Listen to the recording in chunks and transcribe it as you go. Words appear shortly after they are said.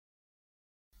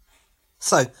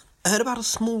So, I heard about a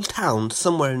small town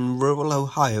somewhere in rural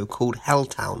Ohio called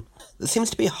Helltown that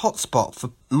seems to be a hotspot for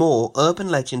more urban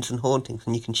legends and hauntings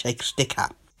than you can shake a stick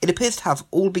at. It appears to have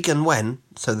all begun when,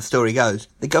 so the story goes,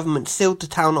 the government sealed the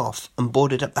town off and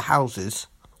boarded up the houses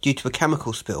due to a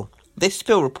chemical spill. This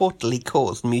spill reportedly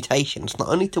caused mutations not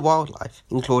only to wildlife,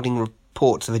 including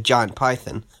reports of a giant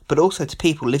python, but also to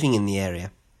people living in the area.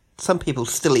 Some people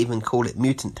still even call it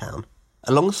Mutant Town.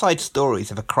 Alongside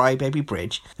stories of a crybaby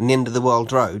bridge and the end of the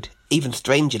world road, even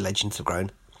stranger legends have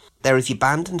grown. There is the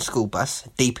abandoned school bus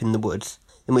deep in the woods,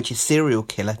 in which a serial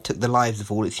killer took the lives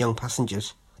of all its young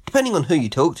passengers. Depending on who you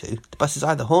talk to, the bus is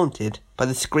either haunted by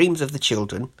the screams of the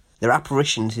children, their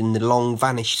apparitions in the long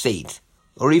vanished seats,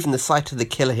 or even the sight of the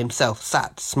killer himself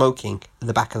sat smoking at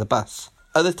the back of the bus.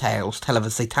 Other tales tell of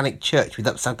a satanic church with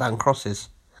upside down crosses,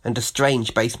 and a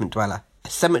strange basement dweller, a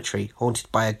cemetery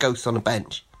haunted by a ghost on a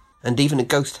bench, and even a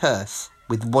ghost hearse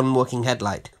with one working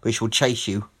headlight which will chase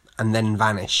you and then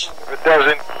vanish. It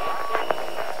doesn't.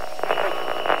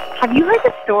 Have you heard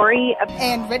the story of...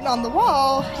 And written on the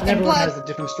wall. And everyone has the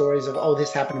different stories of, oh,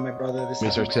 this happened to my brother. This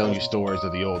They start telling you stories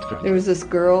of the old. There was this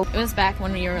girl. It was back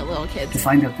when we were little kids. To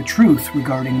find out the truth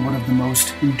regarding one of the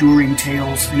most enduring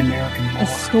tales in American law. A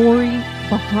story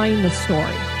behind the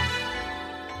story.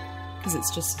 Because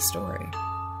it's just a story.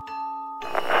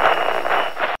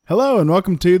 Hello and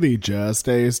welcome to the Just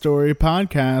a Story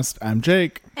podcast. I'm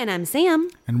Jake. And I'm Sam.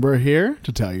 And we're here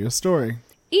to tell you a story.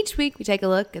 Each week we take a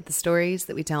look at the stories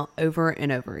that we tell over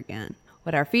and over again.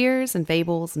 What our fears and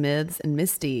fables, myths, and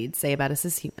misdeeds say about us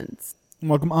as humans.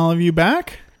 Welcome all of you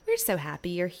back. We're so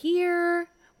happy you're here.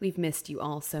 We've missed you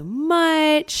all so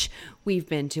much. We've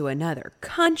been to another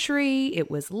country. It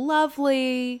was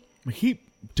lovely. We keep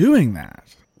doing that.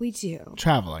 We do.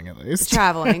 Traveling, at least.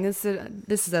 Traveling. This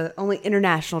is the only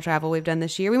international travel we've done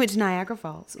this year. We went to Niagara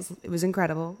Falls. It was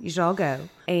incredible. You should all go.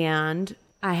 And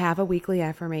I have a weekly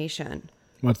affirmation.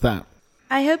 What's that?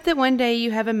 I hope that one day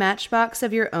you have a matchbox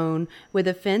of your own with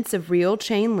a fence of real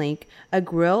chain link, a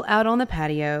grill out on the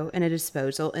patio, and a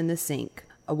disposal in the sink.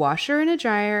 A washer and a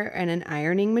dryer and an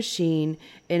ironing machine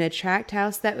in a tract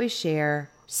house that we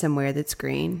share somewhere that's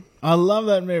green. I love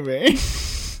that movie.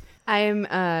 I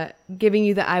am giving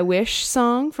you the I Wish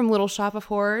song from Little Shop of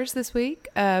Horrors this week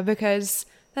because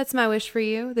that's my wish for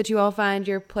you, that you all find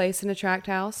your place in a tract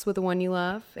house with the one you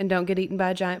love and don't get eaten by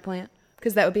a giant plant,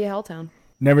 because that would be a hell town.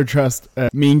 Never trust a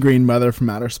mean green mother from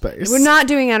outer space. We're not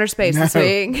doing outer space this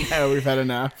week. No, we've had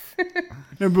enough.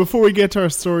 Now, before we get to our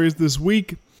stories this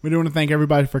week, we do want to thank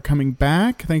everybody for coming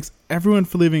back. Thanks everyone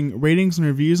for leaving ratings and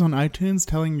reviews on iTunes,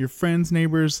 telling your friends,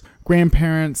 neighbors,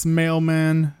 grandparents,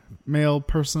 mailmen, mail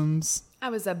persons.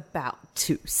 I was about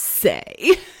to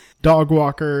say. Dog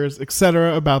walkers,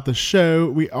 etc. about the show.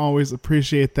 We always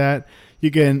appreciate that. You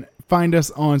can find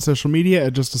us on social media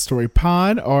at Just a Story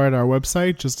Pod or at our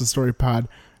website,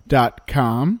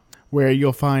 justastorypod.com, where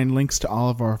you'll find links to all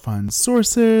of our fun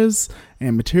sources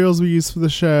and materials we use for the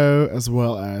show, as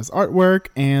well as artwork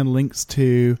and links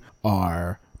to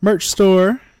our merch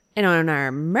store. And on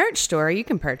our merch store, you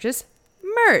can purchase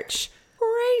merch.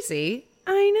 Crazy,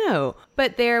 I know.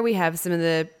 But there we have some of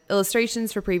the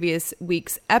illustrations for previous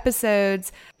week's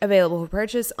episodes available for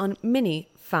purchase on many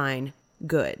fine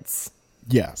goods.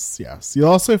 Yes. You'll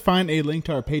also find a link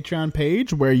to our Patreon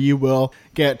page where you will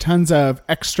get tons of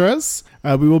extras.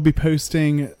 We will be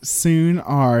posting soon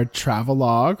our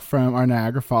travelogue from our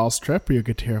Niagara Falls trip, where you'll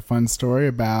get to hear a fun story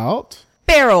about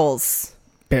barrels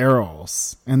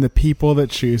and the people that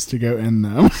choose to go in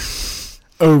them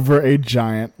over a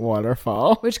giant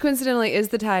waterfall. Which coincidentally is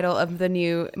the title of the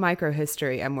new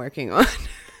microhistory I'm working on.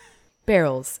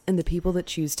 Barrels and the people that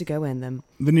choose to go in them.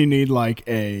 Then you need like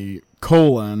a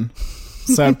colon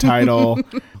subtitle.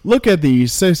 Look at the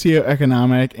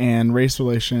socioeconomic and race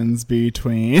relations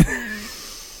between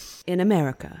in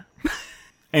America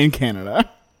and Canada,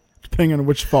 depending on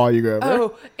which fall you go over.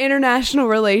 Oh, international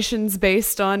relations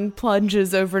based on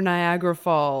plunges over Niagara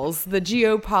Falls, the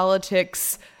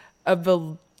geopolitics of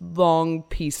the long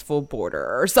peaceful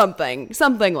border, or something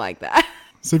like that.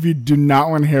 So if you do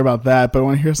not want to hear about that, but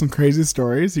want to hear some crazy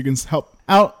stories, you can help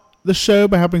out the show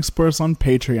by helping support us on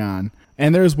Patreon.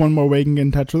 And there's one more way you can get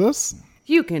in touch with us.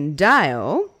 You can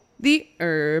dial the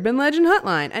Urban Legend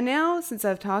Hotline. And now, since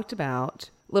I've talked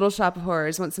about Little Shop of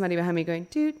Horrors, I want somebody behind me going,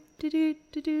 doot, doot, doot,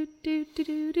 doot, doot,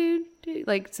 doot, doot, doot.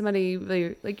 Like somebody,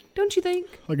 like, don't you think?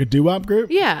 Like a doo-wop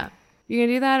group? Yeah. You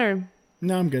gonna do that or?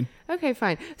 No, I'm good. Okay,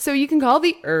 fine. So you can call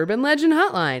the Urban Legend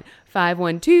Hotline,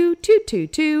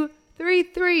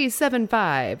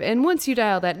 512-222-3375. And once you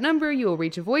dial that number, you will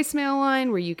reach a voicemail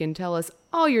line where you can tell us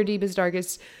all your deepest,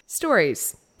 darkest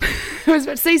stories, I was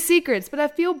about to say secrets, but I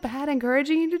feel bad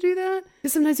encouraging you to do that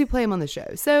because sometimes you play them on the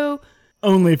show. So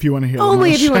Only if you want to hear them only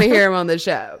on if the you want to show. hear them on the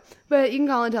show. But you can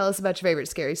call and tell us about your favorite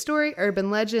scary story,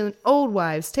 urban legend, old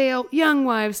wives' tale, young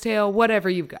wives' tale, whatever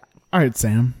you've got. All right,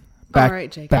 Sam. Back, All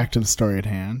right, Jacob. back to the story at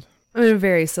hand. I'm in a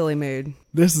very silly mood.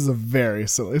 This is a very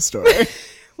silly story.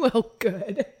 Well,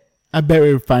 good. I bet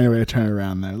we would find a way to turn it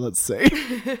around there. Let's see.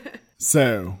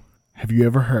 So, have you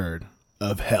ever heard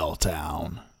of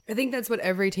Helltown? I think that's what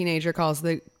every teenager calls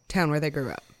the town where they grew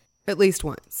up, at least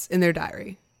once in their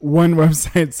diary. One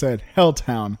website said,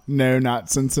 Helltown, no, not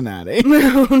Cincinnati.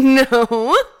 Oh,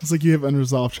 no. It's like you have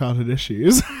unresolved childhood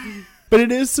issues. But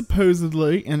it is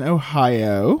supposedly in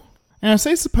Ohio. And I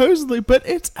say supposedly, but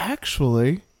it's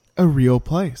actually a real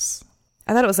place.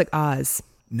 I thought it was like Oz.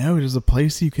 No, it is a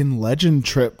place you can legend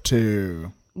trip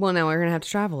to. Well, now we're going to have to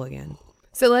travel again.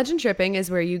 So legend tripping is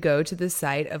where you go to the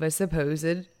site of a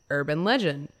supposed urban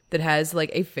legend that has like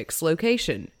a fixed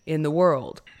location in the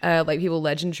world. Like people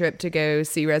legend trip to go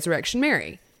see Resurrection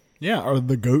Mary. Yeah, or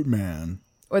the Goat Man.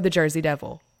 Or the Jersey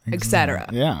Devil, etc.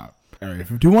 Yeah, Area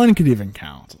 51 could even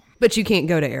count. But you can't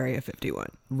go to Area 51.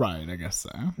 Right, I guess so.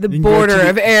 The You can go border to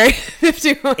of Area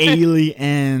 51.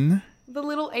 Alien, The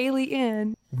little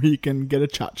alien. where you can get a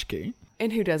tchotchke.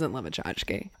 And who doesn't love a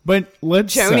tchotchke? But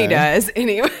let's Joni say, does,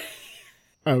 anyway.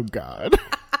 Oh, God.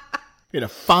 We had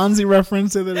a Fonzie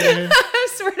reference the other day. I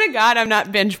swear to God, I'm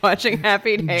not binge watching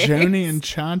Happy Days. Joni and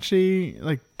Chachi,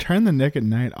 like, turn the Nick at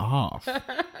Night off.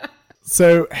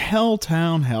 So,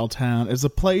 Helltown is a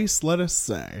place, let us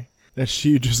say, that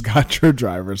you just got your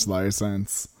driver's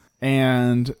license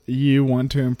and you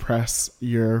want to impress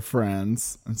your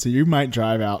friends. And so you might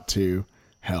drive out to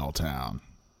Helltown.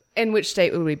 And which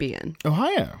state would we be in?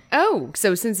 Ohio. Oh,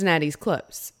 so Cincinnati's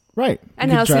close. Right. And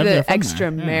You could how's drive there the from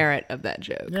extra there. Yeah. merit of that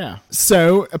joke? Yeah.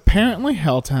 So apparently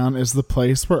Helltown is the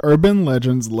place where urban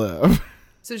legends live.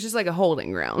 So it's just like a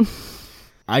holding ground.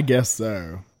 I guess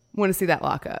so. Want to see that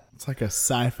lock up. It's like a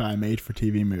sci-fi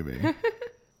made-for-TV movie.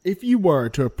 If you were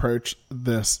to approach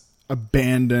this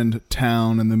abandoned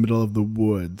town in the middle of the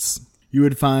woods, you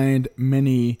would find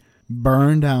many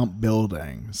burned out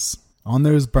buildings. On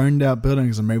those burned out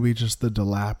buildings, or maybe just the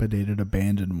dilapidated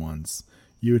abandoned ones,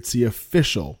 you would see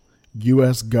official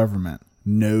U.S. government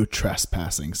no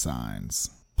trespassing signs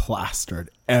plastered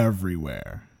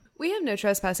everywhere. We have no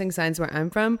trespassing signs where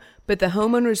I'm from, but the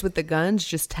homeowners with the guns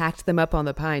just tacked them up on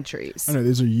the pine trees. Oh no,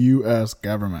 these are U.S.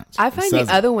 government. I It find says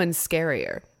the it. other ones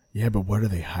scarier. Yeah, but what are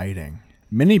they hiding?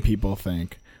 Many people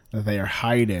think that they are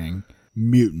hiding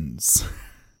mutants.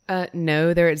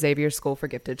 No, they're at Xavier School for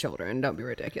Gifted Children. Don't be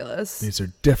ridiculous. These are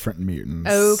different mutants.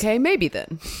 Okay, maybe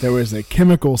then. There was a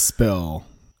chemical spill.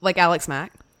 Like Alex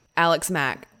Mack. Alex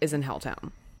Mack is in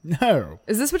Helltown. No.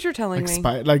 Is this what you're telling me?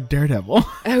 Like Daredevil.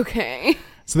 Okay.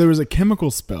 So there was a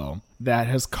chemical spill that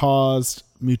has caused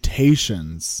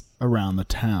mutations around the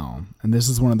town. And this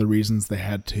is one of the reasons they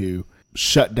had to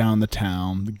shut down the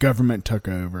town. The government took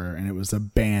over and it was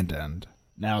abandoned.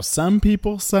 Now, some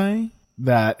people say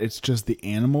that it's just the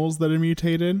animals that are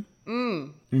mutated,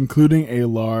 including a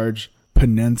large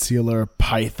peninsular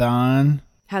python.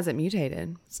 Has it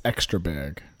mutated? It's extra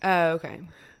big. Oh, okay.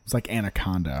 It's like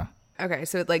Anaconda. Okay,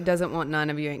 so it like doesn't want none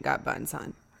of you ain't got buns,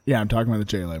 son. Yeah, I'm talking about the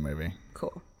J-Lo movie.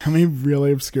 Cool. How many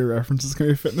really obscure references can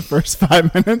we fit in the first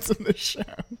 5 minutes of the show?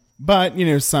 But, you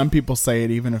know, some people say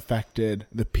it even affected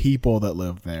the people that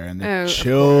lived there and the Oh, of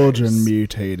children course.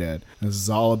 mutated. This is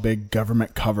all a big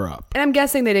government cover-up. And I'm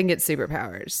guessing they didn't get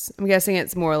superpowers. I'm guessing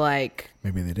it's more like,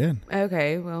 Maybe they did.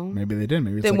 okay, well, Maybe they did.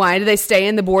 Maybe it's then like, why do they stay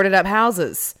in the boarded up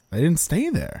houses? they didn't stay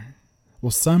there.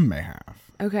 Well, some may have.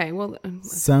 Okay, well,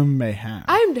 Some may have.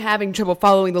 I'm having trouble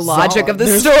following the logic of the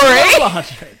There's story. no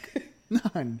logic.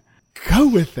 None. Go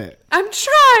with it. I'm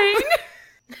trying.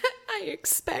 I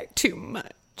expect too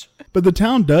much. But the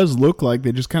town does look like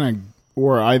they just kind of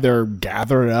were either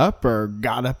gathered up or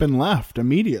got up and left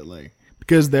immediately.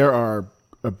 Because there are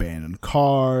abandoned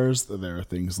cars, there are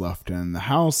things left in the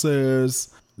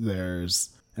houses, there's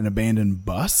an abandoned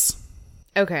bus.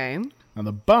 Okay. Now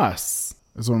the bus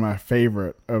is one of my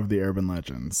favorite of the urban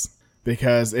legends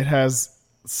because it has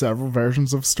several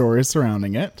versions of stories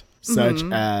surrounding it, such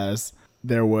as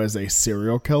there was a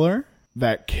serial killer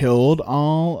that killed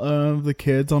all of the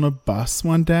kids on a bus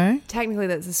one day. Technically,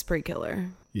 that's a spree killer.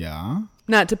 Yeah.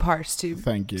 Not to parse too.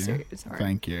 Thank you. serious, all right.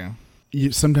 Thank you.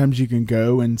 Sometimes you can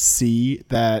go and see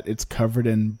that it's covered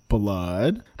in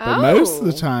blood, but most of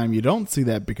the time you don't see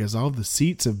that because all the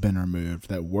seats have been removed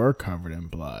that were covered in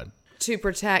blood. To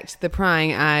protect the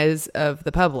prying eyes of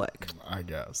the public. I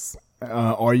guess.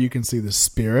 Or you can see the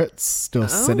spirits still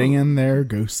sitting in their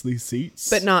ghostly seats.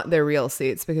 But not their real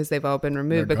seats because they've all been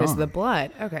removed They're because of gone. the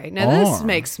blood. Okay, now this Or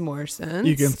makes more sense.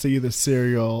 You can see the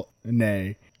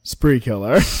spree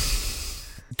killer,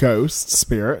 ghost,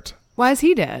 spirit. Why is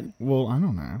he dead? Well, I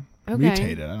don't know. Okay.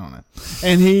 Mutated, I don't know.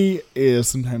 And he is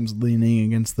sometimes leaning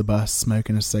against the bus,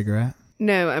 smoking a cigarette.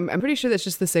 No, I'm pretty sure that's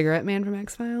just the cigarette man from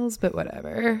X-Files, but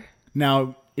whatever.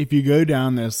 Now, if you go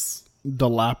down this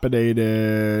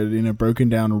dilapidated, broken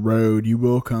down road, you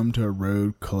will come to a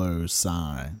road closed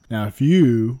sign. Now, if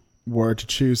you were to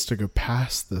choose to go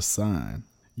past this sign,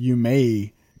 you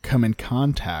may come in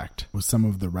contact with some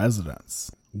of the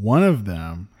residents. One of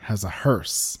them has a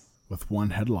hearse with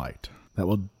one headlight that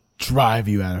will drive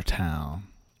you out of town.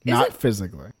 Not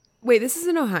physically. Wait, this is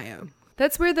in Ohio.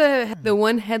 That's where the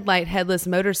one headlight headless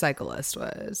motorcyclist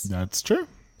was. That's true.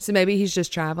 So maybe he's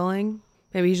just traveling.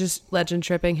 Maybe he's just legend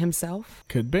tripping himself.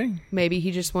 Could be. Maybe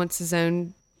he just wants his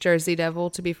own Jersey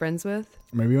Devil to be friends with.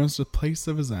 Maybe he wants a place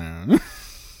of his own.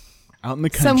 Out in the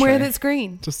country. Somewhere that's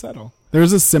green. To settle.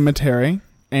 There's a cemetery,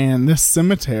 and this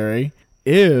cemetery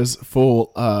is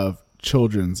full of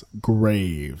children's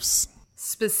graves.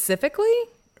 Specifically?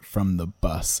 From the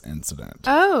bus incident.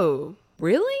 Oh,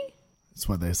 really? That's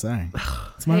what they say.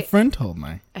 That's what my friend told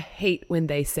me. I hate when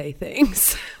they say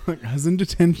things. Look, I was in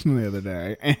detention the other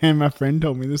day, and my friend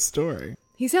told me this story.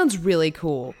 He sounds really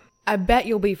cool. I bet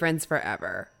you'll be friends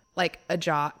forever. Like a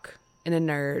jock and a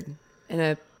nerd and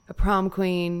a prom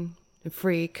queen, a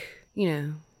freak.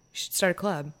 You should start a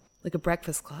club. Like a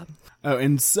breakfast club. Oh,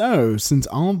 and so, since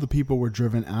all of the people were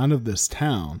driven out of this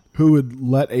town, who would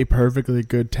let a perfectly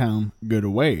good town go to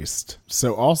waste?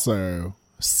 So also,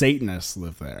 Satanists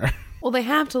live there. Well, they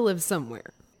have to live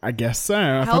somewhere. I guess so.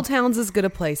 Helltown's as good a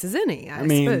place as any, I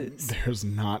suppose. There's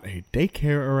not a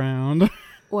daycare around.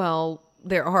 Well,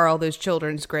 there are all those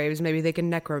children's graves. Maybe they can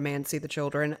necromancy the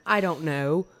children. I don't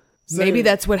know. Maybe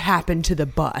that's what happened to the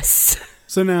bus.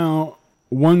 So now,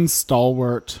 one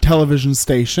stalwart television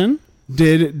station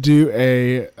did do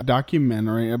a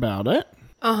documentary about it.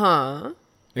 Uh-huh.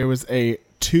 It was a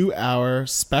 2-hour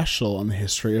special on the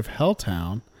history of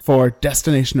Helltown for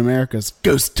Destination America's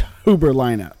Ghostober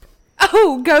lineup.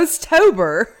 Oh,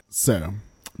 Ghostober. So,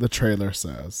 the trailer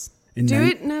says... Do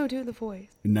it the voice.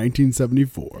 In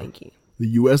 1974, Thank you. the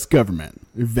U.S. government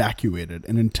evacuated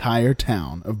an entire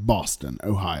town of Boston,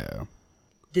 Ohio.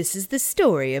 This is the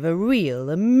story of a real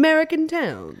American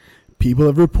town. People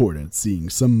have reported seeing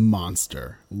some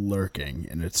monster lurking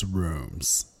in its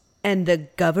rooms. And the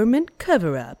government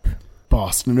cover-up.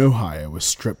 Boston, Ohio was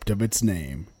stripped of its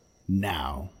name.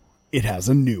 Now, it has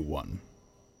a new one.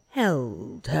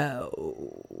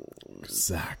 Helltown.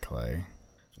 Exactly.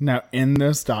 Now, in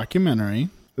this documentary,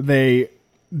 they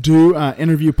do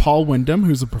interview Paul Wyndham,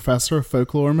 who's a professor of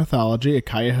folklore and mythology at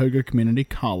Cuyahoga Community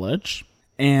College.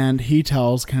 And he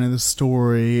tells kind of the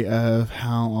story of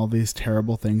how all these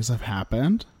terrible things have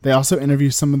happened. They also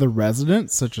interview some of the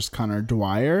residents, such as Connor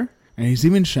Dwyer. And he's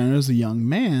even shown as a young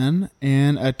man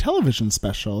in a television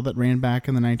special that ran back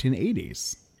in the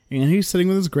 1980s. And he's sitting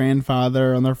with his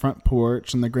grandfather on their front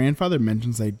porch. And the grandfather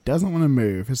mentions that he doesn't want to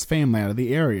move his family out of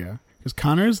the area because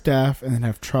Connor is deaf and then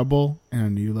have trouble in a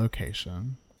new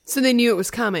location. So they knew it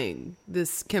was coming,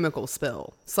 this chemical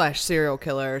spill / serial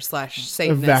killer /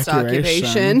 Satanist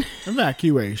occupation.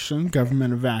 Evacuation,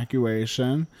 government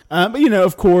evacuation. But,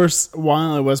 of course,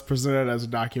 while it was presented as a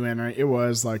documentary, it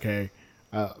was like a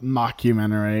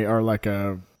mockumentary or like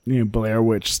a Blair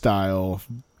Witch style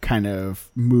kind of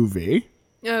movie.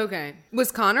 Okay.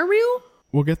 Was Connor real?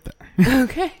 We'll get there.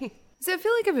 Okay. So I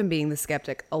feel like I've been being the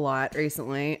skeptic a lot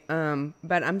recently,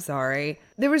 but I'm sorry.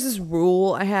 There was this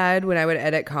rule I had when I would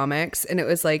edit comics, and it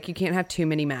was like, you can't have too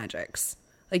many magics.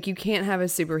 Like, you can't have a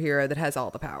superhero that has all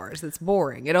the powers. That's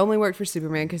boring. It only worked for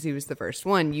Superman because he was the first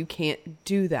one. You can't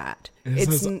do that. This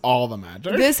has all the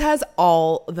magic. This has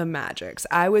all the magics.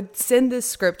 I would send this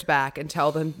script back and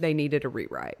tell them they needed a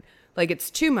rewrite. Like, it's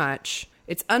too much.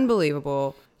 It's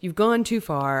unbelievable. You've gone too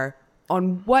far.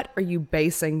 On what are you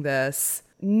basing this?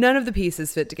 None of the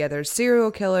pieces fit together.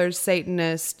 Serial killers,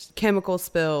 Satanists, chemical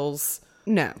spills.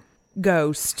 No.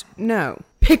 Ghost. No.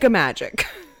 Pick a magic.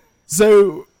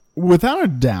 So, without a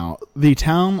doubt, the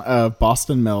town of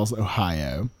Boston Mills,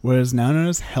 Ohio, what is now known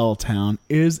as Helltown,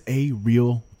 is a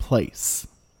real place.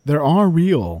 There are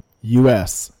real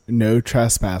U.S. no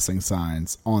trespassing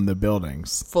signs on the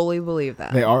buildings. Fully believe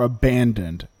that. They are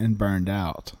abandoned and burned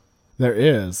out. There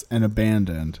is an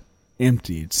abandoned,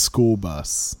 emptied school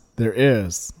bus. There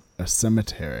is a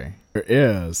cemetery. There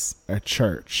is a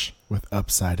church with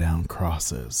upside-down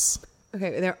crosses.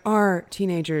 Okay, there are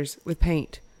teenagers with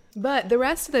paint. But the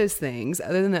rest of those things,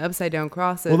 other than the upside down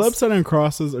crosses... Well, the upside down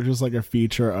crosses are just like a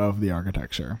feature of the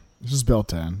architecture. It's just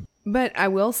built in. But I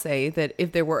will say that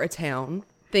if there were a town,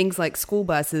 things like school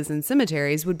buses and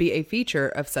cemeteries would be a feature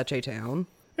of such a town.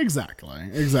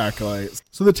 Exactly.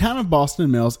 So the town of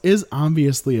Boston Mills is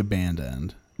obviously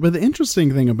abandoned. But the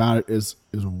interesting thing about it is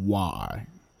why.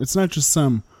 It's not just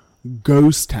some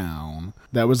ghost town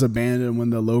that was abandoned when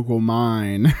the local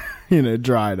mine,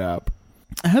 dried up.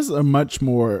 It has a much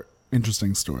more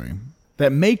interesting story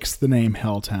that makes the name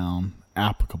Helltown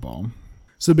applicable.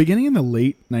 So beginning in the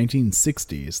late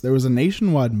 1960s, there was a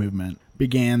nationwide movement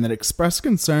began that expressed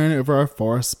concern over our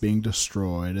forests being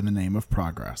destroyed in the name of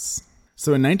progress.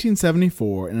 So in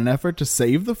 1974, in an effort to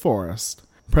save the forest,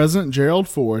 President Gerald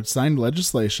Ford signed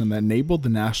legislation that enabled the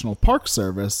National Park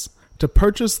Service to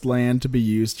purchase land to be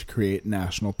used to create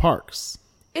national parks.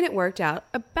 And it worked out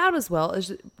about as well as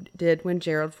it did when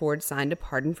Gerald Ford signed a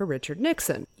pardon for Richard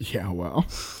Nixon. Yeah, well.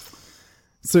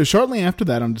 So shortly after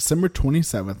that, on December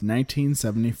 27th,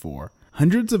 1974,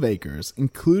 hundreds of acres,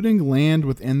 including land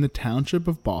within the township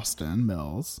of Boston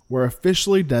Mills, were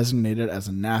officially designated as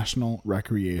a national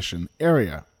recreation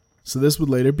area. So this would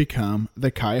later become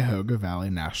the Cuyahoga Valley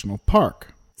National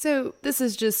Park. So this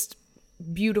is just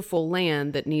beautiful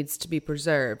land that needs to be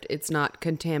preserved. It's not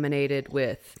contaminated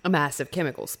with a massive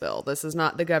chemical spill. This is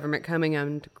not the government coming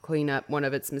in to clean up one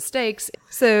of its mistakes.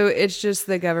 So it's just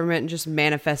the government just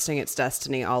manifesting its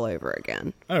destiny all over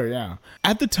again. Oh, yeah.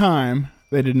 At the time,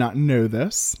 they did not know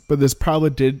this, but this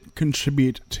probably did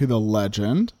contribute to the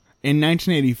legend. In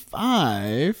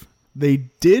 1985, they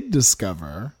did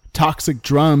discover toxic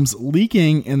drums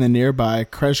leaking in the nearby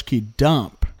Kresge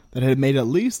dump that had made at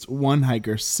least one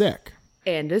hiker sick.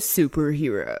 And a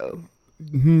superhero.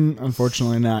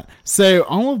 Unfortunately not. So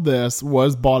all of this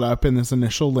was bought up in this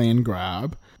initial land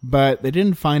grab, but they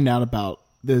didn't find out about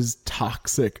these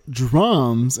toxic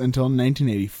drums until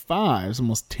 1985, so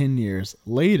almost 10 years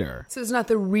later. So it's not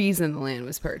the reason the land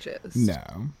was purchased.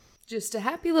 No. Just a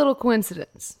happy little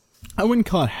coincidence. I wouldn't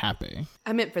call it happy.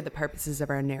 I meant for the purposes of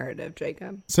our narrative,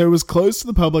 Jacob. So it was closed to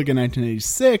the public in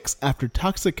 1986 after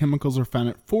toxic chemicals were found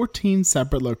at 14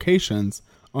 separate locations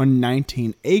on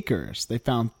 19 acres. They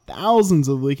found thousands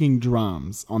of leaking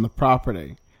drums on the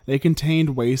property. They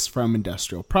contained waste from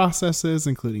industrial processes,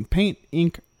 including paint,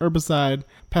 ink, herbicide,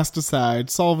 pesticide,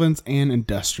 solvents, and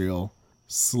industrial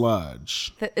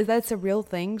sludge. That's a real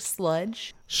thing,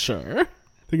 sludge? Sure. I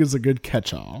think it's a good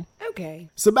catch-all. Okay.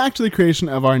 So back to the creation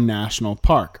of our national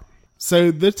park. So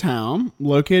the town,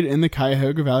 located in the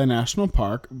Cuyahoga Valley National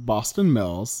Park, Boston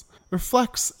Mills,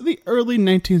 reflects the early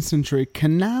 19th century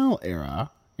canal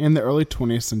era and the early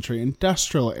 20th century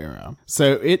industrial era.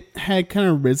 So it had kind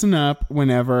of risen up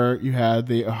whenever you had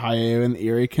the Ohio and the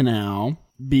Erie Canal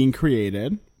being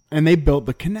created, and they built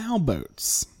the canal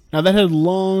boats. Now that had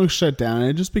long shut down. It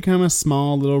had just become a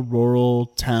small little rural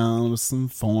town with some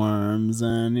farms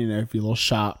and, a few little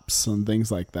shops and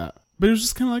things like that. But it was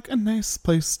just kind of like a nice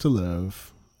place to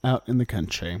live out in the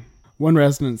country. One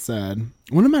resident said,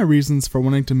 "One of my reasons for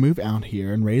wanting to move out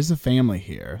here and raise a family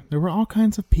here, there were all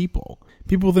kinds of people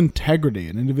with integrity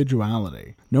and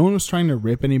individuality. No one was trying to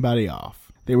rip anybody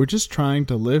off. They were just trying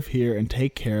to live here and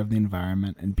take care of the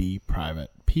environment and be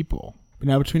private people." But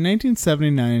now between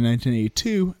 1979 and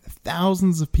 1982,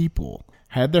 thousands of people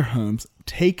had their homes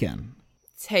taken.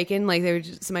 Taken? Like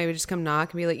somebody would just come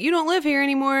knock and be like, "You don't live here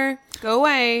anymore. Go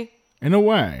away." In a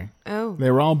way. Oh. They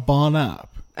were all bought up.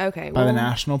 Okay. By the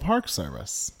National Park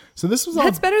Service. So this was all...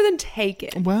 That's better than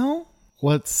taken. Well,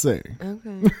 let's see.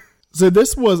 Okay. So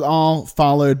this was all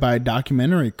followed by a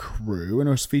documentary crew, and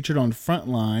it was featured on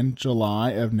Frontline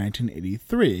July of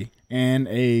 1983, and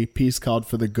a piece called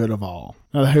For the Good of All.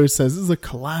 Now the host says this is a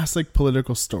classic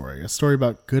political story, a story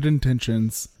about good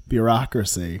intentions,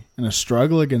 bureaucracy, and a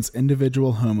struggle against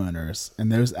individual homeowners and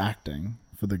those acting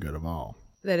for the good of all.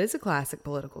 That is a classic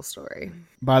political story.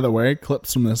 By the way,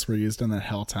 clips from this were used in that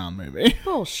Helltown movie.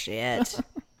 Bullshit. At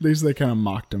least they kind of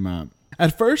mocked him up.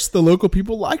 At first, the local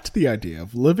people liked the idea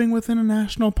of living within a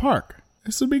national park.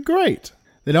 This would be great.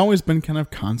 They'd always been kind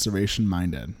of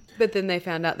conservation-minded. But then they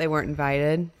found out they weren't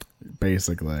invited.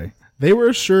 Basically. They were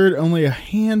assured only a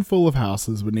handful of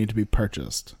houses would need to be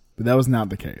purchased, but that was not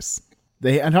the case.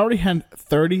 They had already had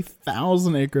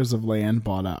 30,000 acres of land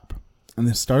bought up, and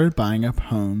they started buying up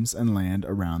homes and land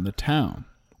around the town.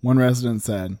 One resident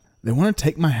said, "They want to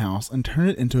take my house and turn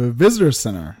it into a visitor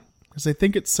center because they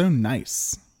think it's so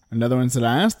nice." Another one said,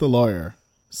 "I asked the lawyer,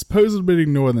 suppose we'd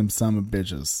ignore them son of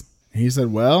bitches." He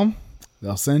said, "Well,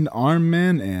 they'll send armed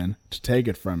men in to take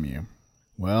it from you."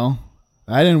 Well,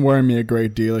 that didn't worry me a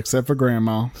great deal except for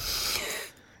Grandma.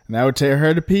 And that would tear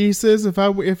her to pieces if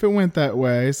it went that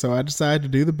way. So I decided to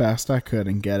do the best I could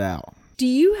and get out. Do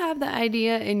you have the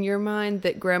idea in your mind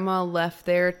that Grandma left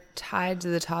there tied to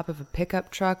the top of a pickup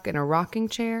truck in a rocking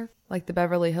chair, like the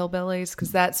Beverly Hillbillies?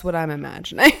 Because that's what I'm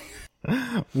imagining.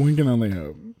 We can only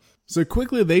hope. So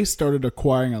quickly they started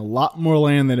acquiring a lot more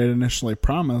land than it initially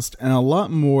promised, and a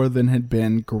lot more than had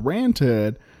been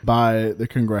granted by the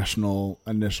congressional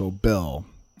initial bill.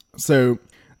 So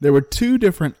there were two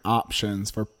different options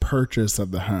for purchase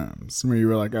of the homes, where you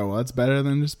were like, oh, well, that's better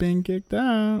than just being kicked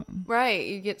out. Right.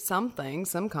 You get something,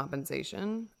 some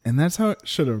compensation. And that's how it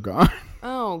should have gone.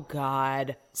 Oh,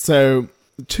 God. So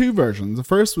two versions. The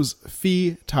first was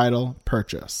fee title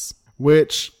purchase,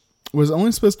 which was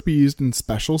only supposed to be used in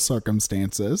special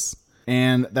circumstances.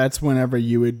 And that's whenever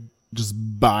you would just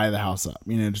buy the house up.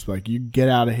 You know, just like, you get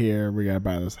out of here. We got to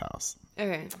buy this house.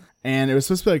 Okay. And it was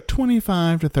supposed to be like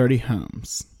 25 to 30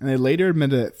 homes. And they later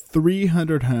admitted that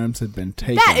 300 homes had been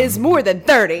taken. That is more than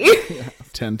 30. Yeah,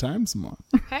 10 times more.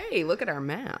 Hey, look at our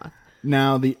math.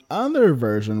 Now, the other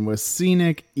version was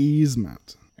scenic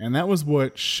easement. And that was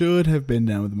what should have been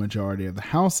done with the majority of the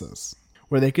houses,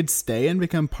 where they could stay and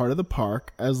become part of the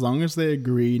park as long as they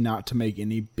agree not to make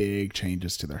any big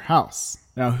changes to their house.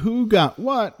 Now, who got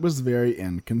what was very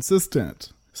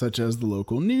inconsistent, such as the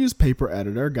local newspaper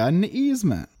editor got an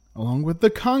easement, along with the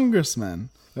congressman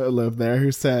that lived there who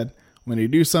said, when you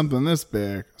do something this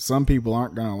big, some people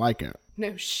aren't going to like it.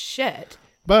 No shit.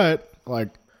 But,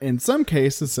 like, in some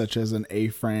cases, such as an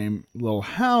A-frame little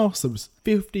house that was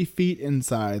 50 feet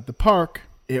inside the park,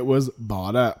 it was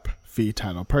bought up, fee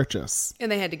title purchase.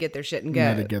 And they had to get their shit and They go.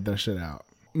 had to get their shit out.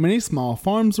 Many small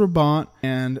farms were bought,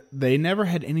 and they never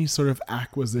had any sort of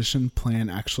acquisition plan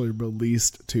actually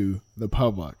released to the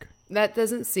public. That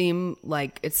doesn't seem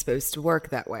like it's supposed to work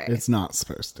that way. It's not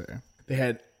supposed to. They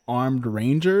had armed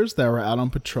rangers that were out on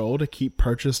patrol to keep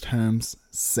purchased homes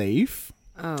safe.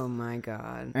 Oh my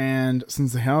God. And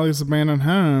since they had all these abandoned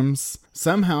homes,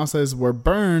 some houses were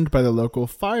burned by the local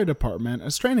fire department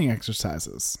as training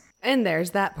exercises. And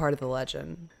there's that part of the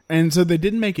legend. And so they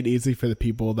didn't make it easy for the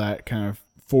people that kind of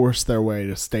forced their way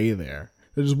to stay there.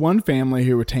 There's one family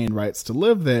who retained rights to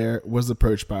live there was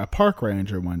approached by a park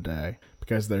ranger one day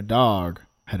because their dog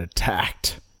had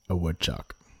attacked a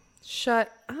woodchuck.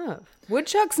 Shut up.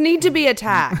 Woodchucks need to be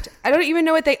attacked. I don't even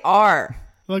know what they are.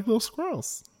 Like little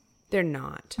squirrels. They're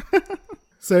not.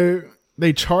 So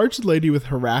they charged the lady with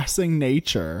harassing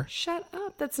nature. Shut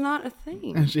up. That's not a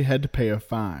thing. And she had to pay a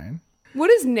fine. What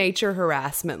does nature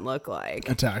harassment look like?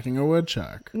 Attacking a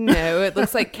woodchuck. No, it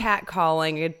looks like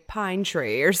catcalling a pine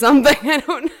tree or something. I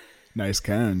don't know. Nice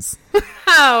cones.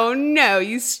 Oh, no,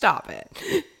 you stop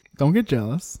it. Don't get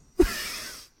jealous.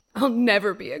 I'll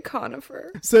never be a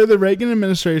conifer. So the Reagan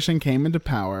administration came into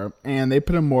power, and they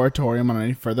put a moratorium on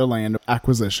any further land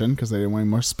acquisition because they didn't want any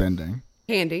more spending.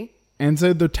 Handy. And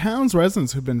so the town's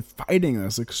residents who've been fighting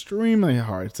this extremely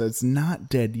hard said it's not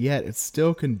dead yet. It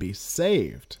still can be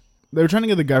saved. They were trying to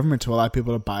get the government to allow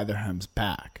people to buy their homes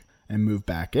back and move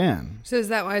back in. So is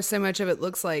that why so much of it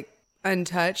looks like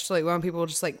untouched? Like when people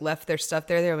just like left their stuff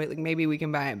there, they're like, maybe we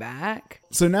can buy it back?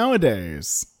 So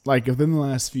nowadays, like within the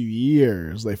last few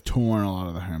years, they've torn a lot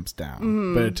of the homes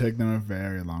down. But it took them a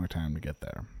very long time to get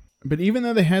there. But even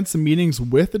though they had some meetings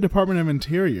with the Department of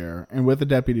Interior and with the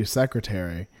Deputy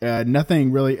Secretary,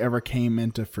 nothing really ever came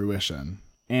into fruition.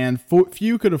 And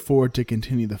few could afford to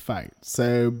continue the fight.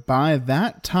 So by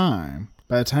the time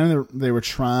they were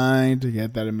trying to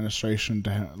get that administration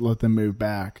to let them move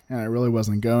back, and it really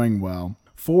wasn't going well,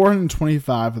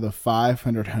 425 of the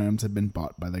 500 homes had been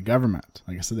bought by the government.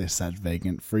 Like I said, they sat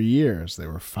vacant for years. They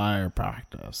were fire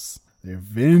practice. They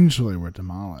eventually were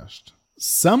demolished.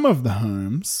 Some of the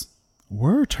homes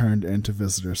were turned into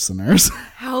visitor centers.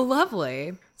 How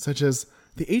lovely. Such as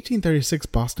the 1836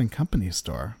 Boston Company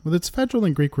Store, with its Federal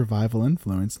and Greek Revival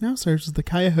influence, now serves as the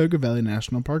Cuyahoga Valley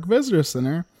National Park Visitor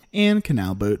Center and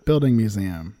Canal Boat Building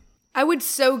Museum. I would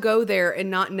so go there and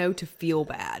not know to feel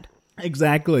bad.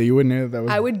 Exactly. You wouldn't know that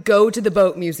was... I would go to the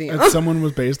boat museum. that someone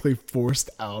was basically forced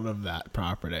out of that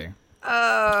property.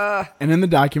 And in the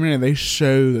documentary, they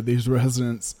show that these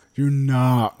residents do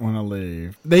not want to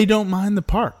leave. They don't mind the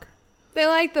park. They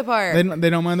like the park. They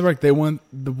don't mind the park. They want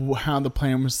how the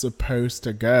plan was supposed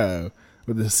to go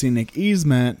with the scenic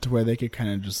easement to where they could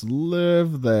kind of just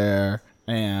live there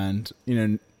and, you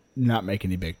know, not make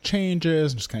any big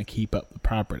changes, just kind of keep up the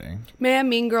property. May I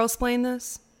mean girl explain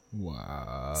this?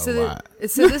 Wow. So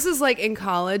this is like in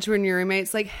college when your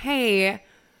roommate's like, hey,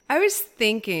 I was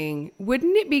thinking,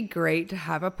 wouldn't it be great to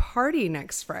have a party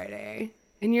next Friday?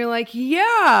 And you're like,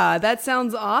 yeah, that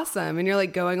sounds awesome. And you're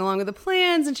like going along with the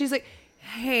plans. And she's like,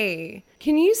 hey,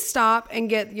 can you stop and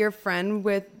get your friend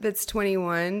that's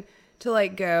 21 to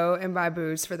like go and buy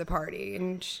booze for the party?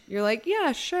 And you're like,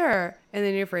 yeah, sure. And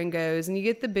then your friend goes and you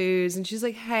get the booze and she's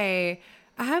like, hey,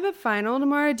 I have a final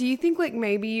tomorrow. Do you think like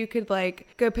maybe you could like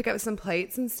go pick up some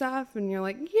plates and stuff? And you're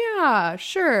like, yeah,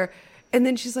 sure. And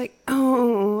then she's like,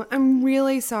 oh, I'm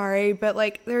really sorry, but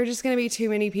like there are just going to be too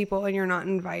many people and you're not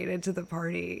invited to the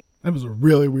party. That was a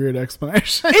really weird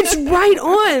explanation. It's right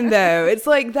on, though. It's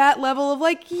like that level of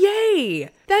like, yay,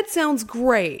 that sounds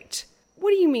great.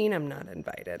 What do you mean I'm not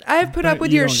invited? I have put up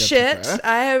with your shit.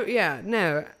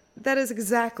 No, that is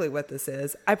exactly what this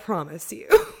is. I promise you.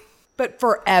 But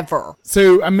forever.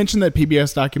 So I mentioned that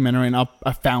PBS documentary, and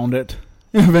I found it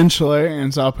eventually,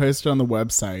 and so I'll post it on the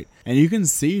website. And you can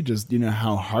see just,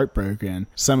 how heartbroken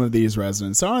some of these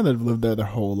residents are that have lived there their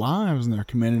whole lives and their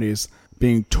communities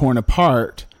being torn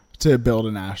apart to build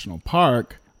a national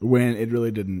park when it really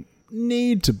didn't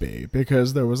need to be,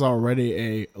 because there was already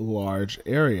a large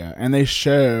area. And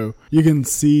you can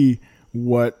see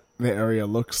what the area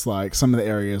looks like. Some of the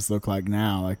areas look like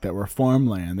now, like that were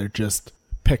farmland. They're just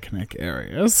picnic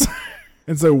areas.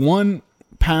 And so one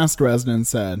past resident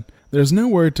said, there's no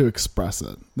word to express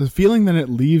it. The feeling that it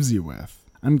leaves you with.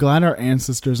 I'm glad our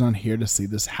ancestors aren't here to see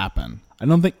this happen. I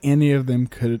don't think any of them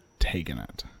could have taken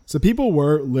it. So people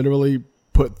were literally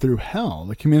put through hell.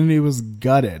 The community was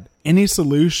gutted. Any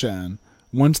solution,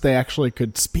 once they actually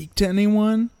could speak to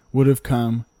anyone, would have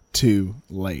come too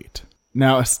late.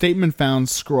 Now, a statement found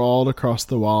scrawled across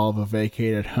the wall of a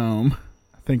vacated home,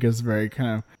 I think is very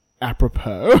kind of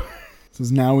apropos. It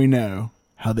says, now we know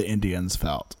how the Indians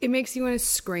felt. It makes you want to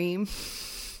scream.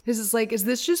 Because it's like, is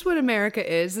this just what America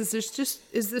is? Is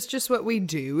this just what we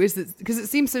do? Is it because it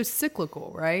seems so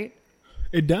cyclical, right?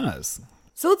 It does.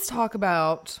 So let's talk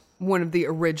about one of the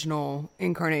original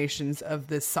incarnations of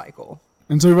this cycle.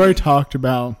 And so we've already talked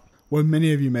about what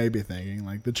many of you may be thinking,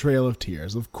 like the Trail of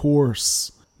Tears. Of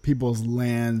course, people's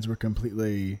lands were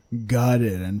completely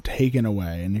gutted and taken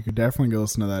away. And you could definitely go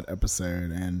listen to that episode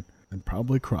and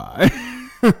probably cry.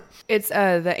 It's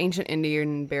the Ancient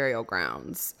Indian Burial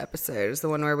Grounds episode is the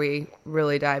one where we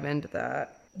really dive into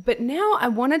that. But now I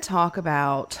want to talk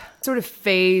about sort of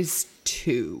phase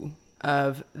 2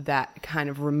 of that kind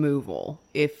of removal,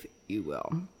 if you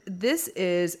will. This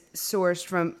is sourced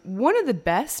from one of the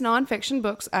best nonfiction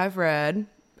books I've read,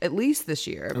 at least this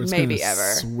year, maybe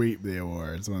ever. Sweep the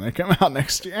awards when they come out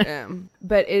next year.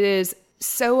 But it is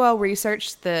so well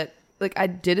researched that like I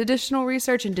did additional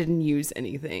research and didn't use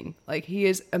anything. Like he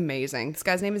is amazing. This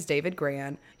guy's name is David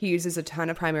Gran. He uses a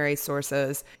ton of primary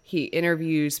sources. He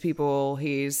interviews people.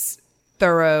 He's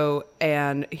thorough,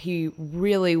 and he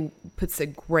really puts a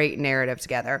great narrative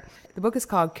together. The book is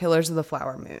called Killers of the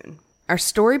Flower Moon. Our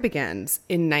story begins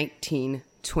in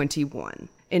 1921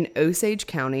 in Osage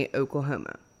County,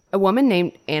 Oklahoma. A woman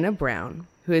named Anna Brown,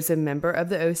 who is a member of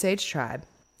the Osage tribe,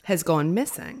 has gone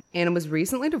missing. Anna was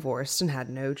recently divorced and had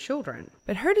no children,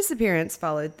 but her disappearance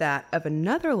followed that of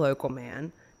another local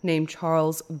man named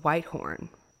Charles Whitehorn.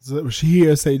 So was he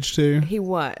Osage too? He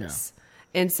was.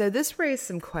 Yeah. And so this raised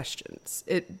some questions.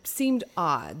 It seemed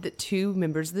odd that two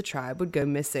members of the tribe would go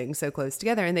missing so close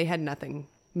together, and they had nothing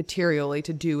materially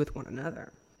to do with one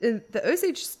another. The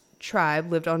Osage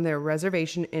tribe lived on their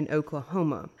reservation in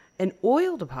Oklahoma, and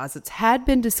oil deposits had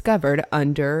been discovered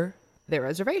under their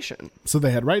reservation. So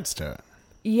they had rights to it.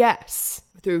 Yes.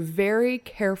 Through very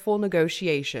careful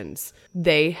negotiations,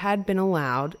 they had been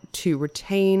allowed to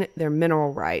retain their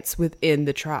mineral rights within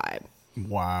the tribe.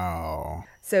 Wow.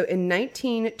 So in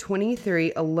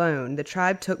 1923 alone, the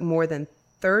tribe took more than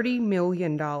 $30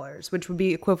 million, which would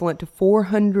be equivalent to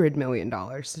 $400 million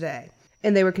today.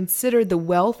 And they were considered the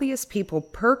wealthiest people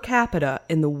per capita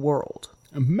in the world.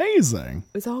 Amazing.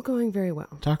 It's all going very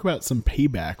well. Talk about some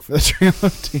payback for the Trail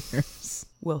of Tears.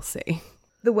 We'll see.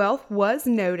 The wealth was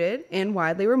noted and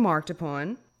widely remarked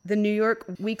upon. The New York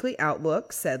Weekly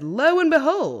Outlook said, lo and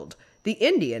behold, the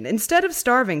Indian, instead of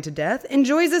starving to death,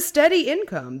 enjoys a steady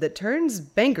income that turns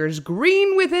bankers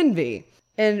green with envy.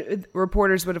 And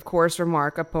reporters would, of course,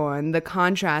 remark upon the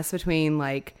contrast between,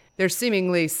 like, their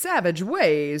seemingly savage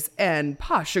ways and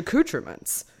posh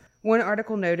accoutrements. One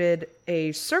article noted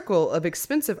a circle of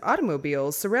expensive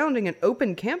automobiles surrounding an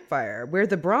open campfire where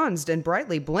the bronzed and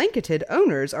brightly blanketed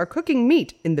owners are cooking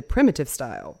meat in the primitive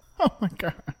style. Oh my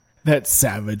God. That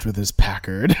savage with his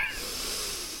Packard.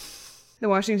 The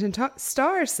Washington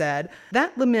Star said,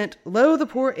 that lament, lo the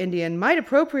poor Indian, might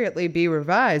appropriately be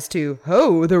revised to,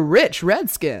 ho the rich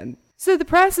redskin. So the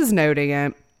press is noting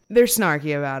it. They're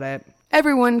snarky about it.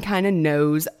 Everyone kind of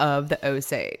knows of the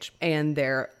Osage and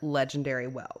their legendary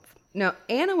wealth. Now,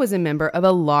 Anna was a member of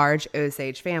a large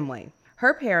Osage family.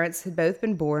 Her parents had both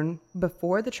been born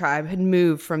before the tribe had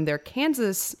moved from their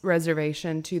Kansas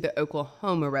reservation to the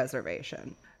Oklahoma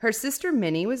reservation. Her sister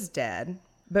Minnie was dead,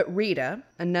 but Rita,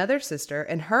 another sister,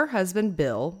 and her husband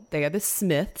Bill, they are the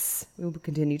Smiths, we will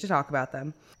continue to talk about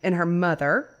them, and her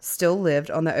mother still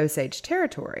lived on the Osage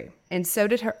territory. And so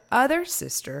did her other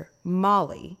sister,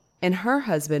 Molly, and her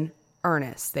husband,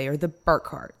 Ernest. They are the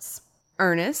Burkharts.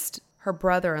 Ernest, her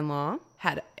brother-in-law,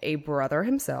 had a brother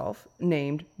himself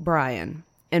named Brian.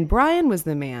 And Brian was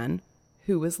the man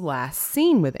who was last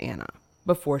seen with Anna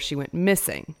before she went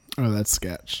missing. Oh, that's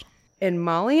sketch. And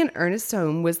Molly and Ernest's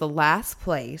home was the last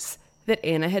place that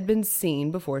Anna had been seen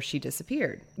before she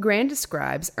disappeared. Gran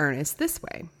describes Ernest this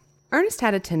way. Ernest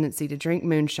had a tendency to drink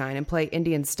moonshine and play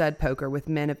Indian stud poker with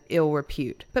men of ill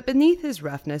repute. But beneath his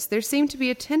roughness, there seemed to be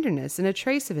a tenderness and a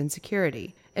trace of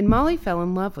insecurity. And Molly fell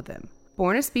in love with him.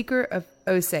 Born a speaker of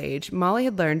Osage, Molly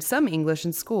had learned some English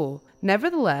in school.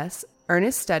 Nevertheless,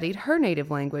 Ernest studied her native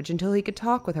language until he could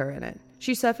talk with her in it.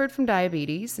 She suffered from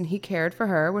diabetes, and he cared for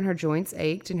her when her joints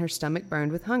ached and her stomach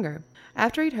burned with hunger.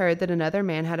 After he'd heard that another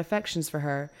man had affections for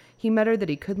her, he muttered that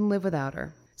he couldn't live without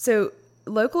her. So,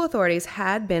 local authorities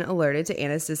had been alerted to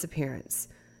Anna's disappearance.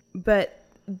 But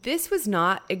this was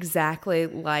not exactly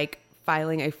like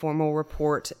filing a formal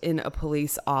report in a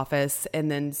police office and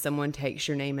then someone takes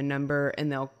your name and number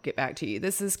and they'll get back to you.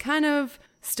 This is kind of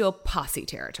still posse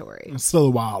territory. It's still the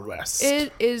Wild West.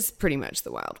 It is pretty much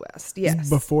the Wild West,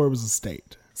 yes. Before it was a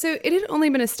state. So it had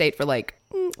only been a state for like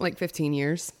 15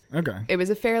 years. Okay. It was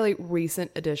a fairly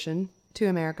recent addition to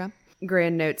America.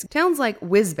 Gran notes, towns like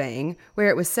Whizbang, where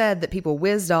it was said that people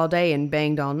whizzed all day and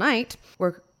banged all night,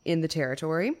 were in the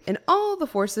territory, and all the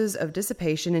forces of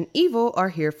dissipation and evil are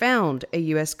here found, a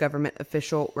U.S. government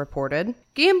official reported.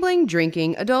 Gambling,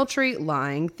 drinking, adultery,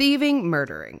 lying, thieving,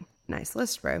 murdering. Nice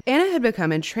list, bro. Anna had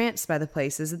become entranced by the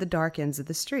places at the dark ends of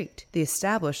the street, the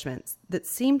establishments that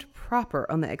seemed proper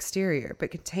on the exterior, but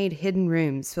contained hidden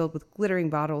rooms filled with glittering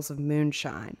bottles of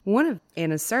moonshine. One of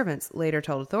Anna's servants later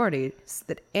told authorities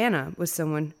that Anna was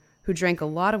someone who drank a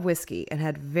lot of whiskey and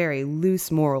had very loose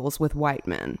morals with white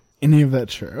men. Any of that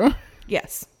true?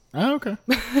 Yes. Oh, okay.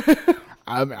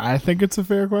 I think it's a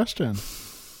fair question.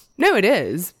 No, it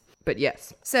is. But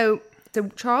yes. So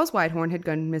Charles Whitehorn had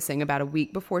gone missing about a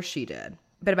week before she did.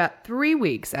 But about 3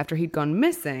 weeks after he'd gone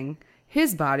missing,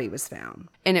 his body was found.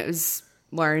 And it was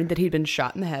learned that he'd been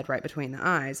shot in the head right between the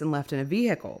eyes and left in a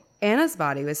vehicle. Anna's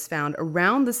body was found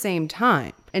around the same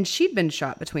time. And she'd been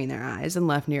shot between their eyes and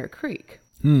left near a creek.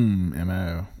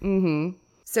 M.O. Mm-hmm.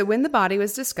 So when the body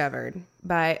was discovered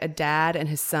by a dad and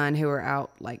his son who were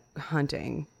out, like,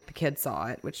 hunting, the kid saw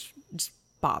it, which just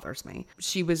bothers me.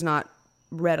 She was not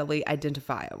readily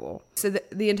identifiable. So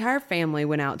the entire family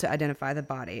went out to identify the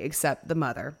body, except the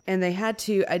mother. And they had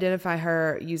to identify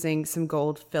her using some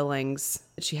gold fillings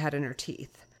that she had in her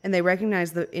teeth. And they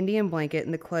recognized the Indian blanket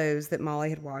and the clothes that Molly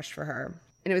had washed for her.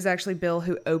 And it was actually Bill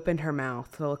who opened her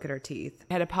mouth to look at her teeth.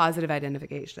 Had a positive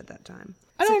identification at that time.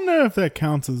 I don't know if that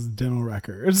counts as dental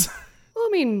records. Well, I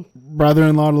mean,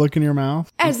 brother-in-law to look in your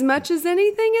mouth? As much as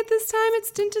anything at this time, it's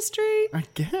dentistry. I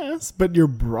guess. But your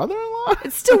brother-in-law?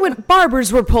 It's still when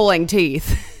barbers were pulling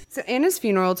teeth. So Anna's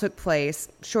funeral took place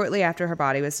shortly after her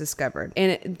body was discovered.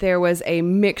 And there was a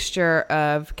mixture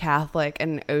of Catholic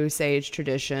and Osage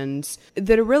traditions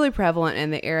that are really prevalent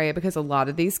in the area because a lot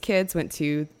of these kids went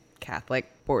to Catholic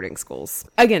boarding schools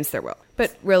against their will.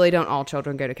 But really, don't all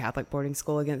children go to Catholic boarding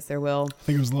school against their will? I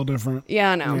think it was a little different.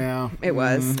 Yeah, I know. Yeah. It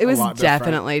was. It was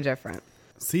definitely different.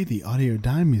 See the Audio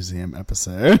Dime Museum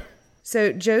episode.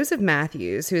 So Joseph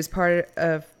Matthews, who is part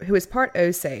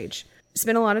Osage,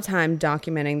 spent a lot of time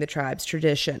documenting the tribe's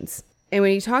traditions. And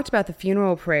when he talked about the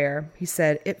funeral prayer, he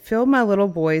said, "It filled my little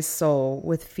boy's soul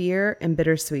with fear and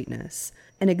bittersweetness,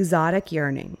 an exotic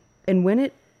yearning. And when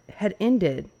it had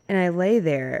ended, and I lay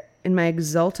there in my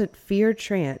exultant fear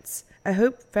trance, I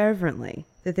hoped fervently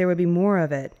that there would be more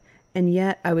of it, and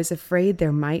yet I was afraid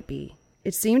there might be.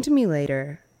 It seemed to me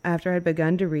later, after I had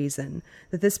begun to reason,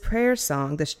 that this prayer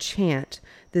song, this chant,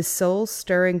 this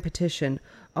soul-stirring petition,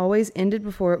 always ended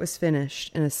before it was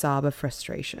finished in a sob of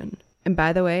frustration." And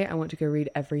by the way, I want to go read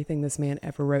everything this man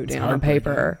ever wrote down on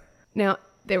paper. Now,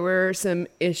 there were some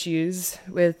issues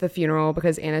with the funeral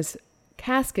because Anna's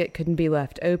casket couldn't be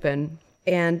left open,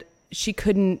 and she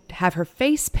couldn't have her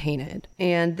face painted.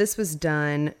 And this was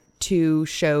done to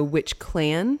show which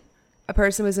clan a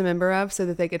person was a member of so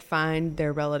that they could find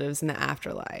their relatives in the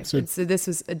afterlife. So this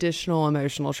was additional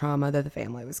emotional trauma that the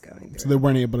family was going through. So they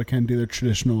weren't able to kind of do their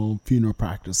traditional funeral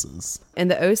practices.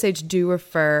 And the Osage do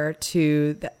refer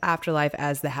to the afterlife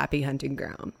as the happy hunting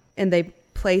ground. And they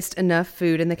placed enough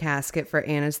food in the casket for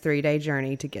Anna's 3-day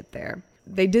journey to get there.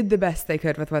 they did the best they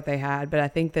could with what they had, but I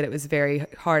think that it was very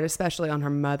hard, especially on her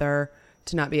mother,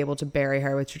 to not be able to bury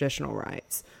her with traditional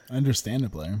rites.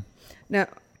 Understandably. Now,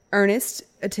 Ernest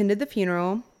attended the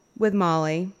funeral with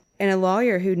Molly, and a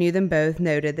lawyer who knew them both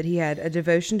noted that he had a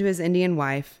devotion to his Indian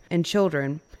wife and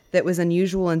children that was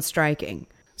unusual and striking.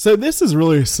 So this is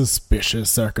really suspicious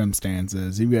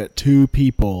circumstances. You've got two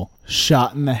people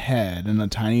shot in the head in a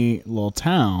tiny little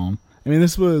town. I mean,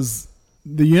 this was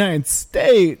the United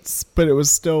States, but it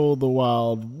was still the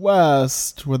Wild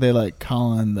West. Were they like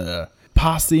calling the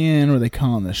posse in? Were they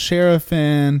calling the sheriff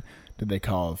in? Did they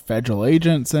call federal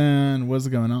agents in? What's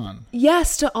going on?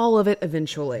 Yes to all of it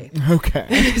eventually.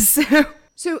 Okay.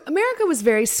 So America was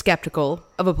very skeptical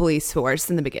of a police force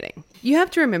in the beginning. You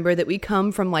have to remember that we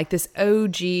come from like this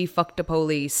OG fuck the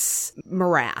police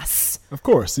morass. Of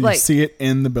course. You see it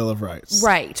in the Bill of Rights.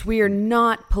 Right. We are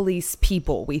not police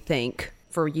people, we think,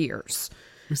 for years.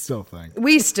 We still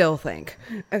think.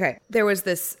 Okay. There was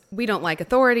this, we don't like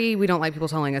authority. We don't like people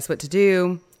telling us what to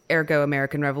do. Ergo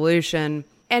American Revolution.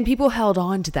 And people held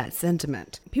on to that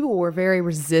sentiment. People were very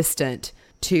resistant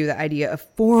to the idea of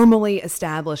formally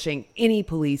establishing any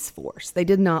police force. They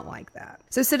did not like that.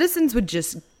 So citizens would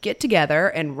just get together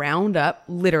and round up,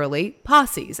 literally,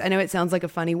 posses. I know it sounds like a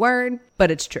funny word,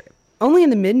 but it's true. Only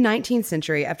in the mid-19th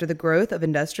century, after the growth of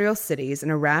industrial cities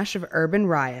and a rash of urban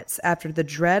riots, after the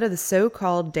dread of the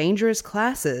so-called dangerous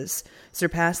classes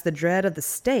surpassed the dread of the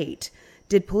state,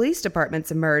 did police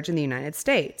departments emerge in the United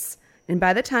States. And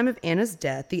by the time of Anna's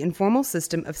death, the informal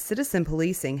system of citizen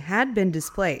policing had been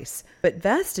displaced, but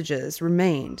vestiges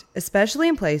remained, especially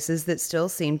in places that still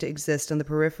seemed to exist on the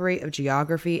periphery of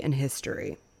geography and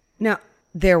history. Now,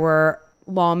 there were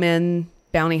lawmen,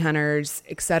 bounty hunters,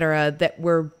 etc., that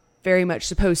were very much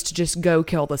supposed to just go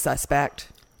kill the suspect.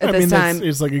 At this time,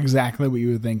 it's like exactly what you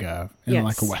would think of in Yes.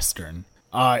 like a Western.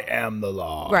 I am the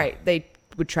law. Right. They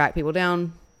would track people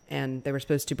down, and they were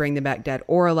supposed to bring them back dead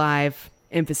or alive.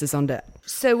 Emphasis on dead.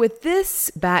 So with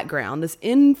this background, this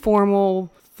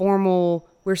informal, formal,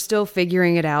 we're still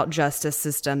figuring it out justice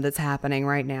system that's happening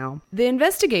right now, the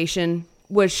investigation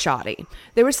was shoddy.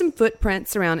 There were some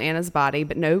footprints around Anna's body,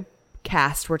 but no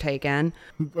casts were taken.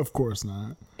 Of course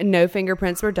not. And no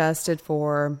fingerprints were dusted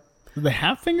for... Did they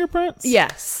have fingerprints?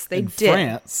 Yes, they in did.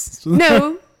 France?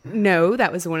 No,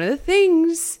 that was one of the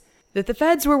things that the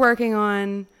feds were working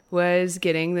on, was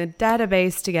getting the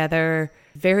database together.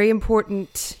 Very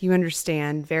important, you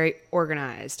understand, very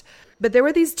organized. But there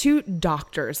were these two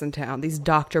doctors in town, these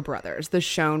doctor brothers, the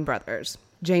Schoen brothers,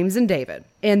 James and David.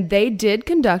 And they did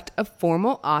conduct a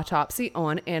formal autopsy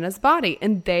on Anna's body.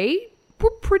 And they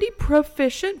were pretty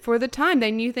proficient for the time.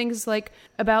 They knew things like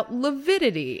about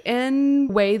lividity and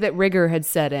way that rigor had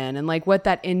set in and like what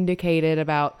that indicated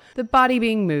about the body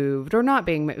being moved or not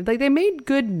being moved. Like they made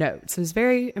good notes. I was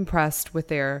very impressed with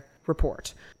their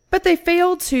report. But they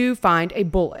failed to find a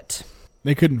bullet.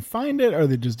 They couldn't find it, or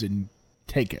they just didn't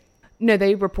take it? No,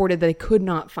 they reported that they could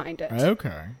not find it.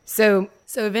 Okay. So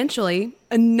eventually,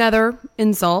 another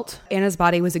insult. Anna's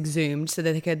body was exhumed so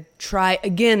that they could try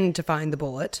again to find the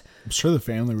bullet. I'm sure the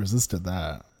family resisted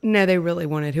that. No, they really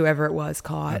wanted whoever it was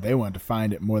caught. Yeah, they wanted to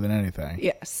find it more than anything.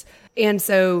 Yes. And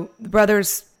so the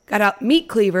brothers got out meat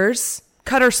cleavers,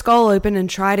 cut her skull open and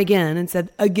tried again, and said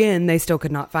again they still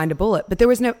could not find a bullet, but there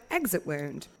was no exit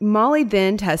wound. Molly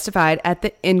then testified at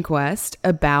the inquest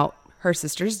about her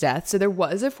sister's death. So there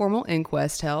was a formal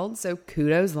inquest held, so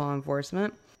kudos law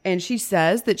enforcement. And she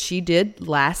says that she did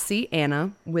last see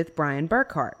Anna with Brian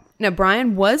Burkhart. Now,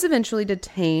 Brian was eventually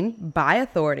detained by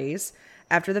authorities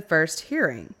after the first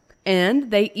hearing,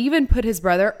 and they even put his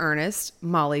brother Ernest,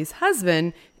 Molly's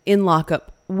husband, in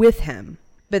lockup with him.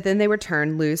 But then they were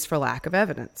turned loose for lack of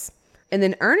evidence. And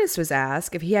then Ernest was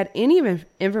asked if he had any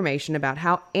information about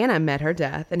how Anna met her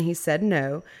death, and he said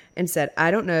no, and said,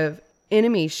 I don't know of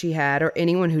enemies she had or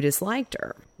anyone who disliked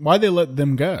her. Why'd they let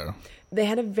them go? They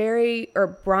had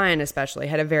Brian especially,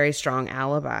 had a very strong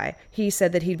alibi. He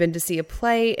said that he'd been to see a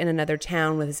play in another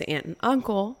town with his aunt and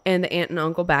uncle, and the aunt and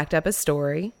uncle backed up his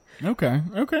story. Okay.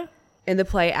 And the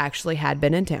play actually had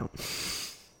been in town.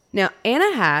 Now,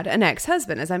 Anna had an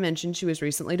ex-husband. As I mentioned, she was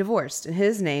recently divorced, and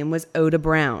his name was Oda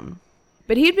Brown.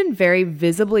 But he had been very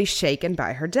visibly shaken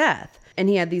by her death, and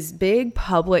he had these big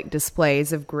public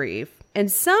displays of grief.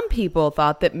 And some people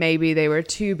thought that maybe they were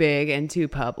too big and too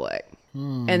public.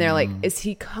 And they're like, is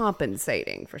he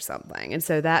compensating for something? And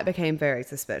so that became very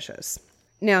suspicious.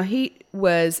 Now, he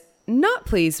was not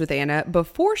pleased with Anna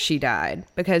before she died,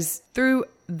 because through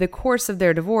the course of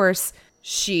their divorce,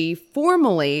 she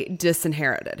formally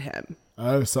disinherited him.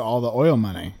 Oh, so all the oil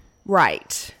money.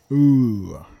 Right.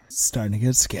 Ooh, starting to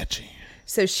get sketchy.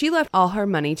 So she left all her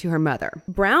money to her mother.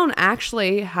 Brown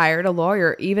actually hired a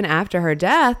lawyer even after her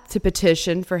death to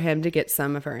petition for him to get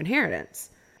some of her inheritance.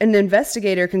 An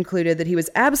investigator concluded that he was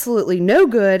absolutely no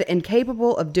good and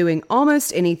capable of doing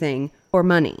almost anything for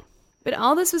money. But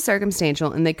all this was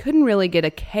circumstantial, and they couldn't really get a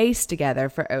case together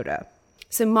for Oda.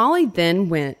 So Molly then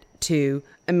went to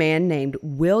a man named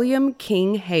William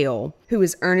King Hale, who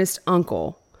was Ernest's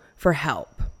uncle, for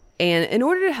help. And in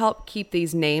order to help keep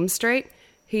these names straight,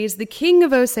 he's the king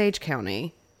of Osage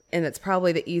County, and that's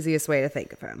probably the easiest way to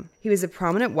think of him. He was a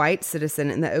prominent white citizen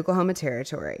in the Oklahoma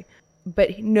Territory,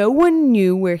 but no one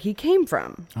knew where he came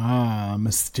from. Ah,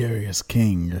 mysterious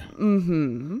king.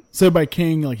 Mm-hmm. So by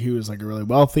king, like he was like a really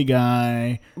wealthy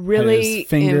guy. Really had his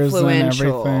fingers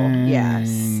influential. and everything.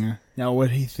 Yes. Now, what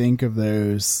did he think of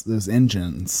those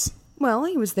engines? Well,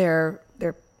 he was their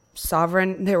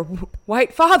sovereign, their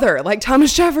white father, like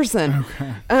Thomas Jefferson.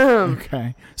 Okay.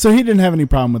 Okay. So he didn't have any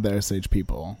problem with the Osage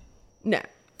people? No.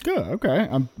 Good. Okay.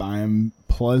 I'm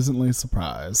pleasantly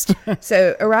surprised.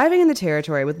 So, arriving in the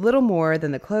territory with little more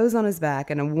than the clothes on his back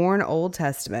and a worn Old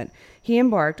Testament, he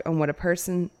embarked on what a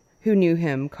person who knew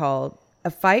him called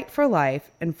a fight for life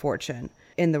and fortune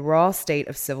in the raw state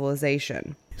of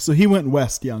civilization. So he went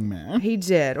west, young man. He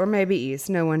did, or maybe east,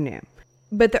 no one knew.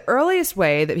 But the earliest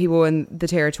way that people in the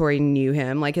territory knew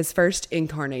him, like his first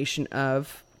incarnation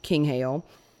of King Hale,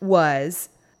 was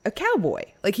a cowboy.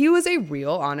 Like he was a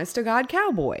real honest-to-God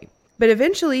cowboy. But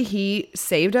eventually he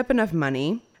saved up enough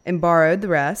money and borrowed the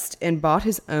rest and bought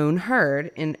his own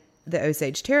herd in the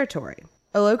Osage Territory.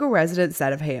 A local resident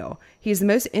said of Hale, "He's the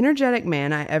most energetic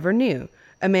man I ever knew.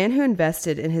 A man who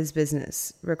invested in his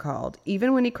business," recalled.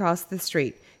 "Even when he crossed the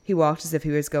street, he walked as if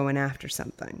he was going after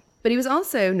something." But he was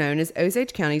also known as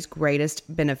Osage County's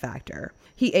greatest benefactor.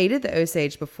 He aided the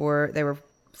Osage before they were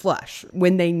flush,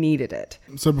 when they needed it.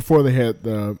 So before they hit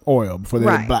the oil, before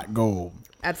they hit black gold.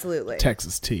 Absolutely.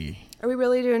 Texas tea. Are we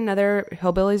really doing another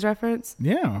Hillbillies reference?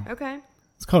 Yeah. Okay.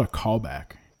 It's called a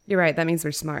callback. You're right. That means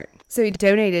we're smart. So he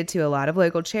donated to a lot of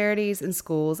local charities and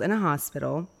schools and a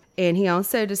hospital. And he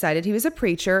also decided he was a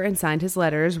preacher and signed his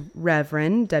letters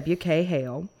Reverend W.K.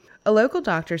 Hale. A local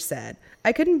doctor said,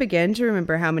 "I couldn't begin to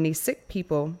remember how many sick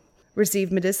people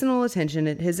received medicinal attention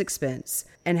at his expense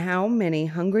and how many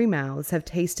hungry mouths have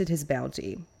tasted his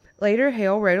bounty." Later,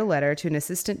 Hale wrote a letter to an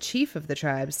assistant chief of the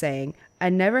tribe saying, "I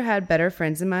never had better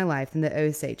friends in my life than the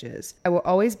Osages. I will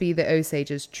always be the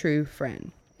Osages' true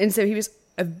friend." And so he was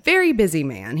a very busy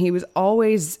man. He was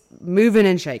always moving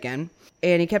and shaking.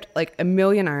 And he kept like a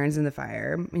million irons in the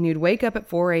fire. And he'd wake up at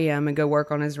 4 a.m. and go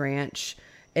work on his ranch.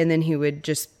 And then he would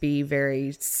just be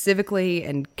very civically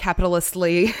and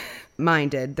capitalistly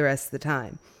minded the rest of the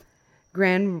time.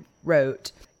 Gran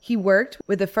wrote, "He worked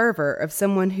with the fervor of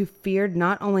someone who feared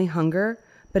not only hunger,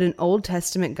 but an Old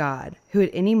Testament God who at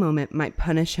any moment might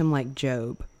punish him like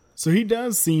Job." So he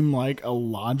does seem like a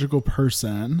logical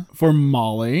person for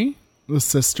Molly, the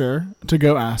sister, to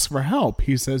go ask for help.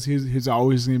 He says he's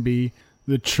always going to be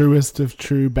the truest of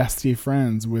true bestie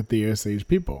friends with the Osage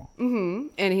people. Mm-hmm.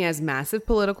 And he has massive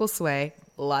political sway,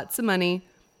 lots of money,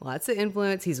 lots of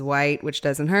influence. He's white, which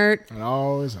doesn't hurt. It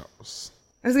always helps.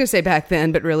 I was going to say back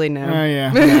then, but really no.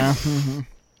 Yeah. Mm-hmm.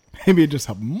 Maybe it just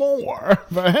helped more.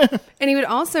 But And he would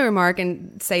also remark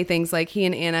and say things like he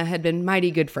and Anna had been mighty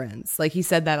good friends. Like he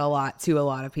said that a lot to a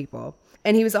lot of people.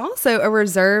 And he was also a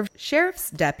reserved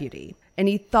sheriff's deputy. And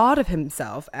he thought of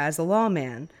himself as a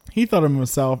lawman. he thought of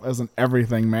himself as an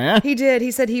everything man. He did.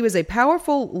 He said he was a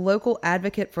powerful local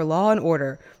advocate for law and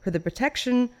order for the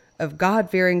protection of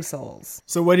God-fearing souls.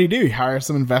 So what did he do? He hired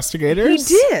some investigators?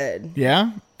 He did.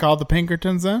 Yeah? Called the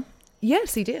Pinkertons in?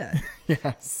 Yes, he did.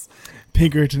 Yes.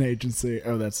 Pinkerton Agency.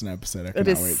 Oh, that's an episode I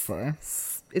cannot wait for.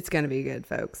 It's going to be good,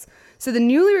 folks. So the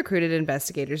newly recruited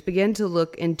investigators began to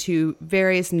look into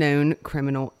various known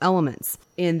criminal elements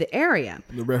in the area.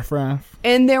 The riffraff.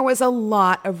 And there was a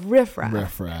lot of riffraff.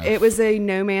 Riffraff. It was a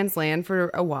no man's land for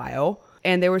a while.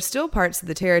 And there were still parts of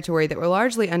the territory that were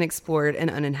largely unexplored and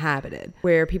uninhabited,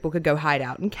 where people could go hide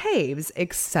out in caves,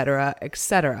 etc.,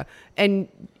 etc. And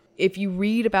if you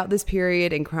read about this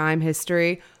period in crime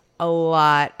history, a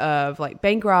lot of like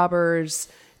bank robbers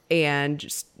and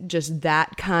just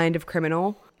that kind of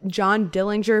criminal. John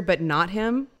Dillinger, but not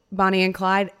him, Bonnie and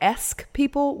Clyde-esque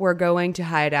people were going to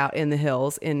hide out in the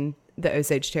hills in the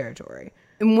Osage Territory.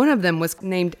 And one of them was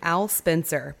named Al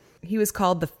Spencer. He was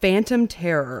called the Phantom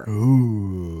Terror.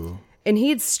 Ooh. And he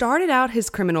had started out his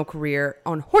criminal career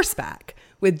on horseback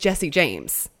with Jesse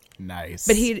James. Nice.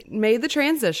 But he made the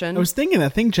transition. I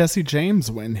think Jesse James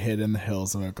went and hid in the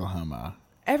hills of Oklahoma.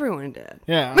 Everyone did.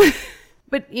 Yeah.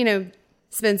 But, you know,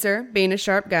 Spencer, being a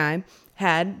sharp guy,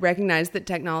 had recognized that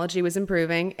technology was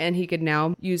improving and he could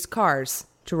now use cars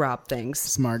to rob things.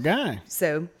 Smart guy.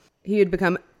 So he had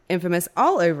become infamous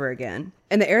all over again.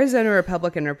 And the Arizona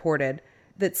Republican reported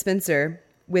that Spencer,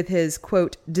 with his,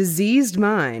 quote, diseased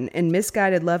mind and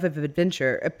misguided love of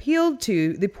adventure, appealed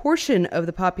to the portion of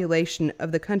the population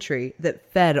of the country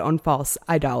that fed on false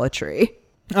idolatry.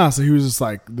 Ah, so he was just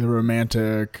like the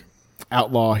romantic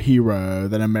outlaw hero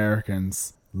that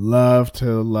Americans love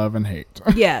to love and hate.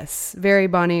 Yes, very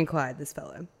Bonnie and Clyde, this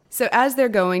fellow. So as they're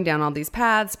going down all these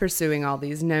paths, pursuing all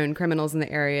these known criminals in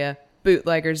the area,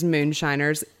 bootleggers,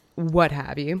 moonshiners, what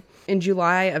have you, in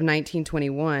July of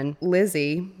 1921,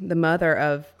 Lizzie, the mother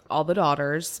of all the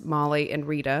daughters, Molly and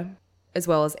Rita, as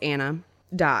well as Anna,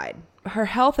 died. Her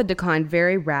health had declined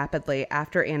very rapidly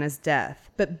after Anna's death,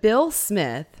 but Bill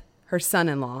Smith, her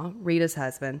son-in-law, Rita's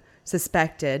husband,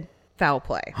 suspected foul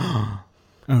play. Oh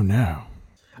no.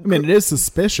 I mean, it is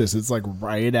suspicious. It's like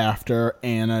right after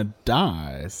Anna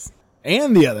dies.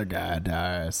 And the other guy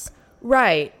dies.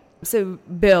 Right. So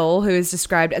Bill, who is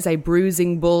described as a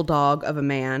bruising bulldog of a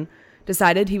man,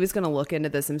 decided he was going to look into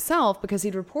this himself because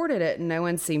he'd reported it and no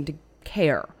one seemed to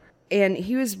care. And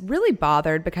he was really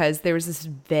bothered because there was this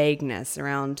vagueness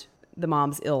around the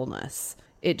mom's illness.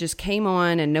 It just came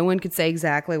on and no one could say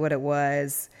exactly what it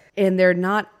was. And there had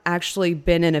not actually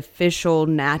been an official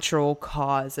natural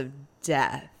cause of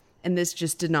death. And this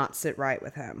just did not sit right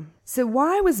with him. So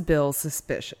why was Bill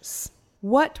suspicious?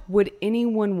 What would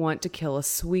anyone want to kill a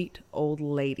sweet old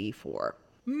lady for?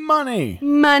 Money.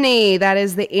 Money. That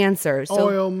is the answer.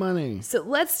 Oil money. So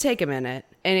let's take a minute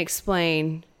and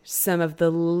explain some of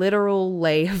the literal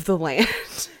lay of the land.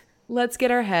 Let's get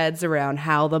our heads around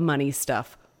how the money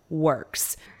stuff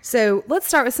works. So let's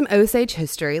start with some Osage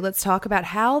history. Let's talk about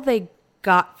how they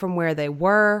got from where they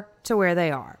were to where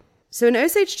they are. So an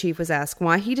Osage chief was asked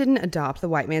why he didn't adopt the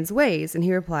white man's ways, and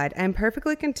he replied, I am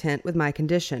perfectly content with my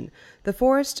condition. The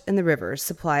forest and the rivers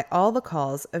supply all the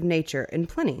calls of nature in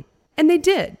plenty. And they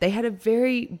did. They had a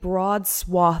very broad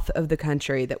swath of the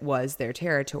country that was their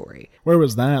territory. Where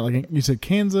was that? Like you said,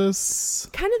 Kansas?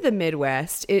 Kind of the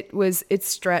Midwest. It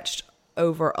stretched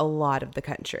over a lot of the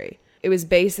country. It was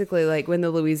basically like when the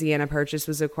Louisiana Purchase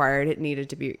was acquired, it needed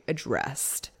to be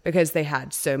addressed because they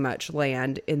had so much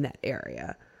land in that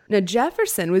area. Now,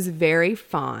 Jefferson was very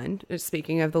fond,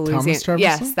 speaking of the Louisiana. Thomas Jefferson?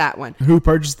 Yes, that one. Who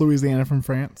purchased Louisiana from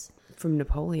France? From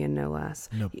Napoleon, no less.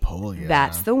 Napoleon.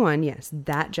 That's the one, yes,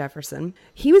 that Jefferson.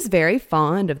 He was very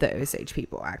fond of the Osage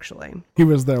people, actually. He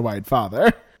was their white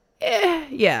father.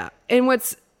 Yeah. And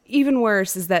what's even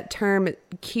worse is that term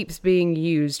keeps being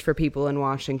used for people in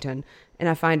Washington, and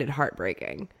I find it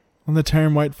heartbreaking. And the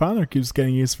term white father keeps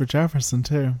getting used for Jefferson,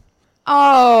 too.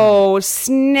 Oh,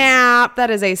 snap.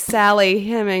 That is a Sally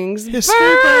Hemings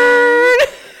History burn.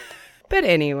 But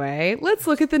anyway, let's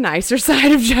look at the nicer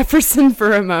side of Jefferson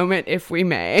for a moment, if we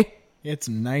may. It's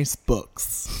nice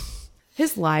books.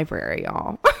 His library,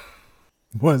 y'all.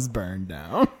 Was burned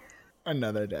down.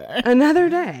 Another day. Another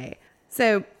day.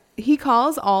 So he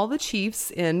calls all the chiefs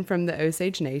in from the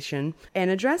Osage Nation and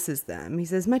addresses them. He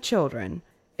says, my children,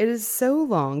 it is so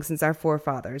long since our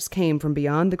forefathers came from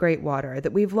beyond the great water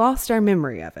that we've lost our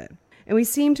memory of it. And we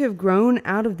seem to have grown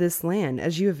out of this land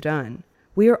as you have done.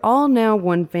 We are all now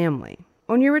one family.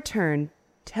 On your return,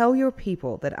 tell your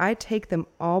people that I take them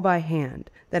all by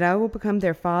hand, that I will become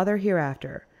their father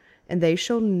hereafter, and they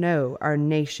shall know our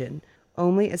nation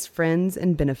only as friends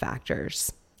and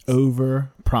benefactors.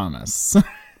 Over promise.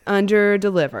 Under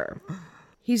deliver.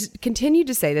 He's continued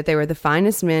to say that they were the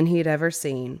finest men he had ever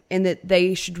seen and that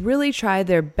they should really try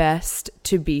their best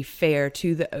to be fair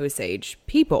to the Osage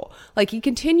people. Like, he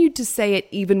continued to say it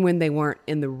even when they weren't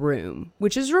in the room,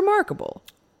 which is remarkable.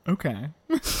 Okay.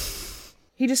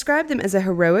 He described them as a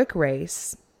heroic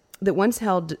race that once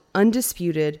held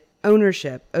undisputed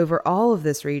ownership over all of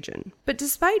this region. But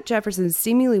despite Jefferson's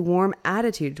seemingly warm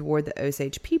attitude toward the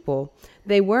Osage people,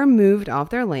 they were moved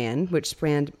off their land, which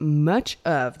spanned much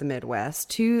of the Midwest,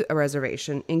 to a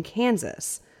reservation in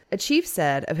Kansas. A chief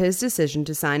said of his decision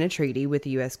to sign a treaty with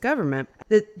the U.S. government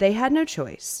that they had no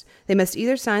choice. They must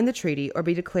either sign the treaty or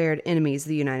be declared enemies of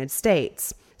the United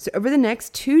States. So over the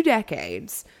next 2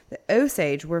 decades, the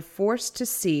Osage were forced to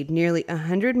cede nearly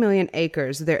 100 million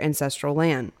acres of their ancestral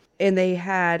land. And they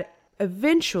had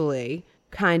eventually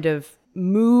kind of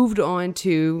moved on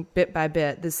to, bit by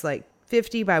bit, this like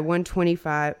 50 by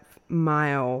 125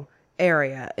 mile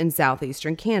area in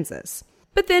southeastern Kansas.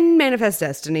 But then Manifest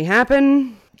Destiny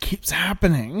happened. Keeps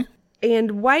happening.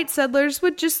 And white settlers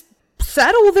would just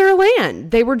settle their land.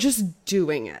 They were just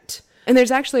doing it. And there's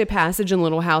actually a passage in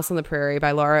Little House on the Prairie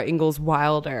by Laura Ingalls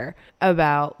Wilder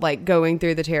about like going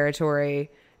through the territory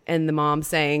and the mom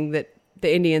saying that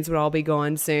the Indians would all be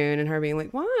gone soon, and her being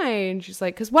like, why? And she's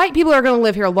like, because white people are going to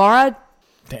live here, Laura.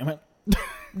 Damn it.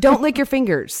 Don't lick your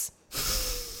fingers.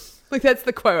 Like, that's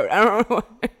the quote. I don't know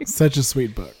why. Such a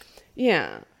sweet book.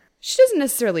 Yeah. She doesn't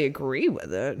necessarily agree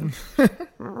with it.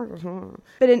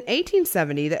 But in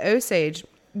 1870, the Osage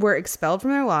were expelled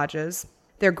from their lodges,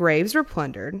 their graves were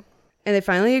plundered, and they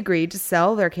finally agreed to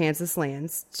sell their Kansas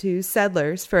lands to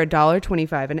settlers for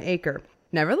 $1.25 an acre.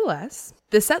 Nevertheless,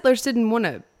 the settlers didn't want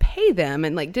to pay them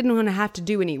and didn't want to have to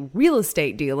do any real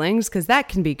estate dealings because that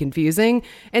can be confusing.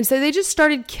 And so they just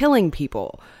started killing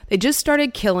people. They just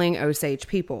started killing Osage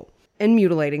people and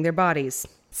mutilating their bodies,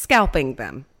 scalping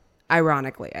them.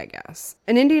 Ironically, I guess.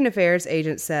 An Indian Affairs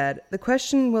agent said, the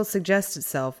question will suggest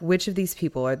itself which of these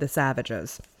people are the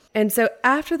savages. And so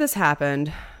after this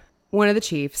happened, one of the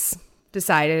chiefs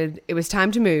decided it was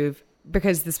time to move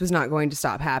because this was not going to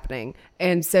stop happening.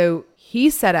 And so he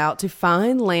set out to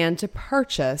find land to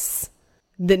purchase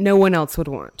that no one else would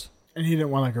want. And he didn't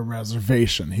want a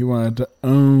reservation. He wanted to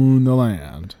own the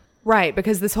land. Right,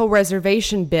 because this whole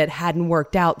reservation bit hadn't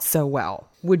worked out so well.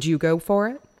 Would you go for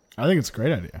it? I think it's a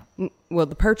great idea. Well,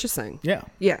 the purchasing. Yeah.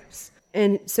 Yes.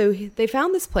 And so they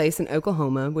found this place in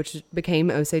Oklahoma, which became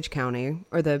Osage County,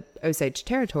 or the Osage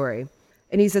Territory.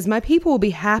 And he says, my people will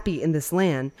be happy in this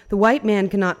land. The white man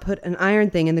cannot put an iron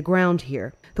thing in the ground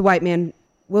here. The white man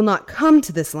will not come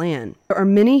to this land. There are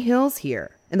many hills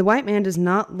here, and the white man does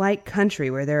not like country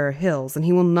where there are hills, and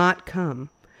he will not come.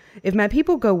 If my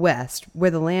people go west,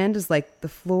 where the land is like the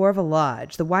floor of a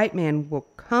lodge, the white man will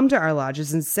come to our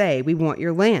lodges and say, we want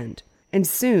your land. And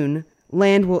soon,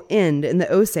 land will end and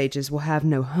the Osages will have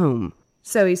no home.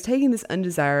 So he's taking this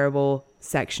undesirable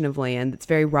section of land that's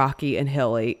very rocky and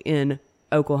hilly in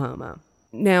Oklahoma.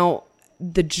 Now,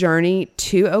 the journey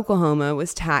to Oklahoma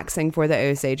was taxing for the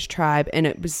Osage tribe, and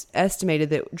it was estimated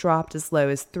that it dropped as low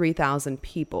as 3,000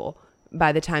 people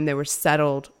by the time they were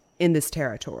settled in this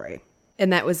territory.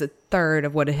 And that was a third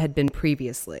of what it had been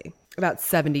previously, about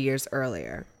 70 years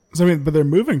earlier. So, but they're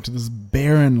moving to this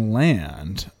barren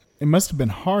land. It must have been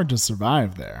hard to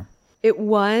survive there. It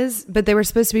was, but they were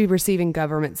supposed to be receiving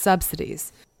government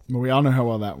subsidies. Well, we all know how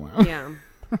well that went. Yeah.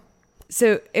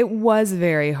 So it was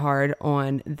very hard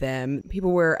on them.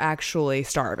 People were actually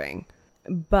starving.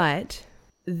 But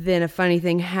then a funny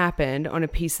thing happened on a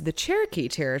piece of the Cherokee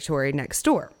territory next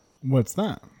door. What's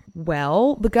that?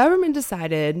 Well, the government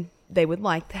decided they would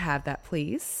like to have that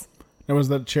piece. Now, was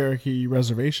that Cherokee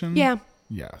reservation? Yeah.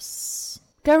 Yes.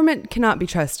 Government cannot be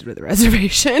trusted with a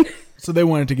reservation. So they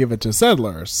wanted to give it to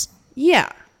settlers. Yeah,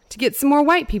 to get some more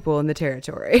white people in the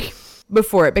territory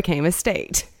before it became a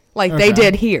state, like they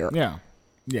did here. Yeah.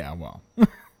 Yeah, well.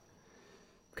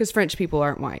 Because French people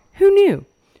aren't white. Who knew?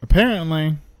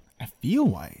 Apparently, I feel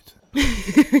white.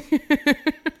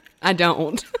 I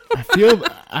don't.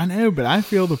 I know, but I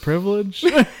feel the privilege.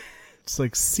 It's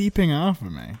like seeping off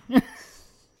of me.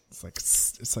 It's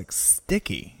like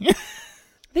sticky.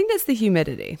 I think that's the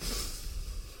humidity.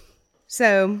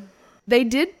 So they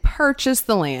did purchase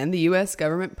the land. The U.S.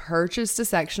 government purchased a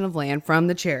section of land from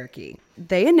the Cherokee.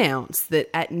 They announced that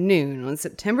at noon on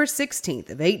September 16th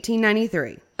of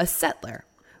 1893, a settler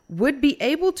would be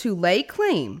able to lay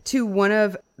claim to one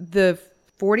of the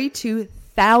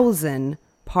 42,000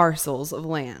 parcels of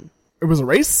land. It was a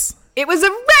race? It was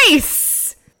a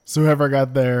race! So whoever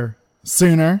got there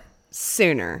sooner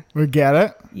would get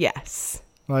it? Yes.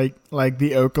 Like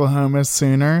the Oklahoma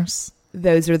Sooners?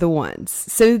 Those are the ones.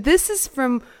 So this is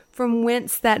from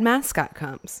whence that mascot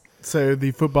comes. So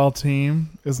the football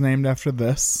team is named after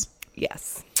this?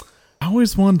 Yes. I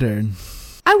always wondered.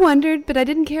 I wondered, but I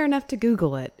didn't care enough to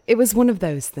Google it. It was one of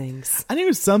those things. I knew it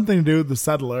was something to do with the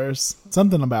settlers.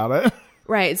 Something about it.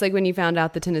 Right. It's like when you found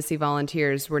out the Tennessee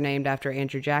Volunteers were named after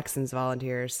Andrew Jackson's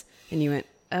Volunteers. And you went,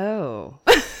 oh.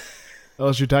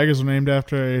 LSU Tigers were named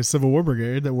after a Civil War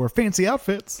brigade that wore fancy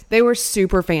outfits. They were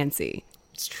super fancy.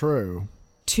 It's true.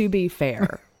 To be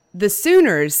fair. The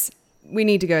Sooners, we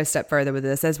need to go a step further with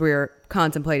this as we're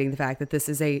contemplating the fact that this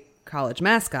is a college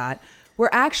mascot, were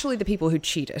actually the people who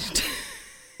cheated.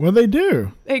 What'd they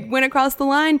do? They went across the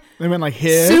line. They went like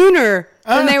hit? Sooner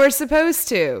than they were supposed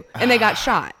to. And they got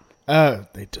shot. Oh,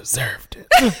 they deserved it.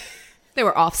 They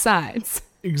were offsides.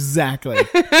 Exactly.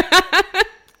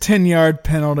 10-yard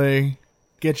penalty.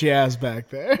 Get your ass back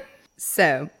there.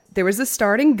 So there was a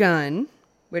starting gun,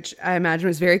 which I imagine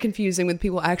was very confusing with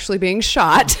people actually being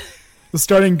shot. The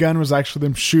starting gun was actually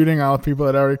them shooting all the people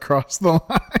that had already crossed the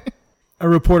line. A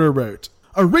reporter wrote,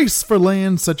 "A race for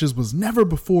land such as was never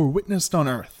before witnessed on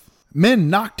earth. Men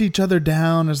knocked each other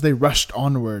down as they rushed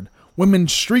onward. Women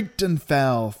shrieked and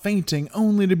fell, fainting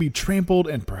only to be trampled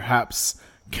and perhaps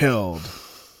killed."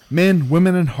 Men,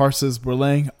 women, and horses were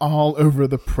laying all over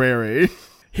the prairie.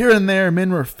 Here and there,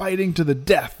 men were fighting to the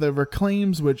death over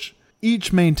claims which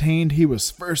each maintained he was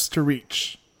first to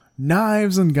reach.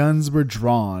 Knives and guns were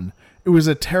drawn. It was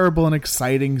a terrible and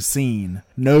exciting scene.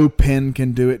 No pen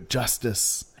can do it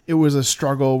justice. It was a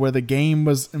struggle where the game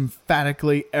was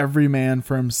emphatically every man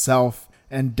for himself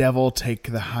and devil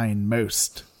take the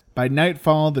hindmost. By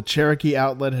nightfall, the Cherokee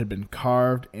outlet had been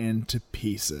carved into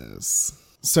pieces.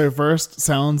 So first,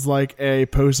 sounds like a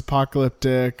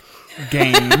post-apocalyptic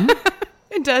game.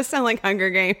 It does sound like Hunger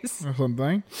Games. Or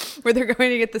something. Where they're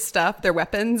going to get the stuff, their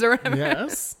weapons or whatever.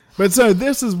 Yes. But so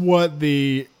this is what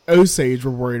the Osage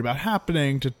were worried about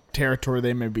happening to territory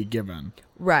they may be given.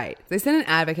 Right. They sent an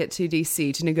advocate to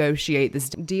D.C. to negotiate this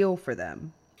deal for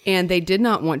them. And they did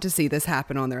not want to see this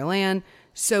happen on their land.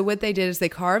 So what they did is they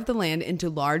carved the land into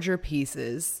larger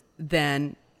pieces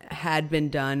than had been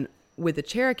done with the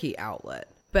Cherokee outlet.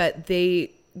 But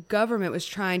the government was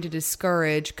trying to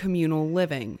discourage communal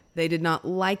living. They did not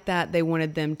like that. They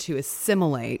wanted them to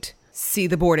assimilate. See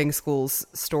the boarding schools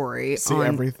story. See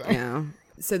everything. Yeah.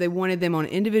 So they wanted them on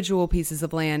individual pieces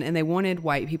of land, and they wanted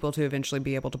white people to eventually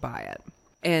be able to buy it.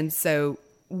 And so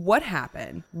what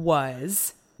happened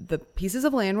was the pieces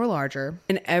of land were larger,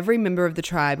 and every member of the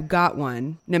tribe got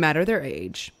one, no matter their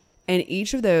age. And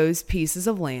each of those pieces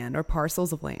of land or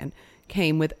parcels of land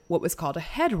came with what was called a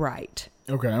head right.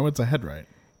 Okay, what's a head right?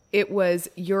 It was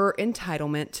your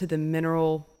entitlement to the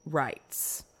mineral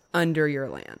rights under your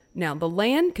land. Now, the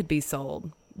land could be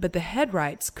sold, but the head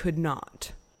rights could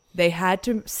not. They had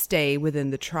to stay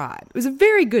within the tribe. It was a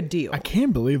very good deal. I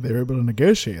can't believe they were able to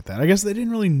negotiate that. I guess they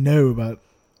didn't really know about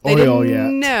oil yet.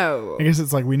 No. I guess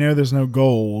it's like we know there's no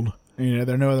gold. You know,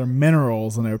 there are no other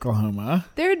minerals in Oklahoma.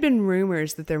 There had been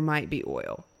rumors that there might be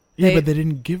oil. Yeah, but they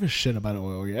didn't give a shit about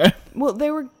oil yet. Well, they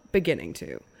were beginning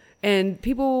to. And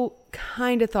people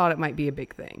kind of thought it might be a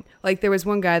big thing. Like there was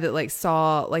one guy that like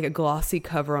saw like a glossy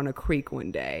cover on a creek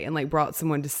one day and like brought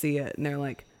someone to see it. And they're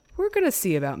like, we're going to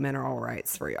see about mineral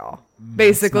rights for y'all.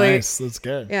 Basically. That's nice. That's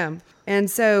good. Yeah. And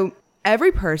so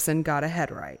every person got a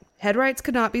head right. Head rights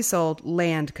could not be sold.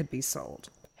 Land could be sold.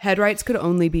 Head rights could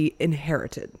only be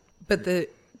inherited. But the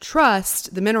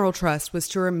trust, the mineral trust, was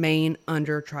to remain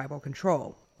under tribal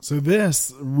control. So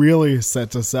this really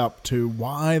sets us up to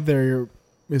why there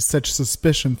is such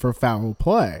suspicion for foul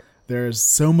play. There's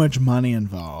so much money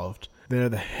involved. There are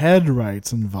the head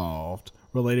rights involved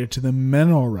related to the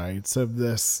mineral rights of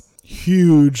this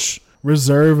huge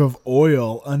reserve of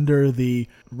oil under the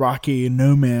rocky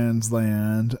no man's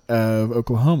land of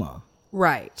Oklahoma.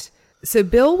 Right. So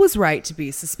Bill was right to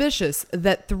be suspicious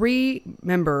that 3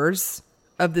 members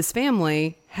of this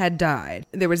family had died.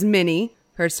 There was Minnie,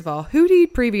 first of all, who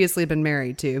he'd previously been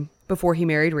married to before he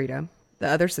married Rita, the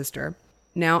other sister.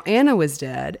 Now Anna was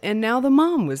dead, and now the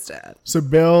mom was dead. So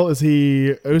Bill, is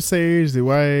he Osage? Is he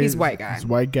white? He's white guy. He's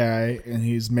white guy, and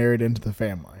he's married into the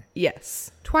family.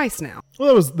 Yes. Twice now.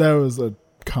 Well, that was a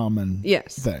common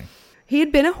thing. He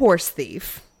had been a horse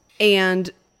thief, and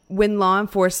when law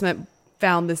enforcement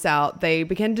found this out, they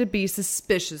began to be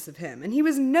suspicious of him, and he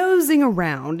was nosing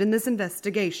around in this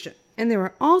investigation. And there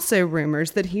were also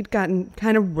rumors that he'd gotten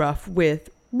kind of rough with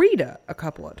Rita a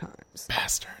couple of times.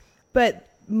 Bastard. But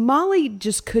Molly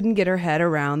just couldn't get her head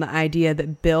around the idea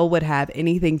that Bill would have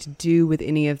anything to do with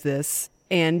any of this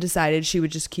and decided she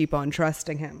would just keep on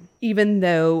trusting him. Even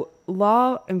though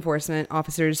law enforcement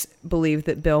officers believed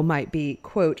that Bill might be,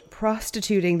 quote,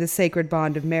 prostituting the sacred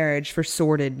bond of marriage for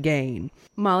sordid gain.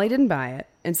 Molly didn't buy it,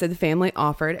 and so the family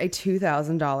offered a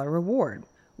 $2,000 reward.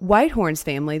 Whitehorn's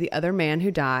family, the other man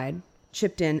who died,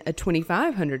 chipped in a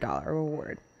 $2,500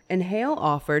 reward. And Hale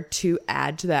offered to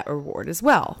add to that reward as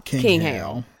well. King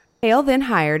Hale. Hale then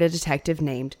hired a detective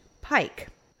named Pike,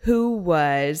 who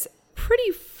was a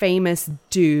pretty famous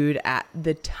dude at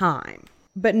the time.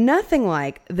 But nothing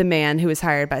like the man who was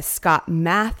hired by Scott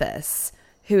Mathis,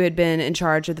 who had been in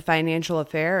charge of the financial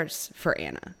affairs for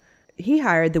Anna. He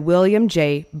hired the William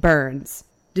J. Burns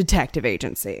Detective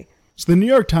Agency. So the New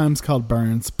York Times called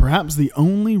Burns perhaps the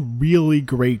only really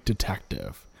great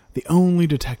detective. The only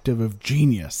detective of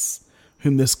genius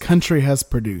whom this country has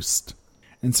produced.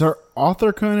 And Sir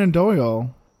Arthur Conan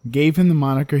Doyle gave him the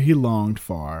moniker he longed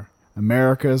for,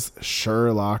 America's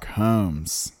Sherlock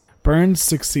Holmes. Burns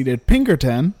succeeded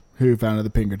Pinkerton, who founded the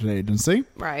Pinkerton Agency,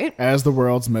 right, as the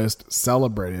world's most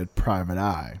celebrated private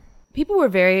eye. People were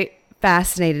very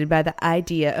fascinated by the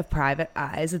idea of private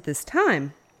eyes at this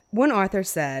time. One author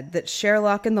said that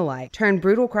Sherlock and the like turned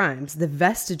brutal crimes, the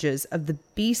vestiges of the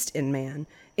beast in man,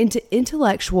 into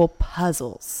intellectual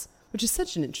puzzles, which is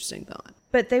such an interesting thought.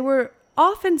 But they were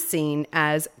often seen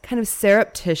as kind of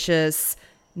surreptitious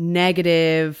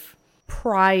negative,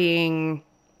 prying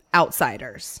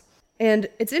outsiders. And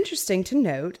it's interesting to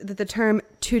note that the term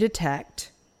to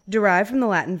detect derived from the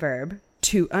Latin verb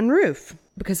to unroof,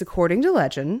 because according to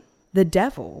legend, the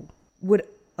devil would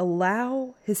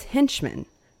allow his henchmen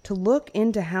to look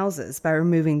into houses by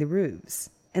removing the roofs.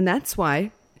 And that's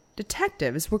why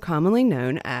detectives were commonly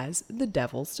known as the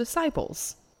devil's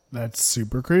disciples. That's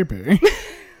super creepy.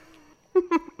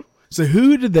 So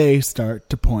who did they start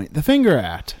to point the finger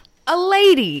at? A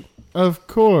lady. Of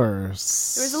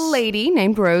course. There was a lady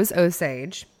named Rose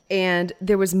Osage, and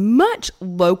there was much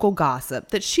local gossip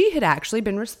that she had actually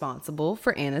been responsible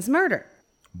for Anna's murder.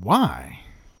 Why?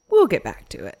 We'll get back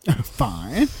to it.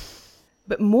 Fine.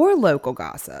 But more local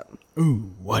gossip.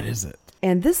 Ooh, what is it?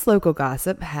 And this local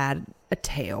gossip had a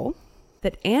tale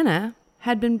that Anna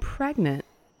had been pregnant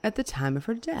at the time of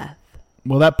her death.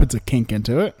 Well, that puts a kink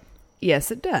into it.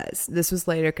 Yes, it does. This was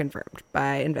later confirmed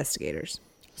by investigators.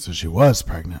 So she was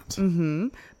pregnant. Mm-hmm.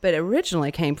 But it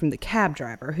originally came from the cab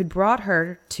driver who'd brought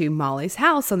her to Molly's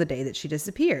house on the day that she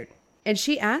disappeared. And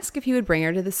she asked if he would bring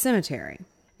her to the cemetery.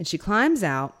 And she climbs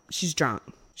out. She's drunk.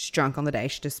 She's drunk on the day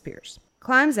she disappears.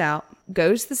 Climbs out,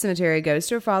 goes to the cemetery, goes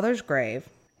to her father's grave,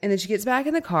 and then she gets back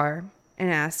in the car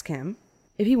and asks him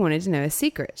if he wanted to know a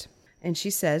secret. And she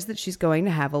says that she's going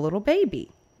to have a little baby.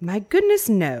 My goodness,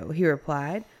 no, he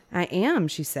replied. I am,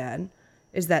 she said.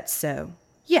 Is that so?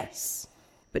 Yes.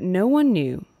 But no one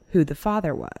knew who the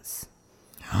father was.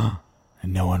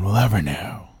 And no one will ever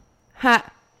know. Ha!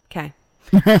 Okay.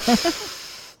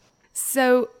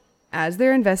 So, as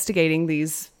they're investigating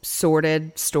these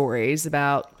sordid stories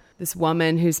about this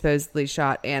woman who supposedly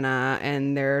shot Anna,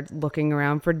 and they're looking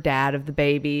around for dad of the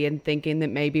baby and thinking that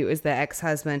maybe it was the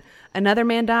ex-husband, another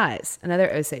man dies.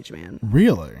 Another Osage man.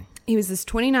 Really? He was this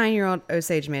 29-year-old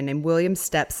Osage man named William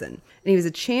Stepson, and he was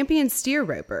a champion steer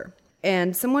roper.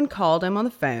 And someone called him on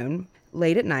the phone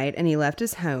late at night, and he left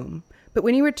his home. But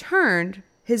when he returned,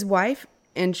 his wife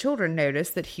and children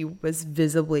noticed that he was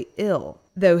visibly ill,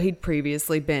 though he'd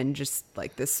previously been just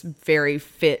like this very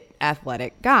fit,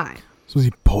 athletic guy. So was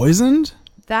he poisoned?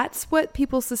 That's what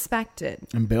people suspected.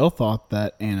 And Bill thought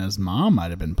that Anna's mom might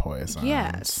have been poisoned.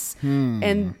 Yes.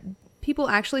 And people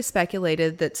actually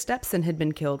speculated that Stepson had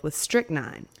been killed with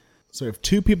strychnine. So if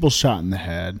 2 people shot in the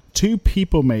head, 2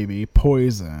 people maybe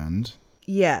poisoned.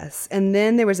 Yes. And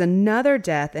then there was another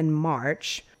death in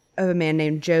March of a man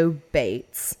named Joe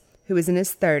Bates, who was in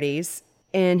his 30s,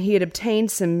 and he had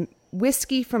obtained some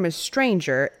whiskey from a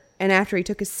stranger, and after he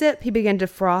took a sip, he began to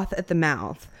froth at the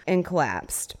mouth and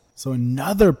collapsed. So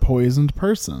another poisoned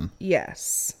person.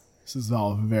 Yes. This is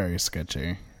all very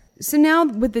sketchy. So now,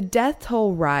 with the death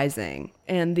toll rising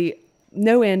and the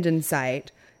no end in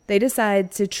sight, they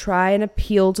decide to try and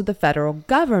appeal to the federal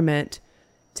government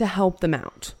to help them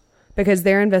out, because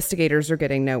their investigators are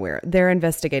getting nowhere. They're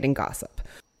investigating gossip.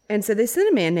 And so they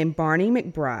sent a man named Barney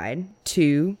McBride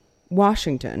to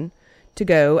Washington to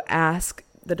go ask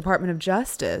the Department of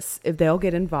Justice if they'll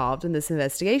get involved in this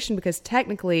investigation, because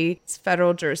technically it's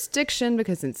federal jurisdiction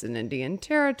because it's an Indian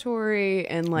territory,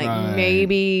 and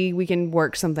maybe we can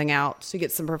work something out to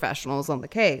get some professionals on the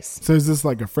case. So is this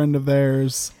like a friend of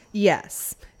theirs?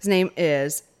 Yes. His name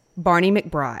is Barney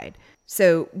McBride.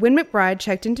 So when McBride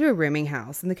checked into a rooming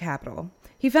house in the Capitol,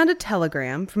 he found a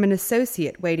telegram from an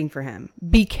associate waiting for him.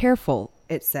 Be careful,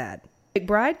 it said.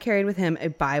 McBride carried with him a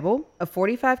Bible, a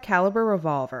 .45 caliber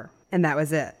revolver, and that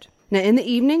was it. Now, in the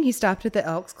evening, he stopped at the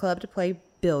Elks Club to play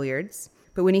billiards,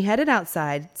 but when he headed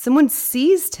outside, someone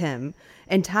seized him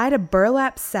and tied a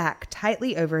burlap sack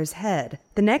tightly over his head.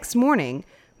 The next morning,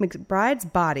 McBride's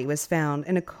body was found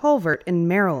in a culvert in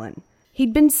Maryland.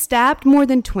 He'd been stabbed more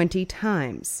than 20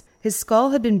 times. His skull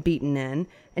had been beaten in,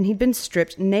 and he'd been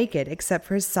stripped naked except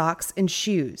for his socks and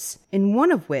shoes, in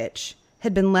one of which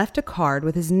had been left a card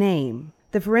with his name.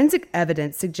 The forensic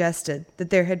evidence suggested that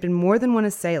there had been more than one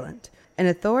assailant, and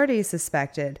authorities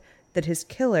suspected that his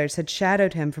killers had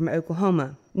shadowed him from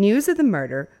Oklahoma. News of the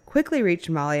murder quickly reached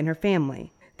Molly and her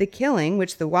family. The killing,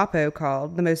 which the WAPO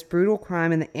called the most brutal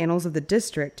crime in the annals of the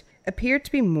district, appeared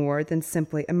to be more than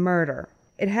simply a murder.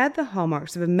 It had the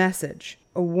hallmarks of a message,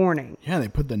 a warning. Yeah, they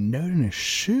put the note in his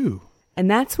shoe. And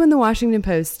that's when the Washington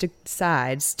Post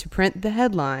decides to print the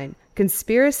headline,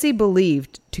 "Conspiracy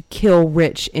Believed to Kill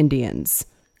Rich Indians."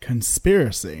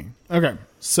 Conspiracy. Okay,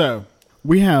 so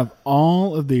we have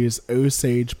all of these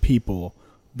Osage people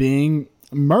being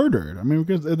murdered. I mean,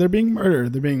 because they're being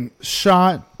murdered. They're being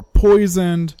shot,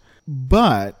 poisoned.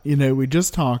 But, we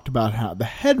just talked about how the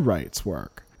head rights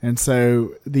work. And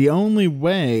so the only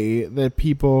way that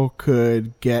people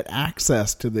could get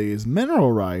access to these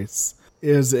mineral rights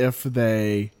is if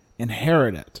they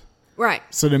inherit it. Right.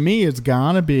 So to me, it's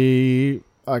gotta be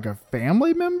like a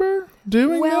family member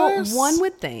doing this? Well, one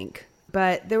would think,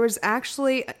 but there was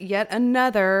actually yet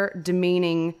another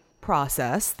demeaning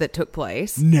process that took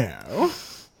place. No.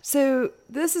 So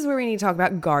this is where we need to talk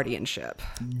about guardianship.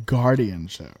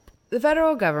 Guardianship. The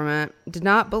federal government did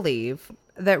not believe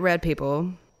that red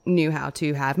people knew how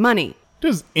to have money.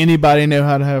 Does anybody know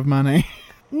how to have money?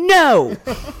 No.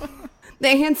 The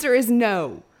answer is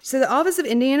no. So the Office of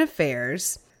Indian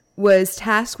Affairs was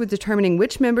tasked with determining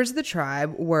which members of the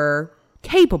tribe were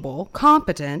capable,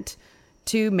 competent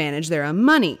to manage their own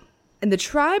money. And the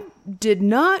tribe did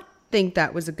not think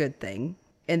that was a good thing,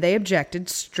 and they objected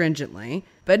stringently.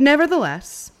 But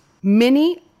nevertheless,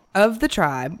 many of the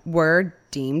tribe were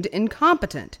deemed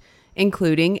incompetent,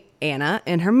 including Anna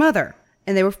and her mother.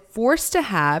 And they were forced to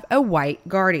have a white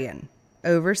guardian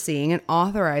overseeing and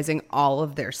authorizing all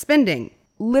of their spending,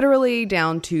 literally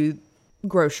down to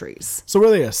groceries. So were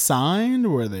they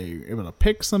assigned? Were they able to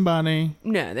pick somebody?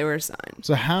 No, they were assigned.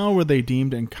 So how were they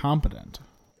deemed incompetent?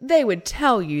 They would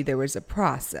tell you there was a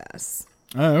process,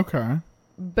 Oh, okay.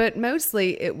 but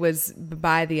mostly it was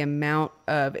by the amount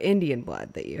of Indian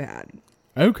blood that you had.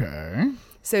 Okay.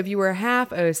 So if you were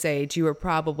half Osage, you were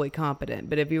probably competent.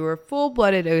 But if you were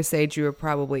full-blooded Osage, you were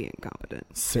probably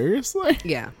incompetent. Seriously?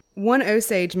 Yeah. One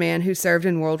Osage man who served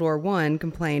in World War I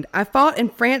complained, "I fought in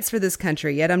France for this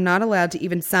country, yet I'm not allowed to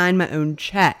even sign my own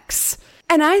checks."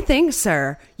 And I think,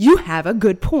 sir, you have a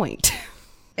good point.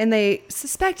 And they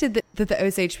suspected that the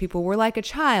Osage people were like a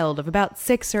child of about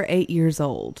 6 or 8 years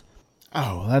old.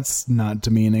 Oh, that's not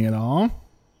demeaning at all.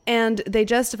 And they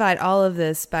justified all of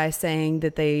this by saying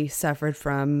that they suffered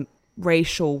from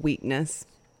racial weakness.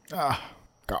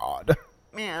 God.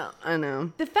 Yeah, I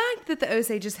know. The fact that the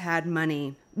Osages had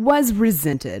money was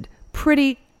resented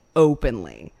pretty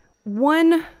openly.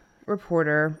 One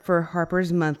reporter for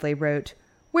Harper's Monthly wrote,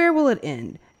 "Where will it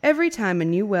end? Every time a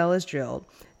new well is drilled,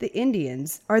 the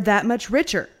Indians are that much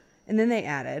richer." And then they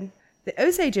added, "The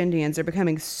Osage Indians are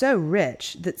becoming so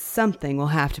rich that something will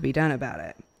have to be done about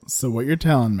it." So what you're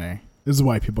telling me is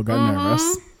why people got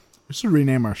nervous. We should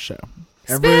rename our show.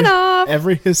 Spin-off!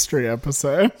 Every history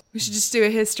episode. We should just do a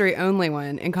history-only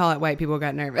one and call it White People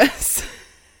Got Nervous.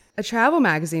 A travel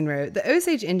magazine wrote, "The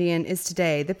Osage Indian is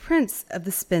today the prince of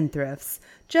the spendthrifts.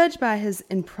 Judged by his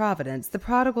improvidence, the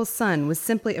prodigal son was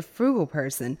simply a frugal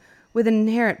person with an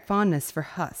inherent fondness for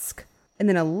husk." And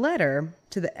then a letter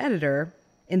to the editor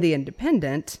in The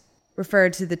Independent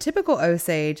referred to the typical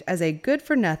Osage as a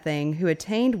good-for-nothing who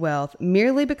attained wealth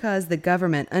merely because the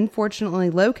government unfortunately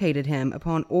located him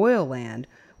upon oil land,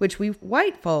 which we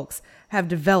white folks have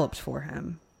developed for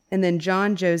him. And then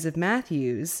John Joseph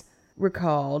Matthews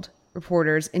recalled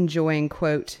reporters enjoying,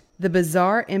 quote, "the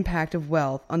bizarre impact of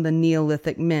wealth on the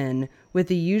Neolithic men with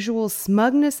the usual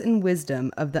smugness and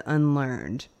wisdom of the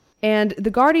unlearned." And the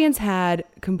Guardians had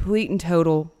complete and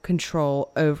total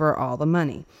control over all the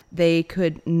money. They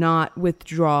could not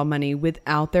withdraw money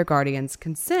without their Guardians'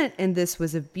 consent, and this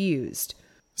was abused.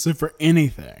 So for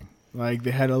anything, like they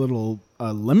had a little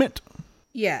limit?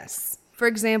 Yes. For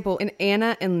example, in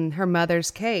Anna and her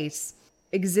mother's case,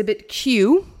 Exhibit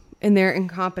Q in their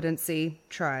incompetency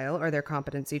trial, or their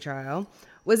competency trial,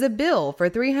 was a bill for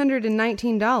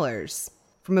 $319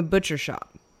 from a butcher shop.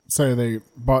 So they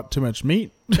bought too much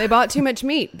meat? They bought too much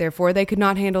meat, therefore they could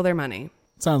not handle their money.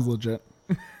 Sounds legit.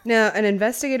 Now, an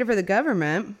investigator for the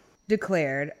government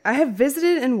declared, "I have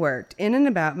visited and worked in and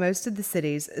about most of the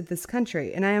cities of this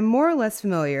country, and I am more or less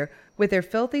familiar with their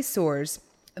filthy sores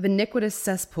of iniquitous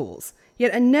cesspools.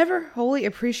 Yet I never wholly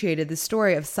appreciated the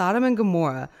story of Sodom and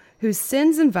Gomorrah, whose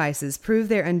sins and vices prove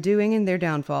their undoing and their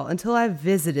downfall, until I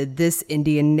visited this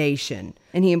Indian nation."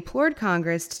 And he implored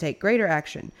Congress to take greater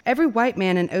action. "Every white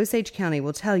man in Osage County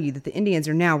will tell you that the Indians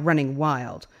are now running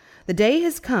wild. The day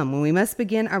has come when we must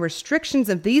begin our restrictions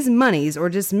of these moneys or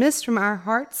dismiss from our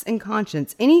hearts and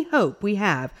conscience any hope we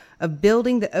have of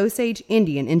building the Osage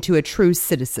Indian into a true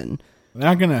citizen." They're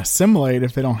not going to assimilate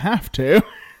if they don't have to.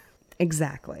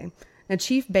 Exactly. Now,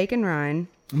 Chief Bacon Ryan,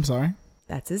 I'm sorry.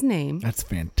 that's his name. That's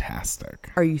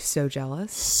fantastic. Are you so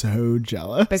jealous? So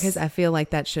jealous. Because I feel like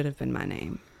that should have been my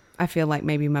name. I feel like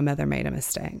maybe my mother made a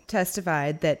mistake.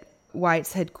 Testified that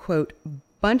whites had, quote,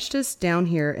 "bunched us down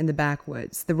here in the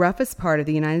backwoods, the roughest part of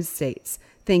the United States,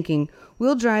 thinking,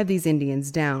 we'll drive these Indians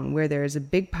down where there is a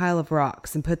big pile of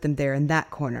rocks and put them there in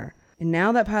that corner. And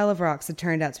now that pile of rocks had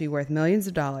turned out to be worth millions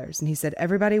of dollars, and he said,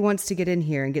 everybody wants to get in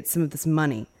here and get some of this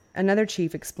money." Another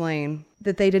chief explained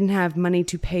that they didn't have money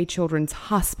to pay children's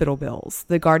hospital bills.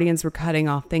 The Guardians were cutting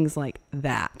off things like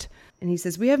that. And he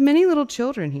says, "We have many little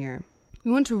children here.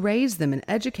 We want to raise them and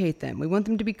educate them. We want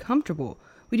them to be comfortable.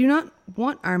 We do not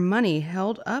want our money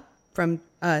held up from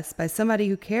us by somebody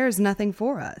who cares nothing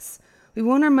for us. We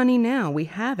want our money now. We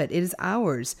have it. It is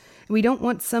ours. We don't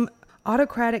want some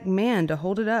autocratic man to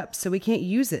hold it up so we can't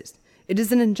use it. It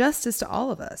is an injustice to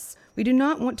all of us. We do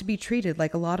not want to be treated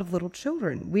like a lot of little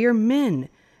children. We are men,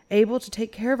 able to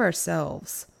take care of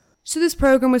ourselves. So this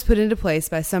program was put into place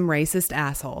by some racist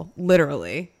asshole,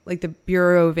 literally. Like the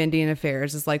Bureau of Indian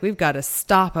Affairs is like, we've got to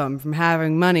stop them from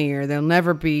having money or they'll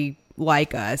never be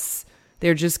like us.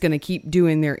 They're just going to keep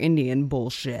doing their Indian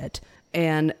bullshit.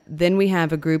 And then we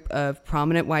have a group of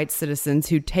prominent white citizens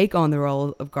who take on the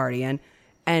role of guardian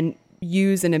and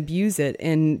use and abuse it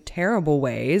in terrible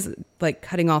ways, like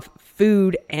cutting off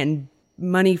food and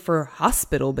money for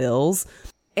hospital bills.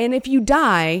 And if you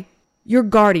die, your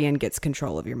guardian gets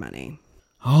control of your money.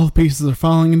 All the pieces are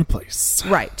falling into place.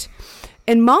 Right.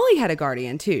 And Molly had a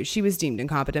guardian, too. She was deemed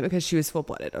incompetent because she was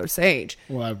full-blooded Osage.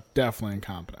 Well, I'm definitely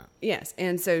incompetent. Yes.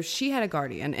 And so she had a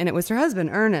guardian, and it was her husband,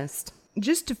 Ernest.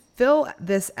 Just to fill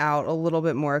this out a little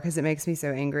bit more, because it makes me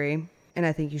so angry, and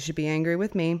I think you should be angry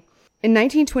with me. In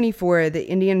 1924, the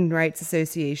Indian Rights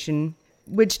Association,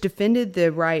 which defended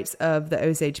the rights of the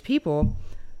Osage people,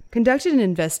 conducted an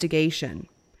investigation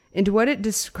into what it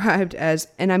described as,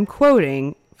 and I'm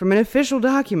quoting from an official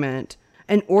document,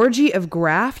 an orgy of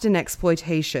graft and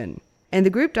exploitation. And the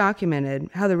group documented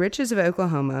how the riches of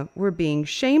Oklahoma were being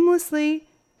shamelessly,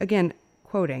 again,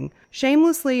 quoting,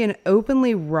 shamelessly and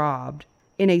openly robbed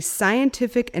in a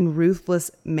scientific and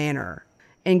ruthless manner.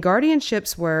 And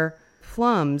guardianships were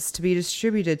plums to be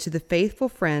distributed to the faithful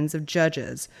friends of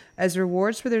judges as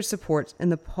rewards for their support in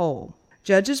the poll.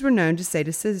 Judges were known to say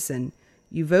to citizen,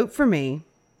 you vote for me,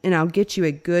 and I'll get you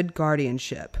a good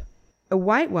guardianship. A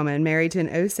white woman married to an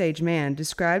Osage man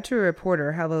described to a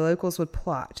reporter how the locals would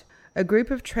plot. A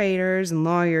group of traders and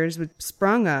lawyers would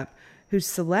sprung up who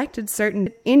selected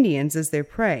certain Indians as their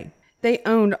prey. They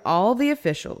owned all the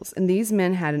officials, and these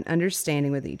men had an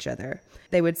understanding with each other.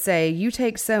 They would say, you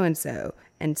take so-and-so,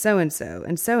 and so-and-so,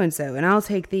 and so-and-so, and I'll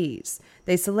take these.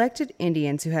 They selected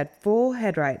Indians who had full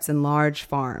head rights and large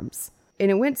farms. And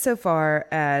it went so far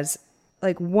as,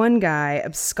 like, one guy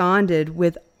absconded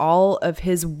with all of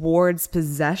his ward's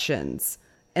possessions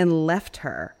and left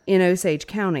her in Osage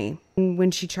County. And when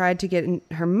she tried to get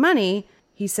her money,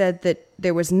 he said that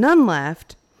there was none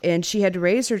left, and she had to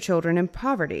raise her children in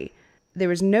poverty. There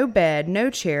was no bed, no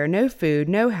chair, no food,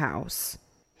 no house.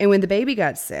 And when the baby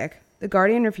got sick, the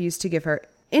guardian refused to give her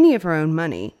any of her own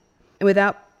money. And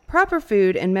without proper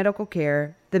food and medical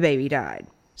care, the baby died.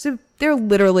 So they're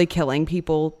literally killing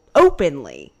people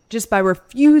openly just by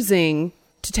refusing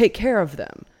to take care of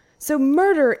them. So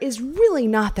murder is really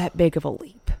not that big of a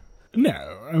leap.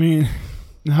 No, I mean,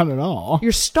 not at all.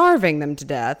 You're starving them to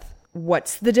death.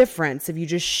 What's the difference if you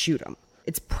just shoot them?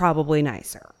 It's probably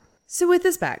nicer. So with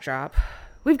this backdrop,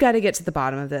 we've got to get to the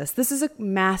bottom of this. This is a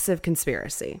massive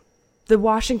conspiracy. The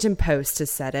Washington Post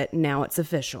has said it. Now it's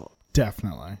official.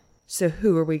 Definitely. So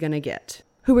who are we going to get?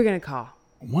 Who are we going to call?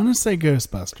 I want to say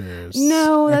Ghostbusters.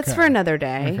 No, that's for another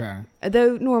day. Okay.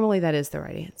 Though normally that is the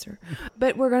right answer.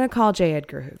 But we're going to call J.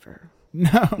 Edgar Hoover.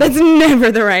 No. That's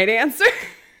never the right answer.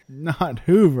 Not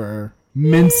Hoover.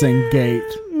 Mincing Gate.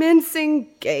 Mincing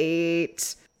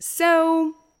Gate.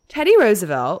 So Teddy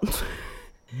Roosevelt...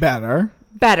 Better,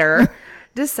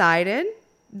 decided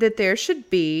that there should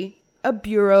be a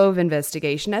Bureau of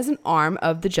Investigation as an arm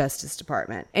of the Justice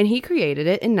Department. And he created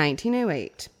it in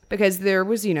 1908 because there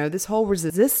was, this whole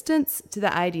resistance to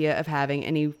the idea of having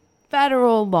any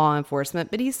federal law enforcement,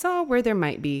 but he saw where there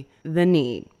might be the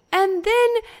need. And then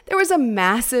there was a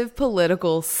massive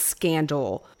political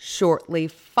scandal shortly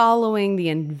following the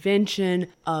invention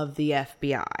of the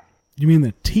FBI. You mean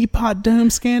the Teapot Dome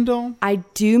scandal? I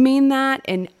do mean that,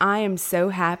 and I am so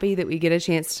happy that we get a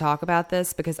chance to talk about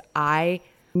this because I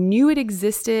knew it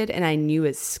existed and I knew a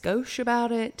skosh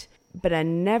about it, but I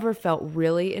never felt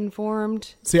really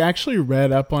informed. See, I actually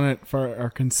read up on it for our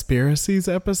conspiracies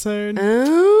episode.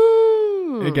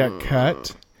 Oh. It got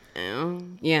cut. Oh.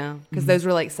 Yeah, because those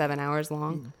were like 7 hours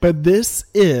long. But this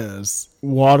is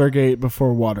Watergate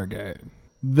before Watergate.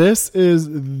 This is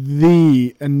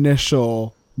the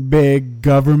initial big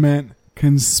government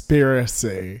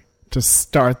conspiracy to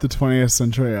start the 20th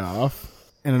century off.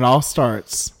 And it all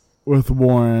starts with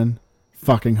Warren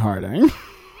fucking Harding.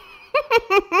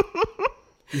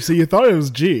 You see, you thought it was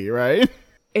G, right?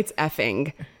 It's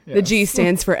effing. Yes. The G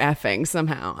stands for effing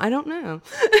somehow. I don't know.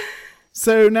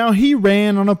 So now he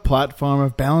ran on a platform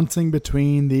of balancing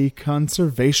between the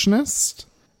conservationist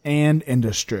and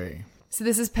industry. So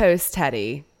this is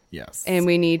post-Teddy. Yes. And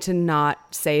we need to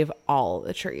not save all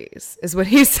the trees, is what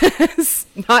he says.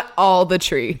 Not all the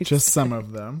trees. Just some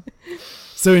of them.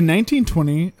 So in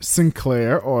 1920,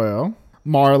 Sinclair Oil,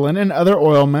 Marlin, and other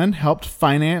oilmen helped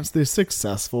finance the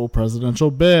successful presidential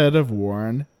bid of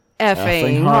Warren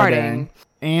Effing Harding.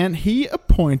 And he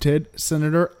appointed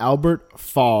Senator Albert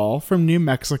Fall from New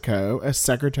Mexico as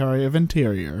Secretary of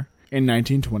Interior in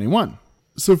 1921.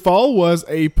 So Fall was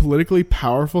a politically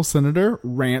powerful senator,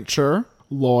 rancher,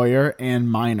 lawyer,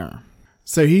 and miner.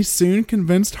 So he soon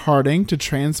convinced Harding to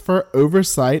transfer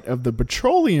oversight of the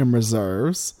petroleum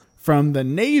reserves from the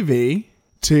Navy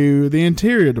to the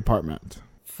Interior Department.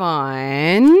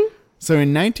 Fun. So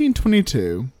in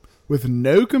 1922, with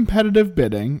no competitive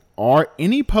bidding or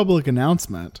any public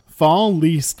announcement, Fall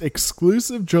leased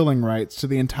exclusive drilling rights to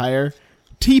the entire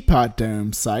Teapot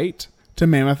Dome site to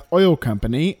Mammoth Oil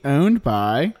Company, owned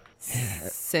by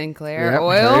Sinclair Yep,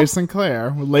 Oil. Harry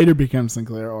Sinclair, would later become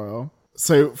Sinclair Oil.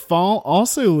 So Fall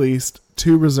also leased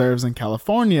 2 reserves in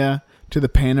California to the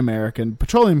Pan American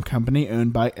Petroleum Company,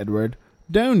 owned by Edward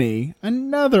Doney,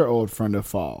 another old friend of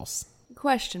Fall's.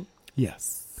 Question.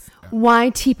 Yes. Why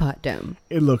Teapot Dome?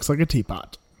 It looks like a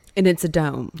teapot. And it's a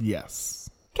dome. Yes.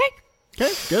 Okay.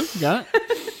 Okay, good. Got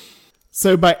it.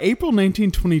 So by April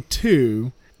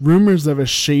 1922, rumors of a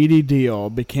shady deal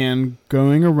began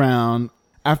going around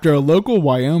after a local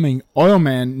Wyoming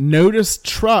oilman noticed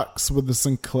trucks with the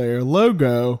Sinclair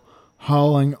logo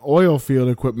hauling oil field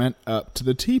equipment up to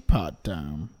the Teapot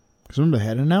Dome. Because remember, they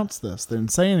had announced this. They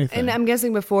didn't say anything. And I'm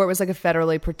guessing before it was like a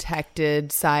federally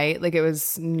protected site. Like it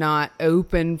was not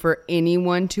open for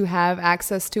anyone to have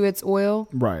access to its oil.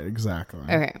 Right, exactly.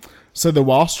 Okay. So the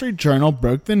Wall Street Journal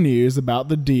broke the news about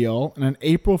the deal in an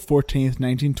April 14th,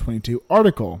 1922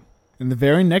 article. And the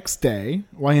very next day,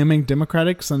 Wyoming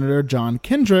Democratic Senator John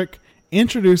Kendrick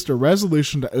introduced a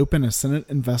resolution to open a Senate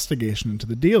investigation into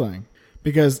the dealing.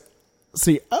 Because,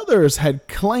 see, others had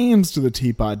claims to the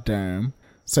Teapot Dome,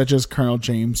 such as Colonel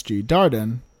James G.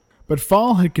 Darden, but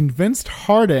Fall had convinced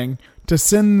Harding to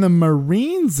send the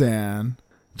Marines in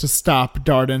to stop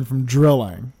Darden from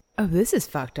drilling. Oh, this is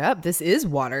fucked up. This is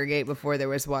Watergate before there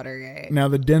was Watergate. Now,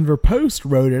 the Denver Post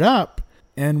wrote it up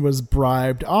and was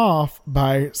bribed off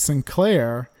by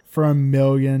Sinclair for $1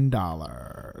 million.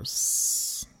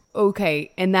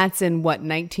 Okay, and that's in what,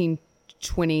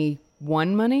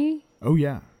 1921 money? Oh,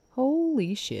 yeah.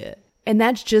 Holy shit. And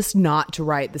that's just not to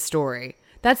write the story.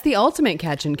 That's the ultimate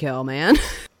catch and kill, man.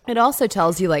 It also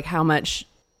tells you like how much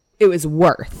it was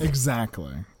worth.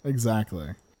 Exactly.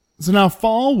 So now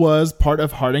Fall was part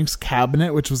of Harding's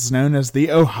cabinet, which was known as the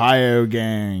Ohio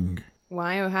Gang.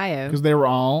 Why Ohio? Because they were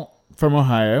all from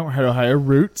Ohio, had Ohio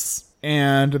roots,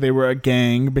 and they were a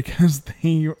gang because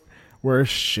they were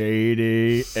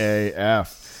shady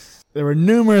AF. There were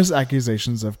numerous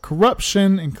accusations of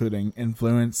corruption, including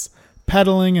influence,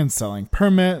 peddling and selling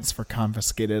permits for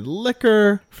confiscated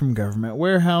liquor from government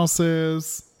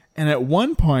warehouses. And at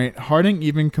one point, Harding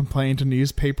even complained to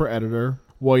newspaper editor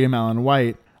William Allen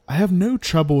White, "I have no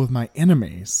trouble with my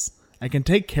enemies. I can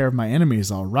take care of my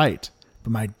enemies all right.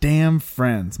 But my damn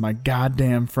friends, my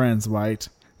goddamn friends, White,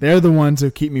 they're the ones who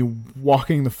keep me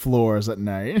walking the floors at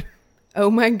night." Oh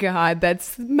my God,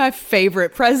 that's my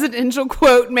favorite presidential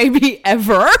quote maybe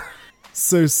ever.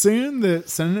 So soon the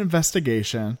Senate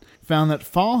investigation found that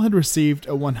Fall had received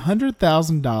a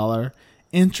 $100,000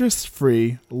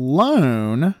 interest-free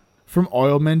loan from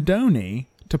oilman Doney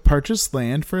to purchase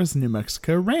land for his New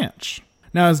Mexico ranch.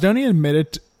 Now, as Doney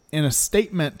admitted in a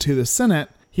statement to the Senate,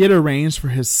 he had arranged for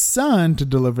his son to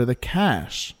deliver the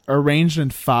cash, arranged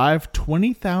in 5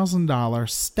 $20,000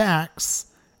 stacks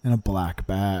in a black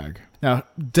bag. Now,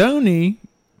 Doney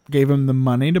gave him the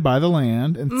money to buy the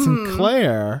land, and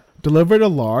Sinclair delivered a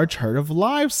large herd of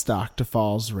livestock to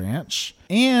Fall's ranch,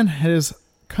 and his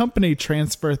company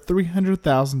transferred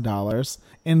 $300,000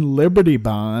 in Liberty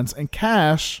bonds and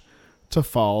cash to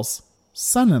Fall's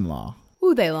son-in-law.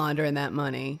 Ooh, they laundering that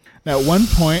money. Now, at one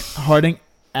point, Harding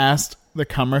asked the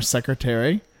Commerce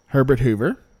Secretary, Herbert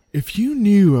Hoover, if you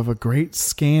knew of a great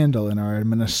scandal in our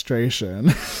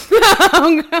administration,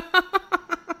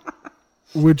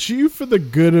 would you, for the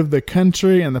good of the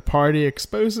country and the party,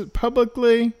 expose it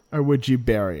publicly, or would you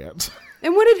bury it?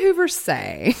 And what did Hoover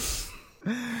say?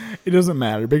 It doesn't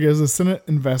matter, because the Senate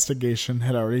investigation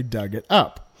had already dug it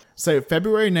up. So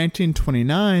February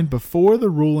 1929, before the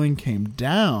ruling came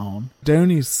down,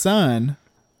 Doney's son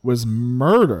was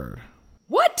murdered.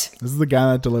 What? This is the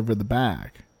guy that delivered the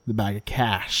bag of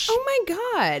cash. Oh my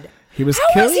God. He was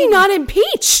How killed. was he not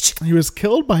impeached? He was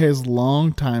killed by his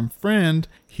longtime friend,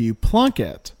 Hugh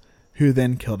Plunkett, who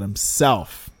then killed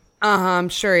himself. I'm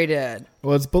sure he did.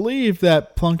 Well, it's believed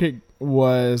that Plunkett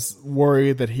was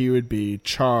worried that he would be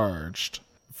charged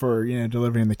for,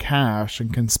 delivering the cash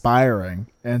and conspiring,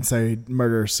 and so he'd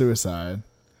murder-suicide.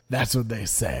 That's what they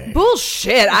say.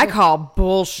 Bullshit. I call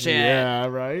bullshit. Yeah,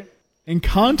 right? In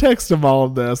context of all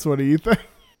of this, what do you think?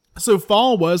 So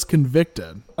Fall was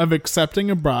convicted of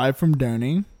accepting a bribe from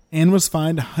Doney and was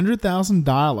fined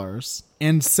 $100,000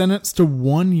 and sentenced to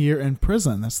 1 year in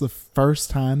prison. That's the first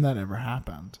time that ever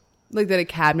happened. Like that a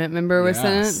cabinet member was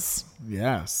sentenced?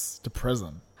 Yes, to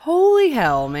prison. Holy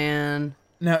hell, man.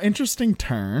 Now, interesting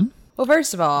turn. Well,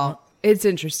 first of all, it's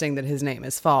interesting that his name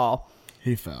is Fall.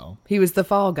 He fell. He was the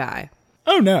fall guy.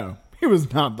 Oh, no. He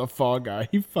was not the fall guy.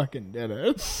 He fucking did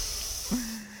it.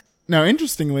 Now,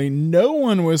 interestingly, no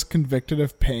one was convicted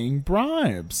of paying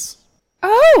bribes.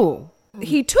 Oh,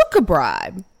 he took a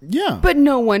bribe. Yeah. But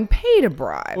no one paid a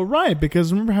bribe. Well, right,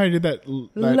 because remember how he did that Loan.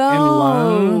 in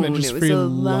loan? That just It was free a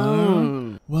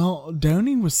loan? Well,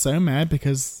 Doney was so mad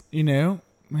because, you know,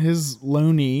 his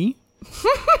loanee...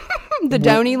 The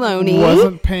Doney loanee.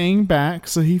 Wasn't paying back,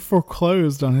 so he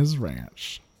foreclosed on his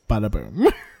ranch. Bada boom.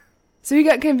 So he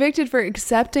got convicted for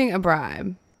accepting a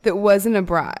bribe that wasn't a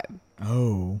bribe.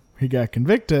 Oh, he got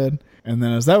convicted, and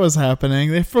then as that was happening,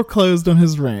 they foreclosed on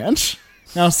his ranch.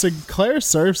 Now, Sinclair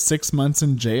served 6 months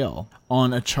in jail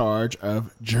on a charge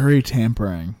of jury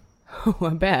tampering. Oh,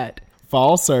 I bet.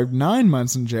 Fall served 9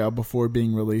 months in jail before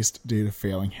being released due to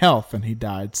failing health, and he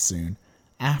died soon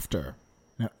after.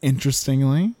 Now,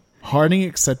 interestingly, Harding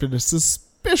accepted a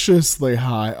suspiciously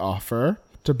high offer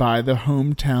to buy the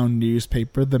hometown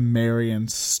newspaper, the Marion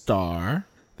Star,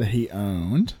 that he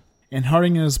owned. And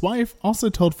Harding and his wife also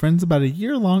told friends about a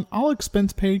year-long,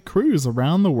 all-expense-paid cruise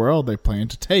around the world they planned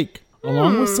to take,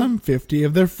 along with some 50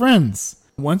 of their friends,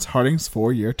 once Harding's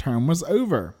 4-year term was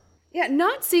over. Yeah,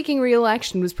 not seeking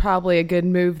re-election was probably a good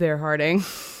move there, Harding.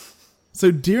 So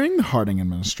during the Harding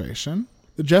administration,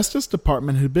 the Justice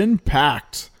Department had been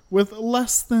packed with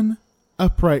less than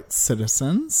upright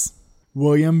citizens.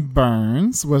 William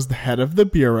Burns was the head of the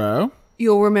Bureau.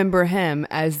 You'll remember him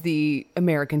as the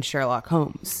American Sherlock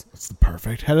Holmes. That's the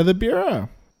perfect head of the Bureau.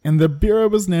 And the Bureau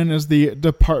was known as the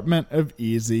Department of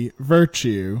Easy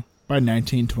Virtue by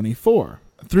 1924.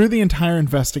 Through the entire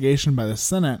investigation by the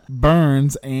Senate,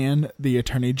 Burns and the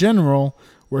Attorney General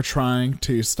were trying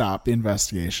to stop the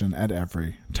investigation at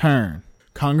every turn.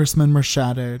 Congressmen were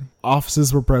shadowed,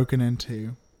 offices were broken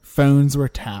into, phones were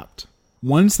tapped.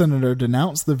 One senator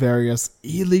denounced the various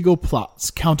illegal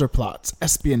plots, counterplots,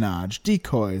 espionage,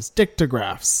 decoys,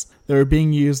 dictagraphs that were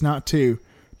being used not to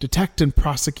detect and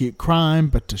prosecute crime,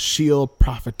 but to shield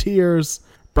profiteers,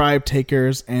 bribe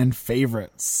takers, and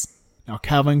favorites. Now,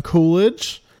 Calvin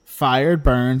Coolidge fired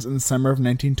Burns in the summer of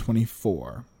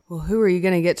 1924. Well, who are you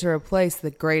going to get to replace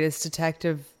the greatest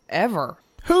detective ever?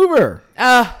 Hoover!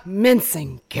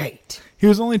 Mincing Gate. He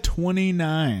was only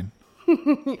 29.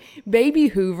 Baby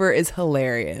Hoover is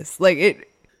hilarious. Like,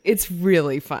 it's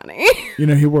really funny. You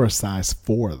know, he wore a size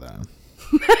 4, though.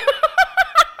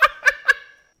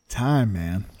 Time,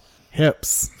 man.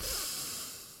 Hips.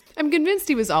 I'm convinced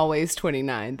he was always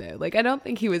 29, though. Like, I don't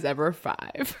think he was ever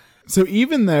 5. So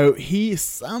even though he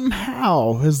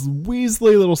somehow, his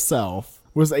Weasley little self,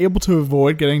 was able to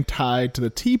avoid getting tied to the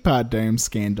Teapot Dome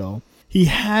scandal, he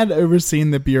had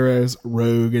overseen the Bureau's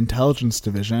Rogue Intelligence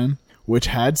Division, which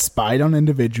had spied on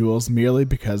individuals merely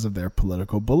because of their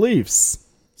political beliefs.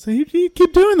 So he'd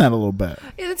keep doing that a little bit.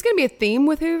 Yeah, that's going to be a theme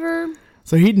with Hoover.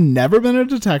 So he'd never been a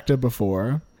detective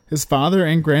before. His father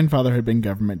and grandfather had been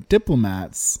government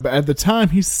diplomats, but at the time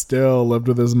he still lived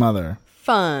with his mother.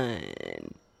 Fun.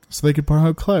 So they could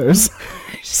borrow clothes.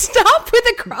 Stop with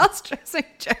the cross-dressing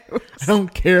jokes. I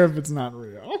don't care if it's not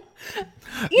real.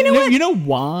 You know what? You know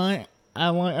why I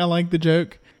like the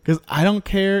joke? Because I don't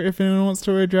care if anyone wants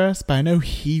to wear a dress, but I know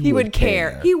he would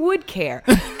care. He would care.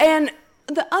 And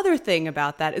the other thing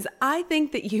about that is I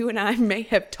think that you and I may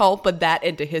have tulped that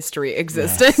into history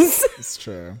existence. Yes, it's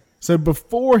true. So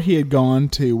before he had gone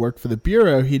to work for the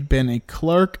Bureau, he'd been a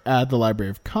clerk at the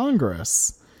Library of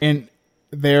Congress. And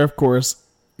there, of course,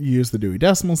 used the Dewey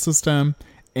Decimal System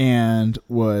and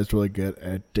was really good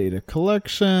at data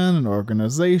collection and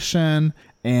organization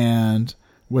and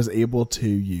was able to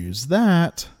use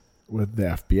that with the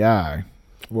FBI,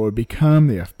 what would become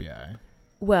the FBI.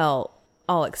 Well,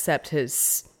 all except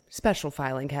his special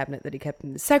filing cabinet that he kept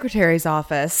in the secretary's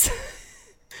office.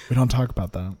 We don't talk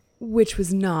about that. Which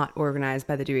was not organized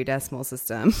by the Dewey Decimal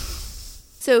System.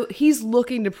 So he's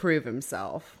looking to prove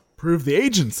himself. Prove the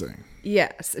agency.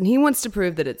 Yes, and he wants to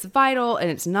prove that it's vital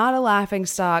and it's not a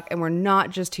laughingstock and we're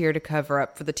not just here to cover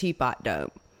up for the Teapot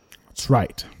Dome. That's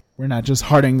right. We're not just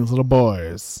Harding's little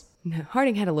boys. No,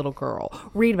 Harding had a little girl.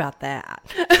 Read about that.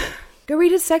 Go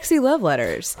read his sexy love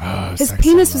letters. Oh, his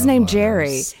penis was named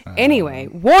Jerry. Anyway,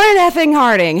 Warren effing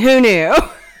Harding. Who knew?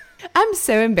 I'm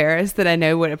so embarrassed that I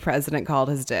know what a president called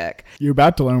his dick. You're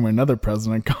about to learn what another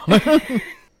president called it.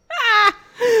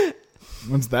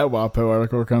 Once that WAPO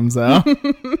article comes out.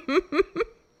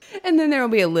 And then there will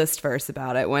be a list verse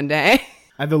about it one day.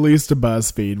 At the least a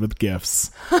BuzzFeed with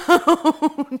GIFs.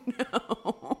 Oh,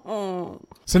 no.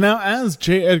 So now as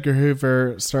J. Edgar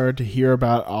Hoover started to hear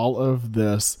about all of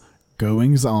this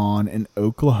goings on in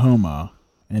Oklahoma,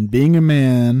 and being a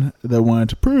man that wanted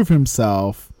to prove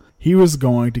himself, he was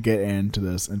going to get into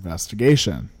this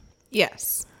investigation.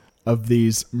 Yes. Of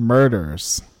these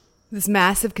murders. This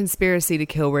massive conspiracy to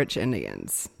kill rich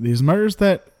Indians. These murders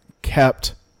that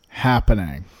kept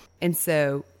happening. And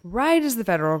so, right as the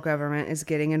federal government is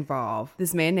getting involved,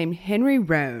 this man named Henry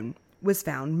Roan was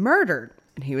found murdered.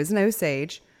 And he was an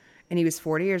Osage, and he was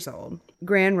 40 years old.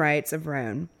 Grand rights of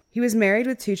Roan. He was married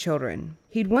with 2 children.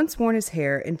 He'd once worn his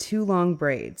hair in 2 long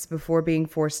braids before being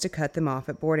forced to cut them off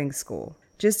at boarding school,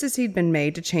 just as he'd been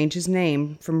made to change his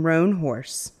name from Roan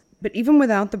Horse. But even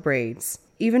without the braids,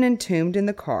 even entombed in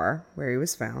the car where he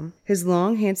was found, his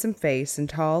long, handsome face and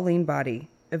tall, lean body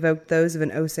evoked those of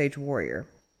an Osage warrior.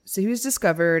 So he was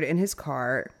discovered in his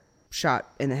car,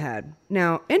 shot in the head.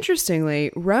 Now,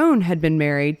 interestingly, Roan had been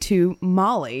married to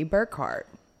Molly Burkhart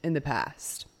in the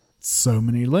past. So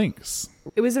many links.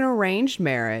 It was an arranged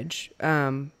marriage,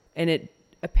 and it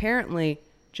apparently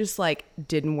just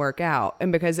didn't work out.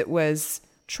 And because it was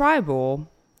tribal,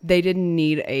 they didn't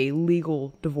need a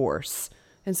legal divorce.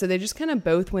 And so they just kind of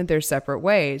both went their separate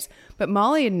ways. But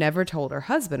Molly had never told her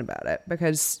husband about it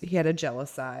because he had a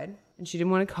jealous side and she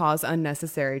didn't want to cause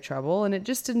unnecessary trouble. And it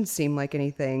just didn't seem like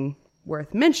anything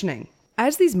worth mentioning.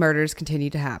 As these murders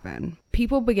continued to happen,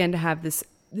 people began to have this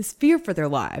fear for their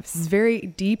lives, this very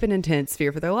deep and intense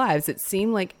fear for their lives. It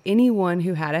seemed like anyone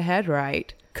who had a head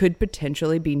right could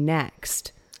potentially be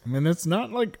next. I mean, it's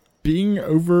not like being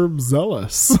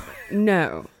overzealous.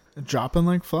 No. Dropping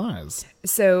like flies.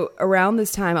 So around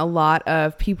this time, a lot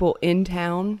of people in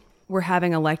town were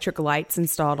having electric lights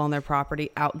installed on their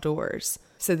property outdoors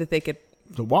so that they could...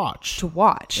 To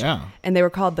watch. Yeah. And they were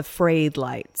called the frayed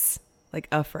lights. Like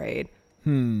afraid.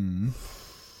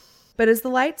 But as the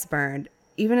lights burned,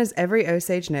 even as every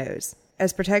Osage knows,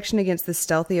 as protection against the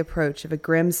stealthy approach of a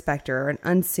grim specter or an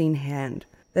unseen hand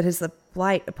that has a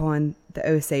blight upon the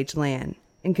Osage land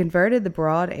and converted the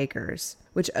broad acres,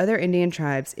 which other Indian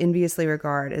tribes enviously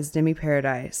regard as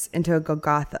demi-paradise, into a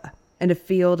Golgotha and a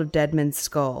field of dead men's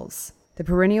skulls. The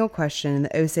perennial question in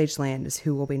the Osage land is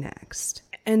who will be next.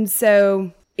 And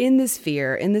so, in this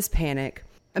fear, in this panic,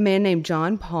 a man named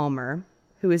John Palmer,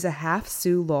 who is a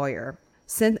half-Sioux lawyer,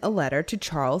 sent a letter to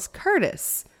Charles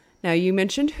Curtis. Now, you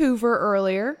mentioned Hoover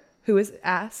earlier, who was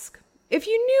asked if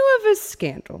you knew of a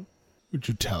scandal. Would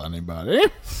you tell anybody?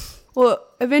 Well,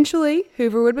 eventually,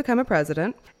 Hoover would become a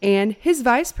president, and his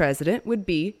vice president would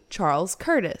be Charles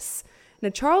Curtis. Now,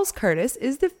 Charles Curtis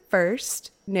is the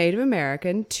first Native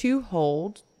American to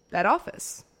hold that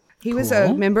office. He was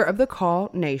a member of the Kaw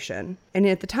Nation, and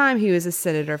at the time, he was a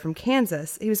senator from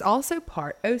Kansas. He was also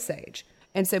part Osage.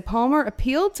 And so Palmer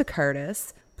appealed to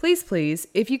Curtis, please,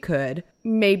 if you could,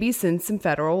 maybe send some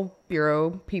federal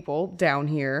bureau people down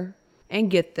here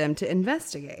and get them to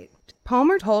investigate.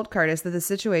 Palmer told Curtis that the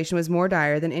situation was more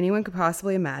dire than anyone could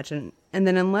possibly imagine, and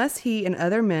that unless he and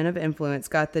other men of influence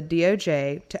got the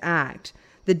DOJ to act,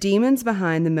 the demons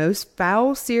behind the most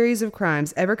foul series of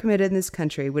crimes ever committed in this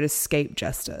country would escape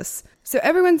justice. So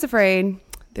everyone's afraid.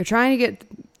 They're trying to get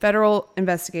federal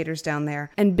investigators down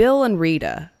there. And Bill and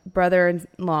Rita,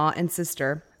 brother-in-law and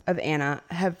sister of Anna,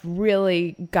 have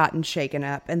really gotten shaken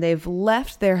up, and they've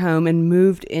left their home and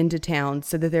moved into town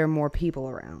so that there are more people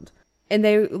around. And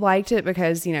they liked it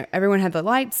because, everyone had the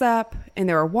lights up and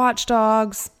there were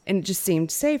watchdogs and it just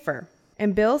seemed safer.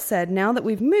 And Bill said, now that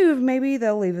we've moved, maybe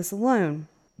they'll leave us alone.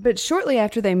 But shortly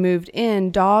after they moved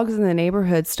in, dogs in the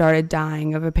neighborhood started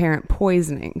dying of apparent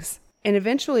poisonings. And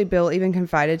eventually Bill even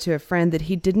confided to a friend that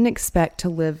he didn't expect to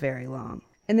live very long.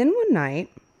 And then one night,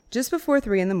 just before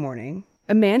 3 a.m,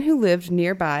 a man who lived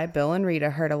nearby Bill and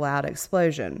Rita heard a loud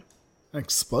explosion.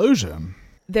 Explosion?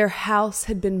 Their house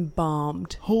had been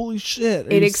bombed. Holy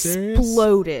shit. It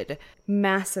exploded.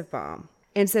 Massive bomb.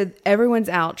 And so everyone's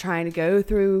out trying to go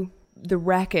through the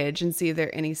wreckage and see if there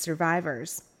are any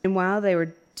survivors. And while they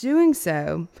were doing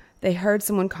so, they heard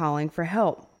someone calling for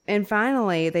help. And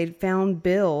finally, they found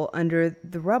Bill under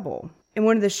the rubble. And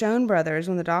one of the Schoen brothers,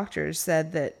 one of the doctors,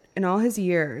 said that in all his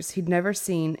years, he'd never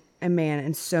seen a man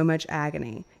in so much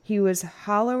agony. He was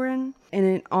hollering in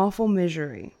an awful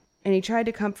misery. And he tried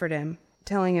to comfort him,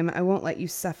 telling him, I won't let you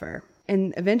suffer.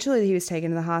 And eventually he was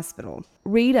taken to the hospital.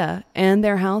 Rita and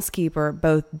their housekeeper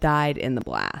both died in the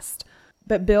blast.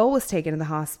 But Bill was taken to the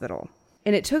hospital.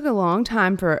 And it took a long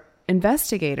time for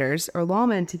investigators or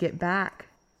lawmen to get back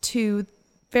to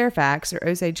Fairfax or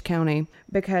Osage County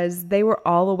because they were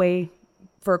all away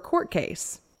for a court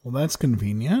case. Well, that's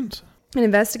convenient. An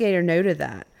investigator noted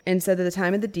that and said that the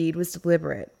time of the deed was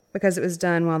deliberate because it was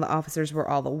done while the officers were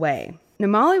all away. Now,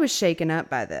 Molly was shaken up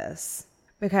by this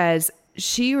because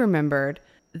she remembered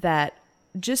that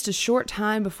just a short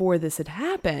time before this had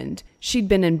happened, she'd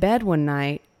been in bed one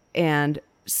night and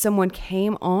someone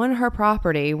came on her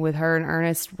property with her and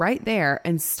Ernest right there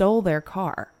and stole their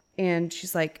car. And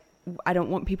she's like, I don't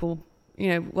want people,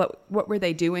 what were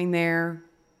they doing there?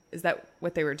 Is that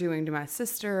what they were doing to my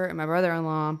sister and my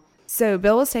brother-in-law? So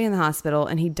Bill was taken to the hospital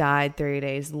and he died 3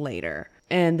 days later.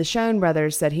 And the Schoen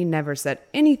brothers said he never said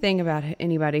anything about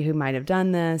anybody who might have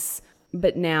done this.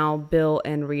 But now Bill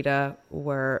and Rita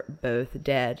were both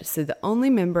dead. So the only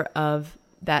member of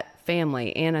that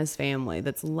family, Anna's family,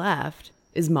 that's left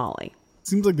is Molly.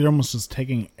 Seems like they're almost just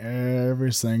taking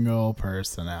every single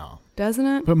person out. Doesn't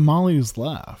it? But Molly's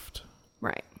left.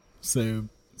 Right. So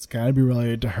it's got to be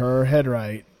related to her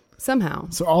headright. Somehow.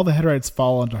 So all the headrights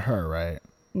fall onto her, right?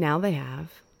 Now they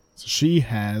have. So she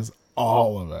has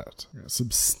all of it. A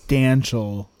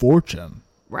substantial fortune.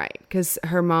 Right. Because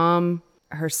her mom,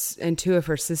 and two of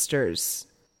her sisters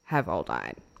have all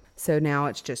died. So now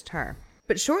it's just her.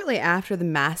 But shortly after the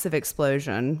massive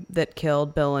explosion that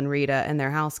killed Bill and Rita and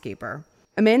their housekeeper,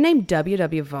 a man named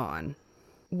W.W. Vaughn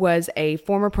was a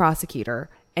former prosecutor,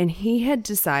 and he had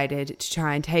decided to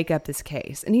try and take up this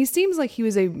case. And he seems like he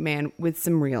was a man with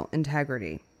some real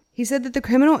integrity. He said that the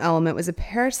criminal element was a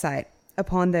parasite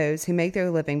upon those who make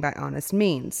their living by honest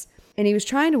means. And he was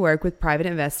trying to work with private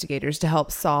investigators to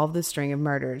help solve the string of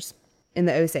murders in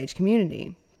the Osage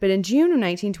community. But in June of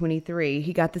 1923,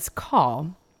 he got this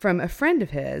call from a friend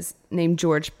of his named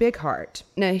George Bighart.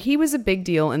 Now, he was a big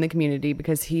deal in the community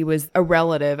because he was a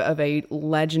relative of a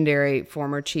legendary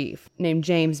former chief named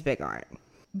James Bighart.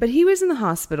 But he was in the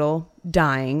hospital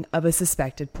dying of a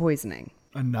suspected poisoning.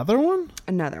 Another one?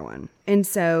 Another one. And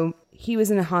so he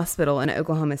was in a hospital in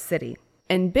Oklahoma City.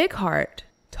 And Bighart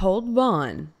told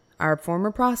Vaughn, our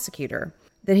former prosecutor,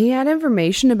 that he had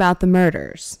information about the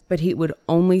murders, but he would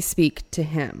only speak to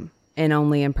him and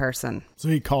only in person. So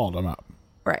he called him up.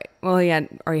 Right. Well, he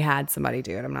had somebody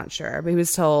do it. I'm not sure. But he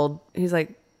was told, he's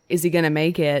like, is he going to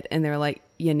make it? And they're like,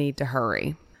 you need to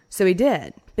hurry. So he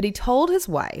did. But he told his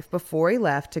wife before he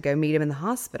left to go meet him in the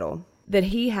hospital that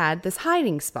he had this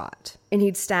hiding spot and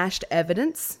he'd stashed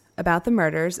evidence about the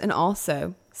murders and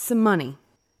also some money.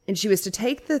 And she was to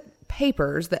take the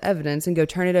papers, the evidence, and go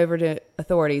turn it over to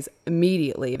authorities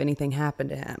immediately if anything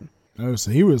happened to him. Oh,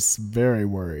 so he was very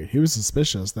worried. He was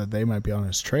suspicious that they might be on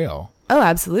his trail. Oh,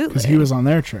 absolutely. Because he was on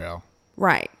their trail.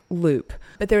 Right. Loop.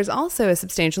 But there was also a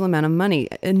substantial amount of money,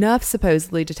 enough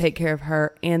supposedly to take care of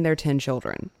her and their 10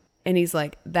 children. And he's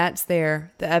like, that's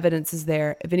there. The evidence is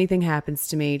there. If anything happens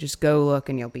to me, just go look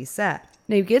and you'll be set.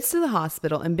 Now he gets to the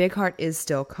hospital and Bighart is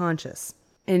still conscious.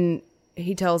 And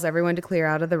he tells everyone to clear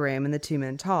out of the room and the two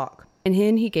men talk. And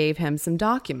then he gave him some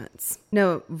documents.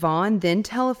 Now, Vaughn then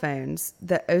telephones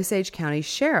the Osage County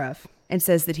Sheriff and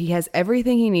says that he has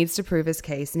everything he needs to prove his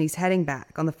case and he's heading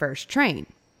back on the first train.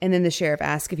 And then the sheriff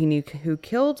asks if he knew who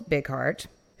killed Bighart,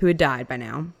 who had died by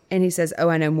now. And he says, oh,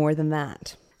 I know more than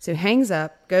that. So he hangs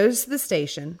up, goes to the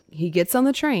station, he gets on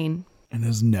the train. And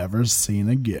is never seen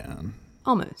again.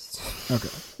 Almost.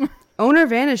 Okay. Owner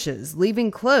vanishes,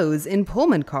 leaving clothes in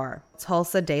Pullman car.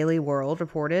 Tulsa Daily World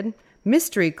reported,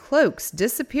 mystery cloaks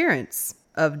disappearance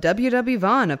of W.W.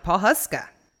 Vaughn of Pawhuska.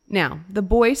 Now, the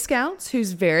Boy Scouts,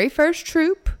 whose very first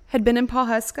troop had been in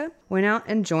Pawhuska, went out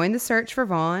and joined the search for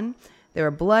Vaughn. There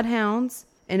were bloodhounds,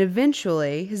 and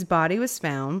eventually his body was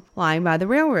found lying by the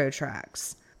railroad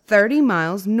tracks, 30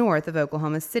 miles north of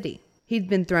Oklahoma City. He'd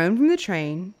been thrown from the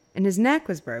train, and his neck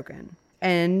was broken,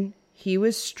 and he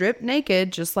was stripped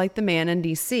naked just like the man in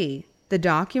D.C. The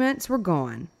documents were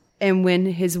gone. And when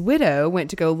his widow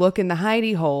went to go look in the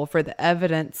hidey hole for the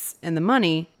evidence and the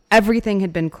money, everything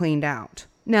had been cleaned out.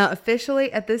 Now,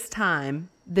 officially at this time,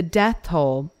 the death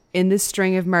toll in this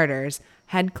string of murders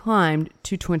had climbed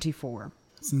to 24.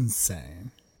 It's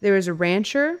insane. There was a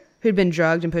rancher who'd been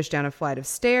drugged and pushed down a flight of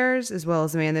stairs, as well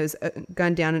as a man that was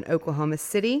gunned down in Oklahoma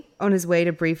City on his way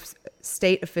to brief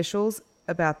state officials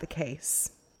about the case.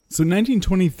 So in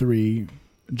 1923,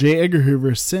 J. Edgar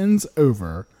Hoover sends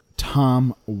over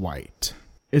Tom White.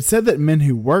 It said that men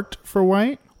who worked for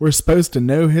White were supposed to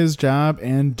know his job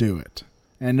and do it.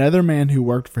 Another man who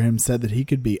worked for him said that he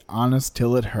could be honest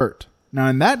till it hurt. Now,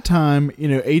 in that time,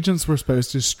 agents were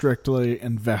supposed to strictly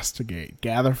investigate,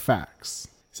 gather facts.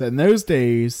 So in those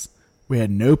days, we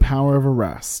had no power of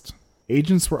arrest.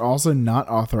 Agents were also not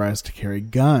authorized to carry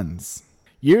guns.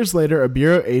 Years later, a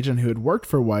Bureau agent who had worked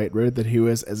for White wrote that he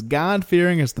was as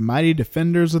God-fearing as the mighty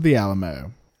defenders of the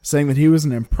Alamo, saying that he was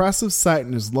an impressive sight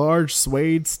in his large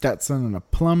suede Stetson and a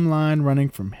plumb line running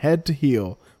from head to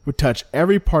heel would touch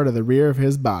every part of the rear of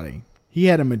his body. He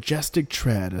had a majestic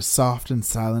tread as soft and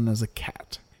silent as a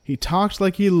cat. He talked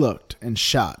like he looked and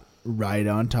shot right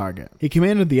on target. He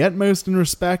commanded the utmost in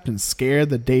respect and scared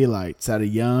the daylights out of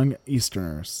young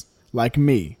Easterners, like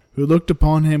me, who looked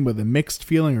upon him with a mixed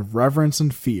feeling of reverence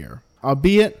and fear.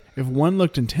 Albeit, if one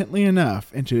looked intently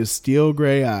enough into his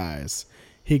steel-gray eyes,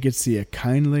 he could see a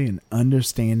kindly and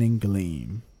understanding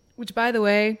gleam. Which, by the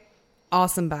way,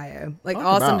 awesome bio.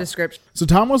 Awesome description. So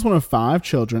Tom was one of 5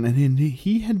 children, and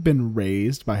he had been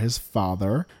raised by his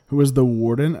father, who was the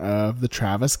warden of the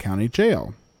Travis County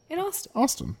Jail. In Austin.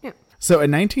 Austin. Yeah. So a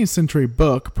 19th century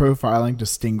book profiling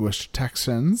distinguished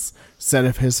Texans said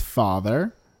of his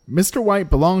father, Mr. White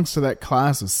belongs to that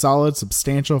class of solid,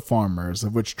 substantial farmers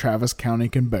of which Travis County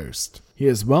can boast. He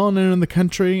is well known in the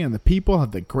country, and the people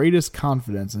have the greatest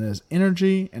confidence in his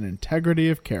energy and integrity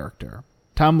of character.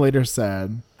 Tom later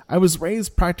said, I was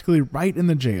raised practically right in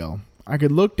the jail. I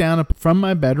could look down from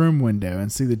my bedroom window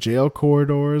and see the jail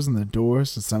corridors and the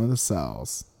doors to some of the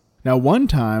cells. Now, one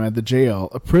time at the jail,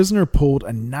 a prisoner pulled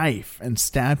a knife and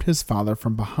stabbed his father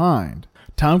from behind.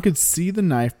 Tom could see the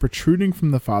knife protruding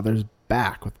from the father's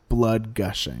back with blood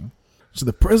gushing. So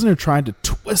the prisoner tried to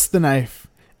twist the knife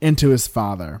into his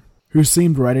father, who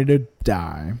seemed ready to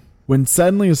die, when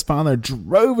suddenly his father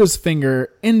drove his finger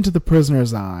into the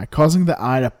prisoner's eye, causing the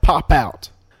eye to pop out.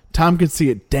 Tom could see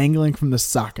it dangling from the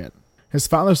socket. His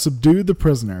father subdued the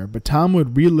prisoner, but Tom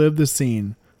would relive the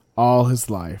scene all his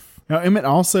life. Now, Emmett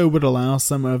also would allow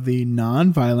some of the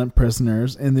non-violent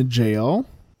prisoners in the jail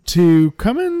to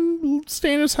come and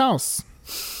stay in his house.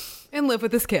 And live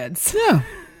with his kids. Yeah.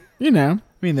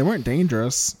 They weren't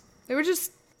dangerous. They were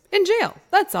just in jail.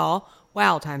 That's all.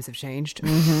 Wow, times have changed.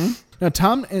 Mm-hmm. Now,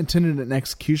 Tom attended an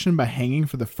execution by hanging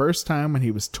for the first time when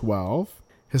he was 12.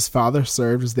 His father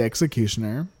served as the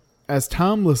executioner. As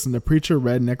Tom listened, the preacher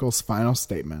read Nichols' final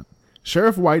statement.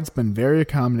 Sheriff White's been very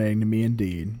accommodating to me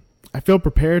indeed. I feel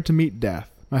prepared to meet death.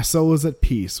 My soul is at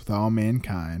peace with all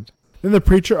mankind. Then the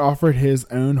preacher offered his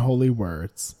own holy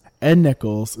words. Ed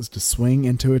Nichols is to swing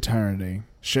into eternity.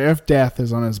 Sheriff Death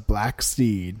is on his black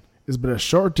steed, is but a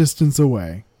short distance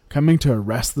away, coming to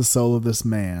arrest the soul of this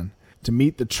man, to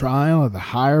meet the trial of the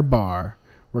higher bar,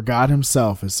 where God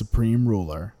himself is supreme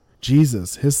ruler,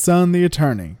 Jesus, his son, the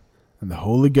attorney, and the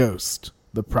Holy Ghost,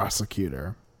 the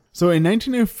prosecutor. So in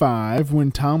 1905,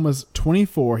 when Tom was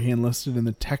 24, he enlisted in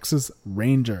the Texas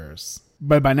Rangers.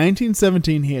 But by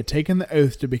 1917, he had taken the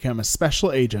oath to become a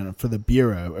special agent for the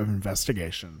Bureau of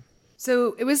Investigation.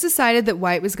 So it was decided that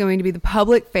White was going to be the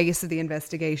public face of the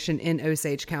investigation in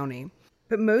Osage County.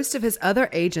 But most of his other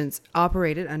agents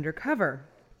operated undercover.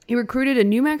 He recruited a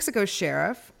New Mexico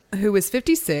sheriff who was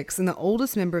 56 and the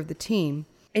oldest member of the team.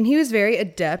 And he was very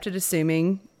adept at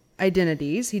assuming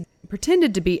identities. He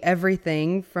pretended to be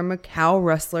everything from a cow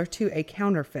rustler to a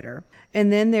counterfeiter.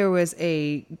 And then there was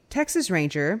a Texas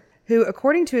Ranger who,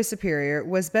 according to his superior,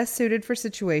 was best suited for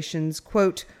situations,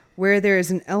 quote, where there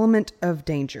is an element of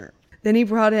danger. Then he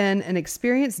brought in an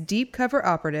experienced deep cover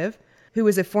operative who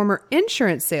was a former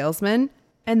insurance salesman,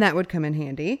 and that would come in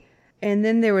handy. And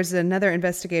then there was another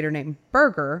investigator named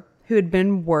Berger who had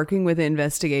been working with the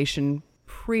investigation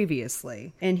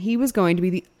previously, and he was going to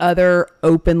be the other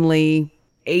openly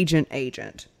agent.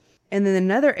 And then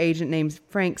another agent named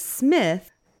Frank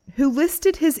Smith, who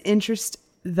listed his interest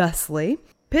thusly: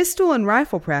 pistol and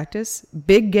rifle practice,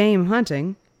 big game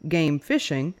hunting, game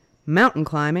fishing, mountain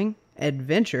climbing,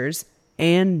 adventures,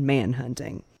 and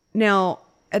manhunting. Now,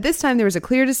 at this time, there was a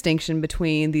clear distinction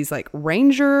between these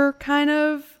ranger kind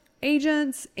of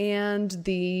agents and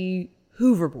the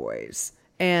Hoover Boys.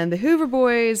 And the Hoover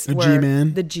Boys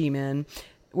the G-men,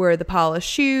 were the polished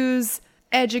shoes,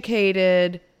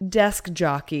 educated, desk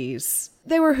jockeys.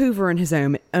 They were Hoover in his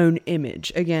own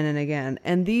image again and again.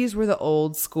 And these were the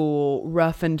old school,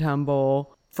 rough and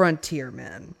tumble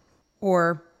frontiermen,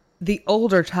 or the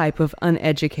older type of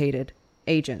uneducated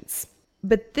agents.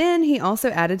 But then he also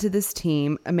added to this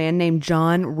team a man named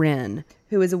John Wren,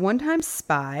 who was a one-time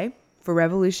spy for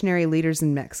revolutionary leaders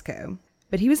in Mexico.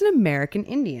 But he was an American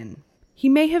Indian. He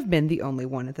may have been the only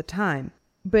one at the time,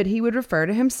 but he would refer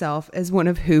to himself as one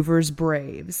of Hoover's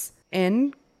braves,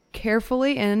 and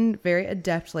carefully and very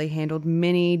adeptly handled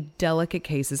many delicate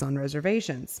cases on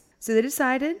reservations. So they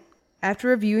decided, after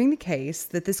reviewing the case,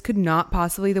 that this could not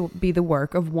possibly be the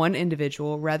work of one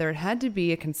individual, rather it had to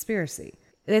be a conspiracy.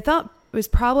 They thought it was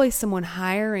probably someone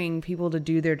hiring people to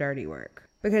do their dirty work.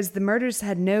 because the murders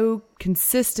had no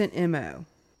consistent MO.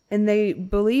 And they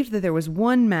believed that there was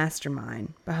one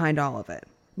mastermind behind all of it.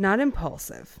 Not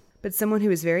impulsive, but someone who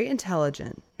was very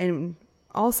intelligent and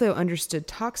also understood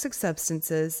toxic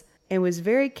substances and was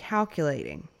very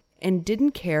calculating and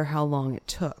didn't care how long it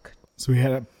took. So we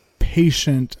had a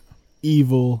patient,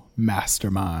 evil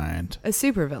mastermind. A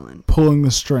supervillain. Pulling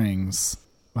the strings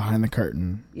behind the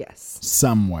curtain. Yes.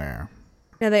 Somewhere.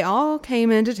 Now they all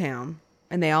came into town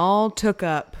and they all took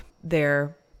up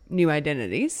their new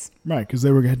identities. Right, because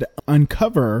they were going to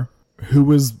uncover who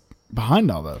was behind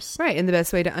all this. Right, and the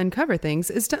best way to uncover things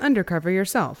is to undercover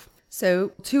yourself.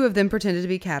 So 2 of them pretended to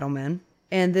be cattlemen,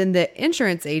 and then the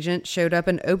insurance agent showed up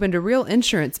and opened a real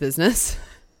insurance business,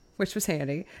 which was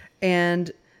handy.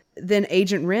 And then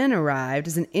Agent Wren arrived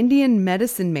as an Indian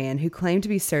medicine man who claimed to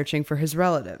be searching for his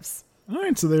relatives. All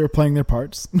right, so they were playing their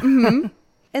parts. Mm-hmm.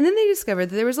 And then they discovered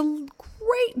that there was a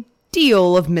great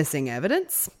deal of missing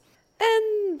evidence,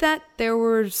 and that there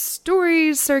were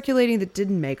stories circulating that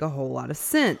didn't make a whole lot of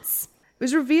sense. It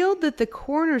was revealed that the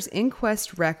coroner's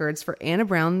inquest records for Anna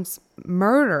Brown's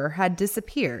murder had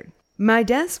disappeared. My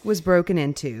desk was broken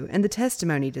into, and the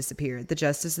testimony disappeared, the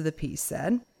justice of the peace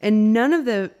said, and none of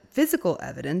the physical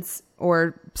evidence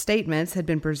or statements had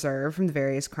been preserved from the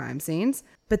various crime scenes,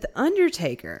 but the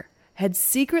undertaker had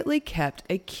secretly kept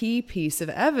a key piece of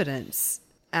evidence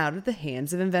out of the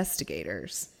hands of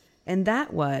investigators. And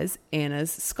that was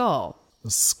Anna's skull.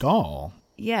 The skull?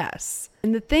 Yes.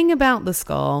 And the thing about the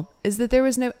skull is that there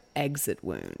was no exit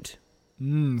wound.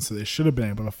 So they should have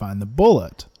been able to find the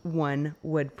bullet. One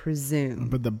would presume.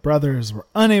 But the brothers were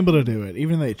unable to do it,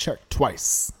 even though they checked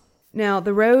twice. Now,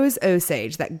 the Rose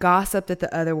Osage that gossiped that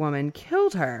the other woman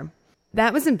killed her,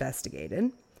 that was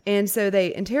investigated. And so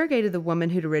they interrogated the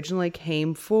woman who'd originally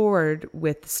came forward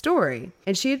with the story.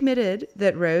 And she admitted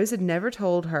that Rose had never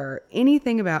told her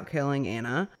anything about killing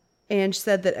Anna. And she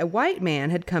said that a white man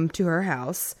had come to her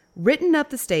house, written up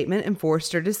the statement, and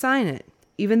forced her to sign it,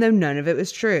 even though none of it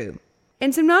was true.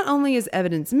 And so not only is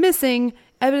evidence missing,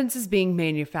 evidence is being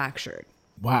manufactured.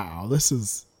 Wow, this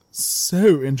is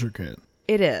so intricate.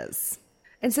 It is.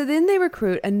 And so then they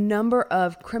recruit a number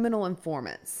of criminal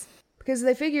informants. Because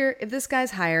they figure if this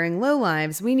guy's hiring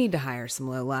lowlives, we need to hire some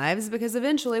lowlives because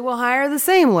eventually we'll hire the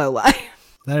same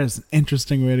lowlife. That is an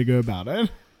interesting way to go about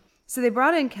it. So they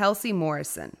brought in Kelsey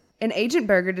Morrison, and Agent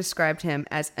Berger described him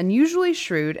as unusually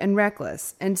shrewd and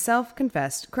reckless and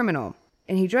self-confessed criminal.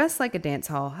 And he dressed like a dance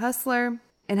hall hustler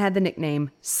and had the nickname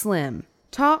Slim.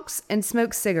 Talks and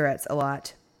smokes cigarettes a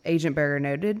lot, Agent Berger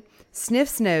noted.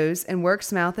 Sniffs nose and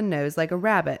works mouth and nose like a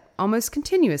rabbit almost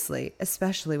continuously,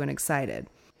 especially when excited.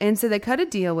 And so they cut a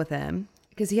deal with him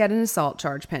because he had an assault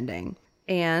charge pending,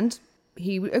 and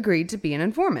he agreed to be an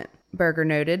informant. Berger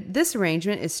noted, this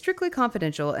arrangement is strictly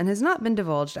confidential and has not been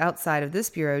divulged outside of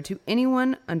this bureau to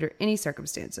anyone under any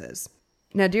circumstances.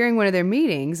 Now, during one of their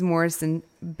meetings, Morrison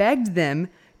begged them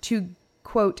to,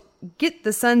 quote, get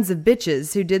the sons of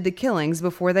bitches who did the killings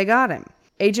before they got him.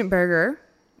 Agent Berger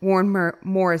warned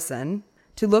Morrison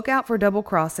to look out for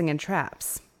double-crossing and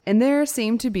traps. And there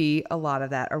seemed to be a lot of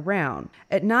that around.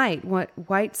 At night,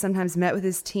 White sometimes met with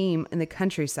his team in the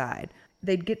countryside.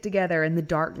 They'd get together in the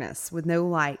darkness with no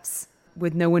lights,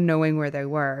 with no one knowing where they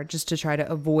were, just to try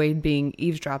to avoid being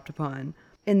eavesdropped upon.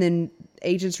 And then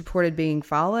agents reported being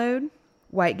followed.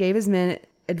 White gave his men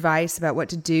advice about what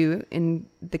to do in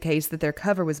the case that their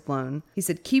cover was blown. He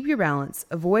said, keep your balance,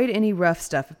 avoid any rough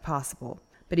stuff if possible.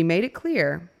 But he made it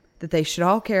clear that they should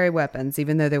all carry weapons,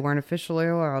 even though they weren't officially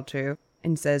allowed to.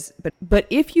 And says, but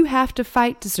if you have to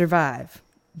fight to survive,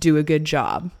 do a good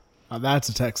job. Oh, that's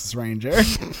a Texas Ranger.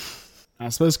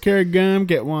 Not supposed to carry a gun,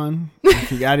 get one.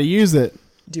 If you got to use it,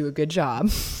 do a good job.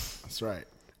 That's right.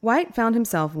 White found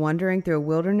himself wandering through a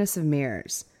wilderness of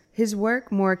mirrors, his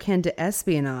work more akin to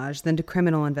espionage than to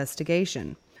criminal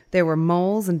investigation. There were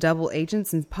moles and double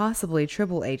agents and possibly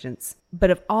triple agents.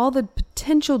 But of all the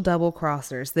potential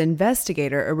double-crossers, the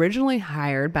investigator originally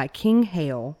hired by King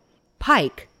Hale,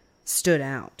 Pike, stood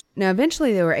out. Now,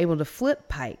 eventually they were able to flip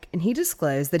Pike, and he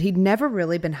disclosed that he'd never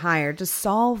really been hired to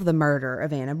solve the murder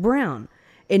of Anna Brown.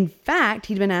 In fact,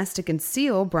 he'd been asked to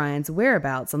conceal Brian's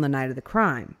whereabouts on the night of the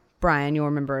crime. Brian, you'll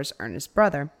remember, is Ernest's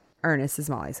brother. Ernest is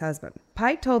Molly's husband.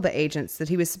 Pike told the agents that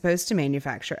he was supposed to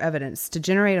manufacture evidence to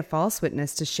generate a false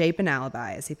witness to shape an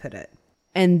alibi, as he put it.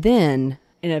 And then,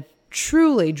 in a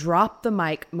truly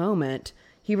drop-the-mic moment,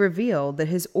 he revealed that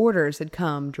his orders had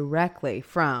come directly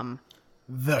from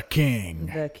the king.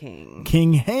 The king.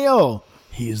 King Hale.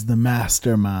 He's the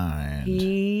mastermind.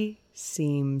 He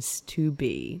seems to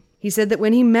be. He said that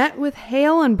when he met with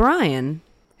Hale and Brian,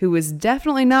 who was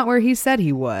definitely not where he said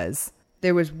he was,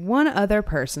 there was one other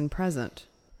person present.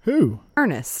 Who?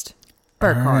 Ernest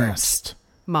Burkhart. Ernest.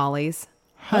 Molly's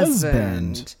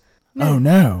Husband. husband. Oh,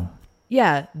 no.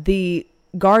 Yeah, the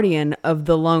guardian of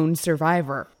the lone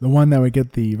survivor. The one that would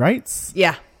get the rights?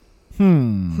 Yeah.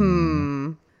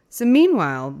 So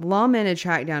meanwhile, lawmen had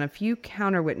tracked down a few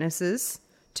counter witnesses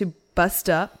to bust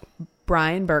up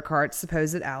Brian Burkhart's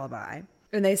supposed alibi.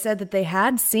 And they said that they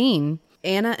had seen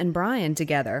Anna and Brian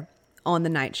together on the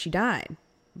night she died.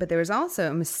 But there was also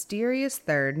a mysterious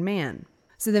third man.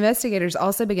 So the investigators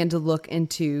also began to look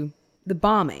into the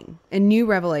bombing, and new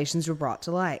revelations were brought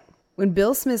to light. When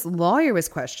Bill Smith's lawyer was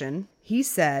questioned, he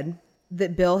said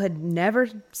that Bill had never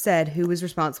said who was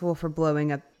responsible for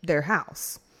blowing up their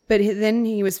house. But then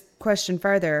he was questioned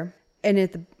further, and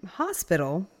at the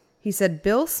hospital, he said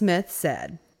Bill Smith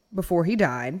said, before he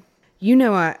died, "You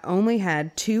know, I only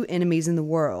had 2 enemies in the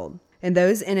world, and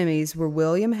those enemies were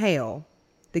William Hale,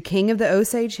 the king of the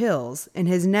Osage Hills, and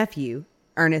his nephew,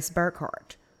 Ernest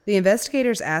Burkhart." The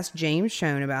investigators asked James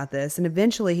Schoen about this, and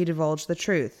eventually he divulged the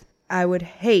truth. "I would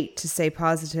hate to say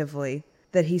positively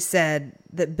that he said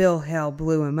that Bill Hale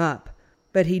blew him up,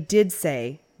 but he did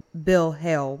say Bill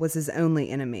Hale was his only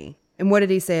enemy." "And what did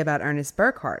he say about Ernest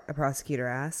Burkhart?" a prosecutor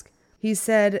asked. "He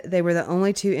said they were the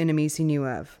only 2 enemies he knew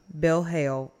of, Bill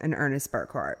Hale and Ernest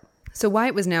Burkhart." So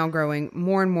White was now growing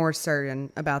more and more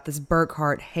certain about this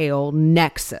Burkhart-Hale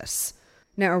nexus.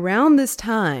 Now, around this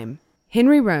time,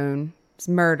 Henry Roan's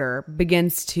murder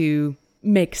begins to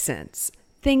make sense.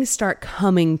 Things start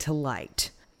coming to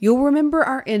light. You'll remember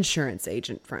our insurance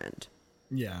agent friend.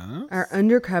 Yeah. Our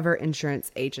undercover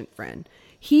insurance agent friend.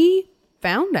 He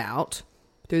found out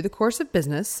through the course of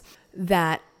business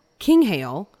that King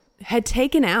Hale had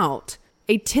taken out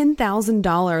a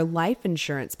 $10,000 life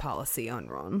insurance policy on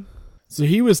Ron. So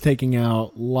he was taking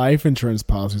out life insurance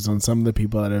policies on some of the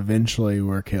people that eventually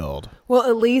were killed. Well,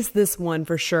 at least this one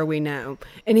for sure we know.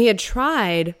 And he had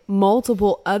tried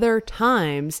multiple other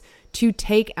times to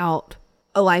take out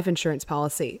a life insurance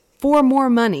policy for more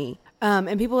money.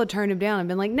 And people had turned him down and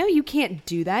been like, "No, you can't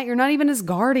do that. You're not even his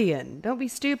guardian. Don't be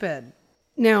stupid."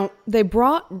 Now, they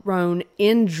brought Roan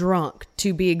in drunk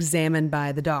to be examined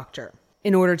by the doctor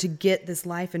in order to get this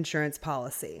life insurance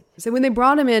policy. So when they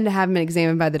brought him in to have him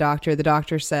examined by the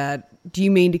doctor said, "Do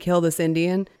you mean to kill this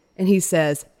Indian?" And he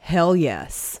says, "Hell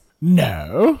yes."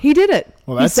 No. He did it.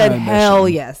 Well, he that's said, an admission. "Hell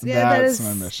yes." That's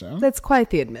an admission. That's quite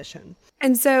the admission.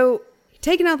 And so, he'd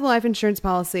taken out the life insurance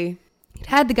policy. He'd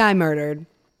had the guy murdered.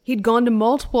 He'd gone to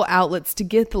multiple outlets to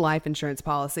get the life insurance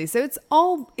policy. So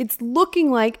it's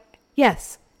looking like,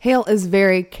 yes, Hale is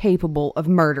very capable of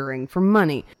murdering for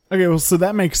money. Okay, well, so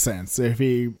that makes sense. If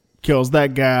he kills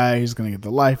that guy, he's going to get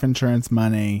the life insurance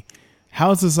money. How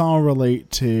does this all relate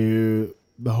to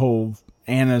the whole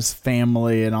Anna's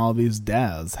family and all these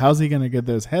deaths? How's he going to get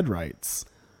those head rights?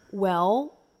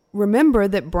 Well, remember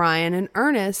that Brian and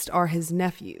Ernest are his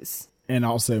nephews. And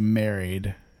also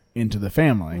married into the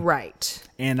family. Right.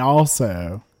 And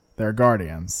also their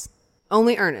guardians.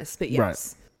 Only Ernest, but yes.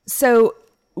 Right. So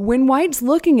when White's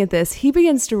looking at this, he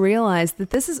begins to realize that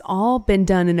this has all been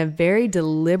done in a very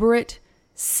deliberate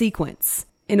sequence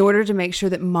in order to make sure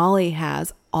that Molly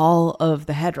has all of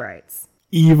the head rights.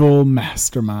 Evil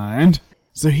mastermind.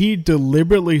 So he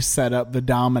deliberately set up the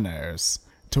dominoes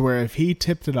to where if he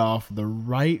tipped it off the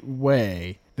right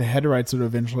way, the head rights would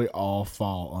eventually all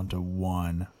fall onto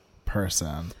one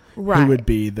person. Right. Who would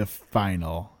be the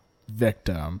final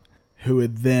victim, who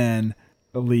would then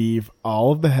leave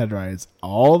all of the head rights,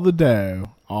 all the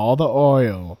dough, all the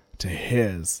oil to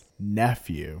his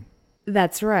nephew.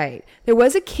 That's right. There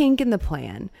was a kink in the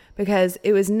plan because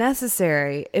it was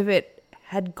necessary. If it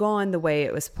had gone the way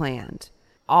it was planned,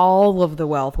 all of the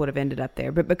wealth would have ended up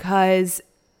there. But because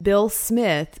Bill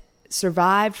Smith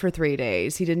survived for 3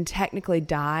 days, he didn't technically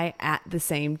die at the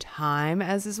same time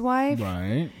as his wife.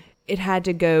 Right. It had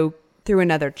to go through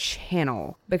another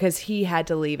channel because he had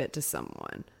to leave it to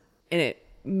someone. And it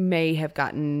may have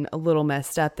gotten a little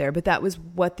messed up there, but that was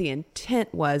what the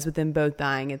intent was with them both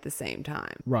dying at the same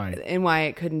time. Right. And why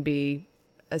it couldn't be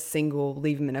a single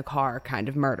leave them in a car kind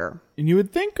of murder. And you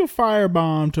would think a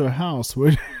firebomb to a house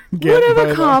would get would have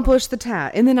better. accomplished the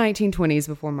task in the 1920s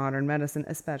before modern medicine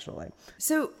especially.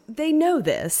 So they know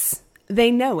this.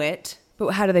 They know it. But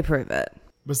how do they prove it?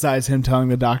 Besides him telling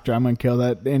the doctor, "I'm going to kill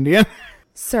that Indian."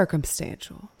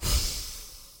 Circumstantial.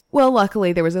 Well,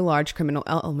 luckily, there was a large criminal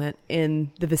element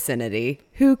in the vicinity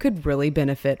who could really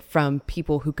benefit from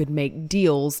people who could make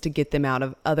deals to get them out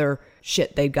of other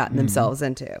shit they'd gotten themselves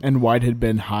into. And White had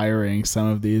been hiring some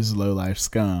of these low-life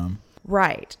scum.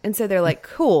 Right. And so they're like,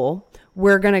 cool,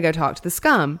 we're going to go talk to the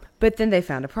scum. But then they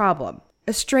found a problem.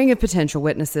 A string of potential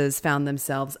witnesses found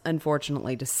themselves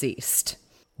unfortunately deceased.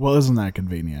 Well, isn't that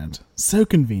convenient? So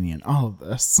convenient, all of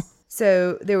this.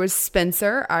 So there was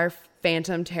Spencer, our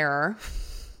phantom terror,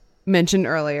 mentioned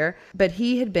earlier, but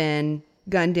he had been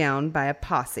gunned down by a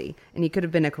posse, and he could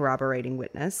have been a corroborating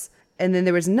witness. And then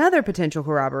there was another potential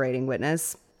corroborating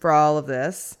witness for all of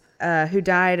this, who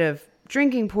died of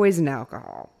drinking poisoned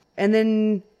alcohol. And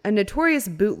then a notorious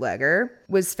bootlegger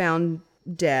was found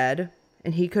dead,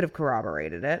 and he could have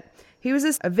corroborated it. He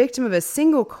was a victim of a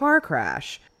single car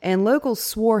crash, and locals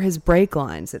swore his brake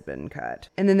lines had been cut.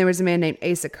 And then there was a man named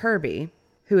Asa Kirby,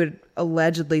 who had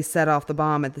allegedly set off the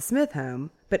bomb at the Smith home.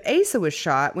 But Asa was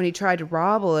shot when he tried to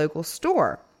rob a local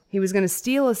store. He was going to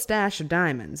steal a stash of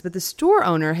diamonds, but the store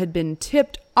owner had been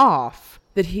tipped off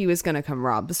that he was going to come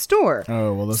rob the store.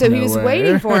 Oh, well, so he was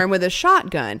waiting for him with a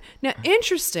shotgun. Now,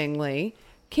 interestingly,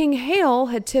 King Hale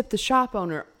had tipped the shop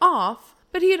owner off,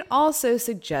 but he had also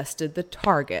suggested the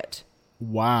target.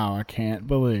 Wow, I can't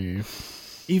believe.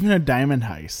 Even a diamond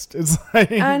heist. It's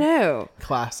like... I know.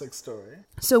 Classic story.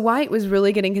 So White was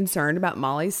really getting concerned about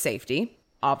Molly's safety,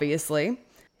 obviously.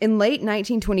 In late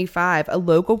 1925, a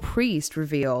local priest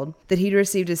revealed that he'd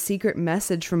received a secret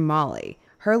message from Molly.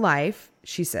 Her life,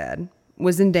 she said,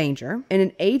 was in danger, and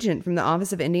an agent from the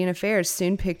Office of Indian Affairs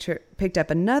soon picked up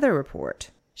another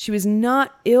report. She was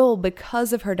not ill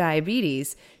because of her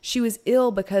diabetes. She was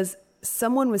ill because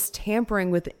someone was tampering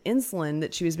with the insulin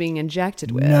that she was being injected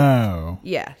with. No.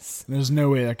 Yes. There's no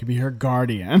way that could be her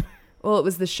guardian. Well, it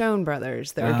was the Schoen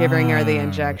brothers that were giving her the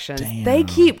injections. Damn. They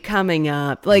keep coming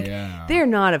up. They're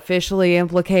not officially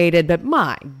implicated, but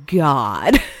my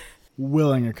God.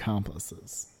 Willing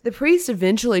accomplices. The priest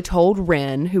eventually told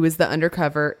Wren, who was the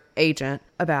undercover agent,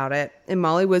 about it, and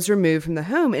Molly was removed from the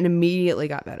home and immediately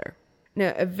got better.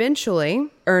 Now,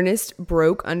 eventually, Ernest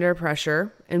broke under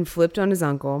pressure and flipped on his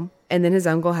uncle, and then his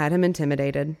uncle had him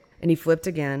intimidated, and he flipped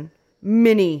again.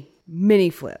 Many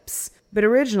flips. But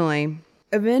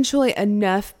eventually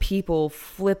enough people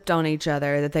flipped on each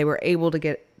other that they were able to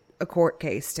get a court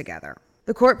case together.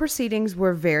 The court proceedings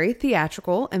were very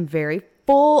theatrical and very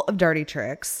full of dirty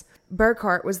tricks.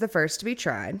 Burkhart was the first to be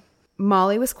tried.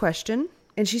 Molly was questioned,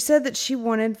 and she said that she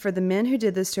wanted for the men who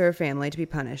did this to her family to be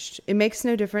punished. It makes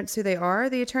no difference who they are,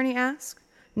 the attorney asked.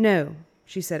 No,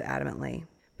 she said adamantly.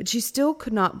 But she still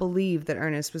could not believe that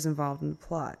Ernest was involved in the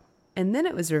plot. And then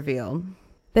it was revealed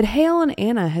that Hale and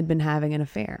Anna had been having an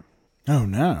affair. Oh,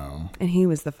 no. And he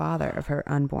was the father of her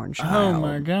unborn child. Oh,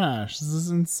 my gosh. This is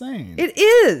insane. It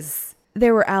is.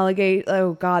 There were allegations.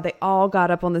 Oh, God. They all got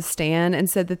up on the stand and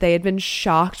said that they had been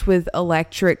shocked with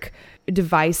electric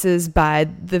devices by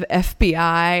the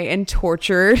FBI and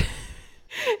tortured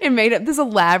and made up this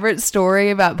elaborate story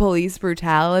about police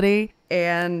brutality.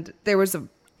 And there was a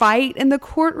fight in the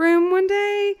courtroom one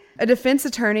day. A defense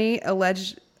attorney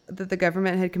alleged that the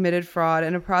government had committed fraud,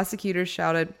 and a prosecutor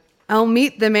shouted, "I'll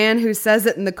meet the man who says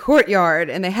it in the courtyard,"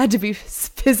 and they had to be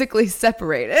physically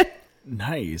separated.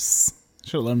 Nice.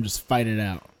 Should have let them just fight it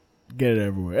out. Get it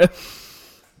over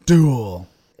with. Duel.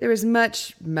 There was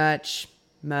much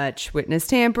witness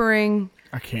tampering.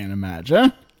 I can't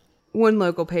imagine. One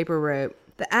local paper wrote,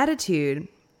 "The attitude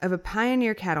of a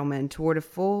pioneer cattleman toward a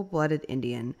full-blooded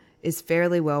Indian is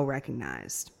fairly well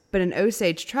recognized." But an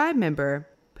Osage tribe member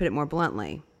put it more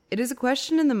bluntly. "It is a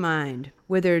question in the mind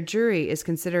whether a jury is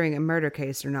considering a murder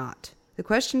case or not. The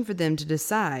question for them to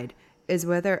decide is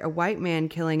whether a white man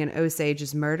killing an Osage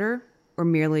is murder or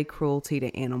merely cruelty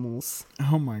to animals."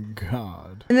 Oh my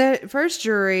God. And the first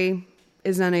jury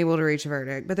is unable to reach a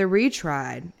verdict, but they're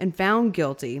retried and found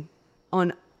guilty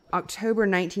on October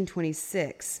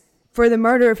 1926 for the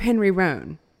murder of Henry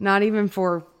Roan, not even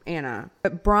for Anna.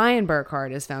 But Brian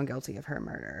Burkhart is found guilty of her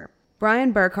murder.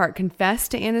 Brian Burkhart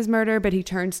confessed to Anna's murder, but he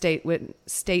turned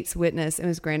state's witness and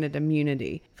was granted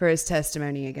immunity for his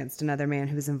testimony against another man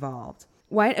who was involved.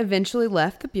 White eventually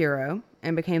left the bureau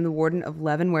and became the warden of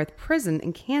Leavenworth Prison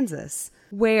in Kansas,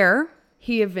 where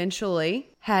he eventually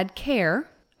had care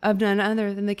of none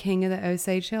other than the king of the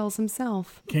Osage Hills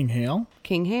himself. King Hale?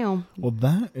 King Hale. Well,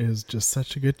 that is just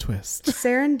such a good twist.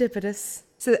 Serendipitous.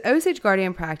 So the Osage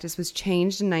Guardian practice was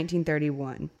changed in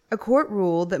 1931. A court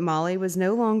ruled that Molly was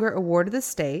no longer a ward of the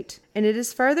state, and it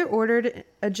is further ordered,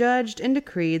 adjudged, and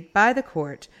decreed by the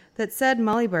court that said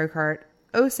Molly Burkhart,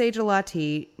 Osage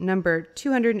Alatee, number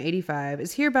 285,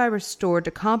 is hereby restored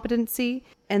to competency,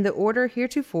 and the order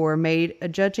heretofore made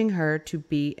adjudging her to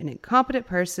be an incompetent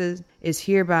person is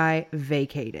hereby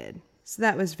vacated. So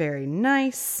that was very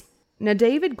nice. Now,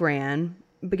 David Gran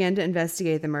began to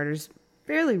investigate the murders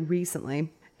fairly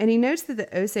recently, and he notes that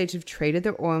the Osage have traded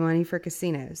their oil money for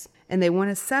casinos, and they won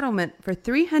a settlement for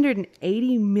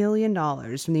 $380 million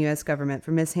from the U.S. government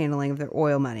for mishandling of their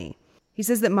oil money. He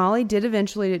says that Molly did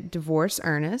eventually divorce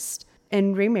Ernest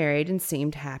and remarried and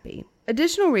seemed happy.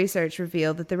 Additional research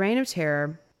revealed that the Reign of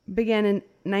Terror began in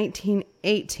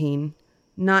 1918,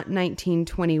 not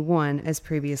 1921 as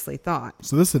previously thought.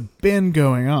 So this had been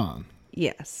going on.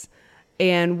 Yes.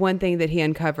 And one thing that he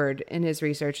uncovered in his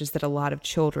research is that a lot of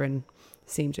children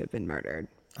seem to have been murdered.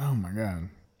 Oh my God.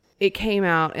 It came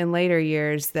out in later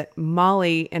years that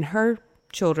Molly and her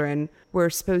children were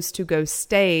supposed to go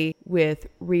stay with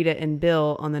Rita and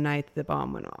Bill on the night the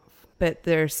bomb went off. But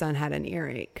their son had an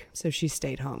earache, so she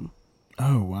stayed home.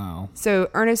 Oh, wow. So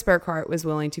Ernest Burkhart was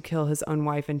willing to kill his own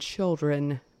wife and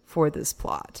children for this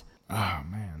plot. Oh,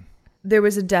 man. There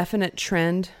was a definite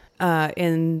trend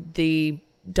in the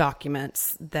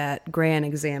documents that Gran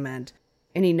examined,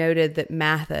 and he noted that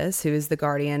Mathis, who is the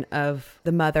guardian of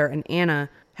the mother and Anna,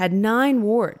 had 9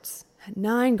 wards, had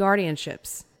 9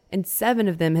 guardianships, and 7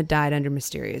 of them had died under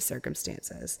mysterious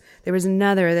circumstances. There was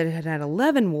another that had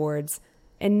 11 wards,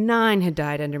 and 9 had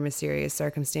died under mysterious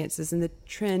circumstances, and the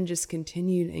trend just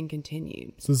continued and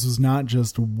continued. So this was not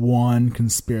just one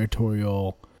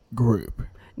conspiratorial group.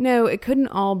 No, it couldn't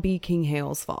all be King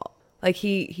Hale's fault. Like,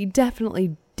 he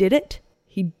definitely did it.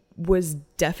 He was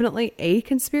definitely a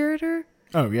conspirator.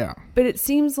 Oh, yeah. But it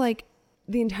seems like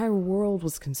the entire world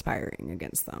was conspiring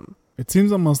against them. It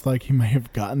seems almost like he may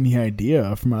have gotten the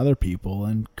idea from other people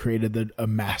and created a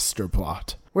master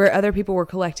plot. Where other people were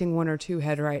collecting 1 or 2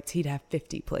 head rights, he'd have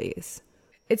 50 plays.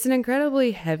 It's an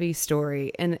incredibly heavy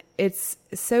story, and it's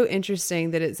so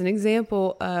interesting that it's an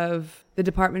example of the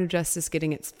Department of Justice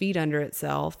getting its feet under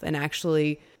itself and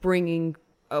actually bringing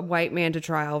a white man to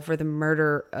trial for the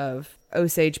murder of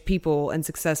Osage people and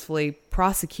successfully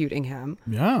prosecuting him.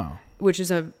 Yeah. Which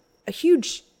is a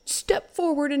huge step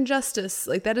forward in justice.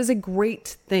 Like, that is a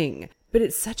great thing. But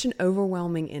it's such an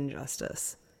overwhelming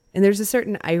injustice. And there's a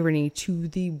certain irony to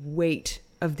the weight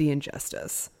of the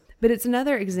injustice. But it's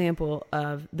another example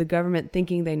of the government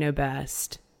thinking they know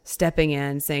best, stepping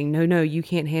in, saying, no, you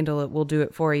can't handle it, we'll do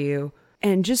it for you,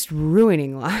 and just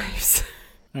ruining lives.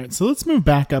 All right, so let's move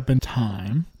back up in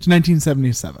time to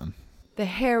 1977. The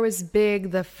hair was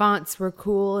big, the fonts were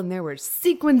cool, and there were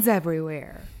sequins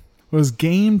everywhere. It was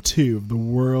Game 2 of the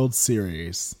World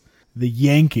Series, the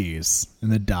Yankees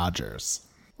and the Dodgers.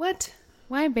 What?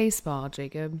 Why baseball,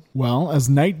 Jacob? Well, as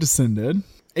night descended,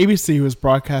 ABC, who was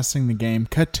broadcasting the game,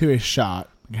 cut to a shot,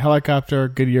 like a helicopter,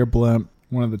 Goodyear blimp,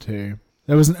 one of the two.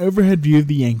 There was an overhead view of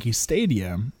the Yankee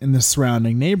Stadium in the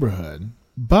surrounding neighborhood,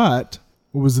 but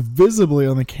what was visibly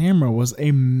on the camera was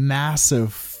a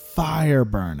massive fire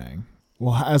burning.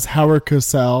 Well, as Howard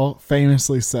Cosell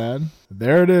famously said,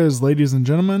 there it is, ladies and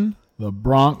gentlemen, the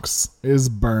Bronx is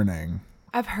burning.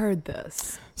 I've heard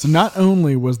this. So not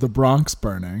only was the Bronx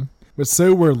burning, but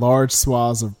so were large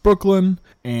swaths of Brooklyn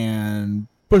and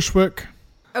Bushwick.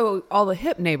 Oh, all the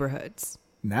hip neighborhoods.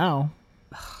 Now,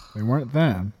 they weren't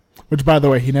then. Which, by the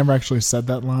way, he never actually said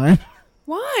that line.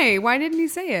 Why? Why didn't he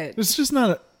say it? It's just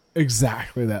not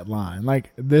exactly that line.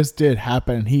 Like, this did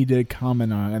happen, and he did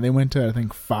comment on it, and they went to it, I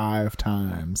think, 5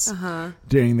 times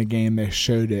during the game. They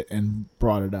showed it and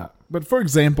brought it up. But for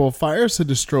example, fires had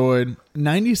destroyed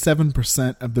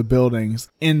 97% of the buildings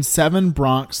in 7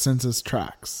 Bronx census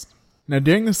tracts. Now,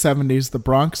 during the 70s, the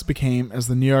Bronx became, as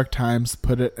the New York Times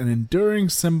put it, an enduring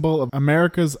symbol of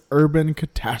America's urban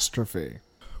catastrophe.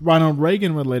 Ronald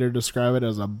Reagan would later describe it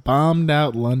as a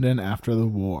bombed-out London after the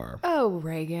war. Oh,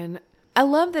 Reagan. I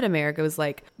love that America was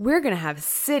like, we're going to have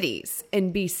cities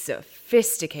and be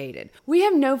sophisticated. We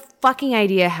have no fucking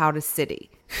idea how to city.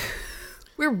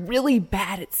 We're really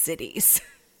bad at cities.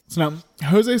 So now,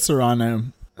 Jose Serrano,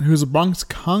 who was a Bronx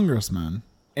congressman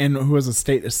and who was a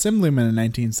state assemblyman in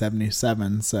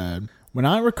 1977, said, "When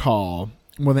I recall,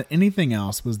 more than anything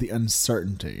else was the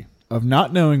uncertainty of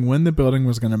not knowing when the building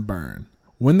was going to burn,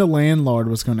 when the landlord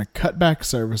was going to cut back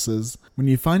services, when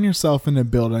you find yourself in a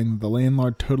building that the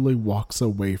landlord totally walks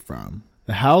away from.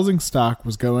 The housing stock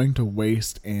was going to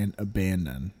waste and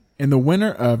abandon." In the winter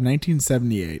of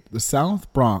 1978, the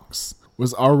South Bronx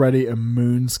was already a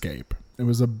moonscape. It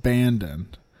was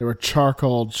abandoned. There were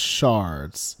charcoal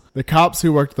shards. The cops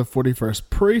who worked at the 41st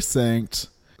Precinct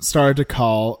started to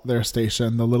call their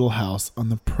station the Little House on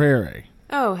the Prairie.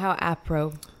 Oh, how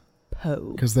apropos.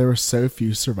 Because there were so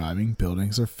few surviving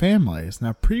buildings or families.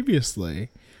 Now, previously,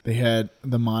 they had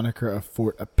the moniker of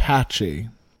Fort Apache.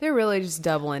 They're really just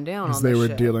doubling down on because this they were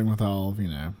shit. dealing with all of,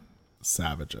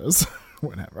 savages.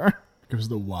 Whatever. It was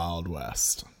the Wild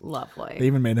West. Lovely. They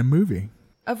even made a movie.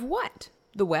 Of what?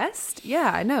 The West?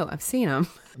 Yeah, I know. I've seen them.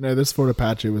 No, this Fort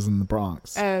Apache was in the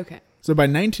Bronx. Oh, okay. So by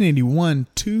 1981,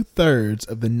 2/3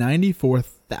 of the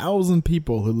 94,000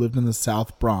 people who lived in the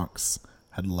South Bronx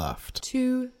had left.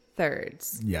 2/3.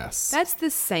 2/3. Yes. That's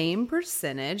the same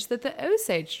percentage that the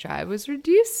Osage tribe was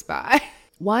reduced by.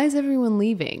 Why is everyone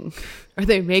leaving? Are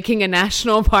they making a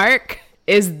national park?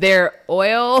 Is there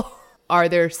oil? Are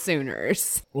there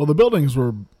Sooners? Well, the buildings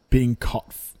were being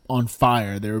caught on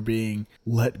fire. They were being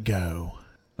let go,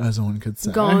 as one could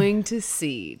say. Going to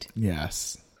seed.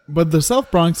 Yes. But the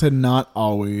South Bronx had not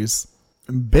always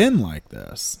been like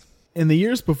this. In the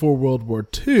years before World War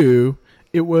II,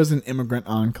 it was an immigrant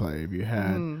enclave. You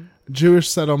had Jewish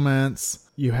settlements,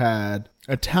 you had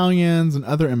Italians and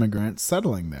other immigrants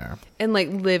settling there. And like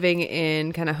living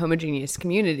in kind of homogeneous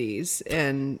communities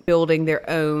and building their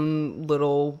own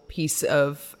little piece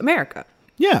of America.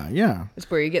 Yeah, yeah. It's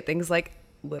where you get things like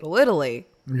Little Italy,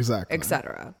 Exactly.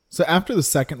 etc. So after the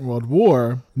Second World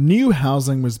War, new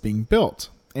housing was being built,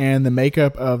 and the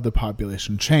makeup of the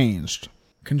population changed.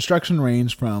 Construction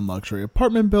ranged from luxury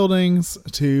apartment buildings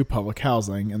to public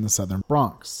housing in the southern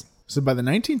Bronx. So by the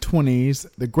 1920s,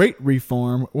 the Great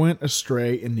Reform went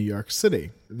astray in New York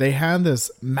City. They had this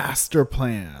master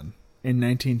plan in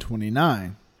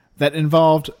 1929 that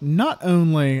involved not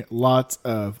only lots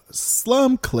of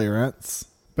slum clearance,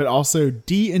 but also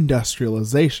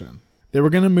deindustrialization. They were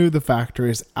going to move the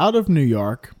factories out of New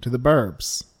York to the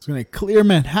burbs. It's going to clear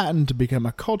Manhattan to become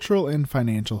a cultural and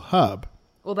financial hub.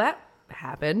 Well, that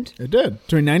happened. It did.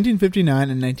 Between 1959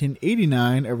 and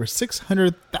 1989, over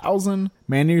 600,000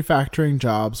 manufacturing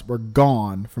jobs were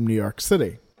gone from New York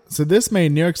City. So this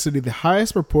made New York City the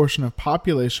highest proportion of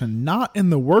population not in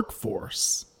the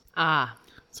workforce.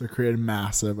 So it created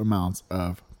massive amounts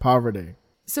of poverty.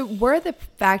 So were the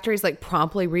factories like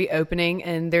promptly reopening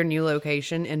in their new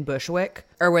location in Bushwick?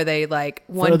 Or were they like,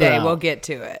 one Further day out. we'll get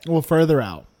to it? Well, further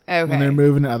out. Okay. When they're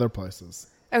moving to other places.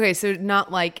 Okay, so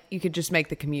not like you could just make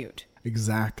the commute.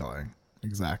 Exactly.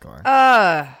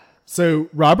 So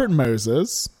Robert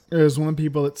Moses is one of the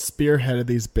people that spearheaded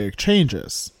these big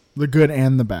changes, the good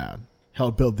and the bad.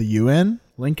 Helped build the UN,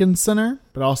 Lincoln Center,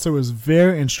 but also was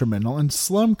very instrumental in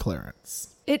slum clearance.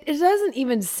 It doesn't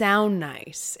even sound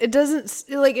nice. It doesn't,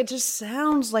 like, it just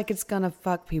sounds like it's gonna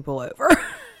fuck people over.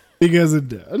 Because it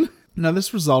did. Now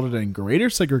this resulted in greater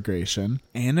segregation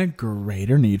and a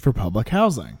greater need for public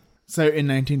housing. So in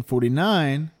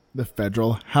 1949, the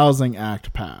Federal Housing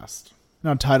Act passed.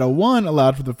 Now, Title I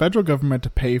allowed for the federal government to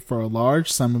pay for a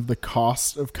large sum of the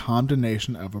cost of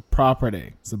condemnation of a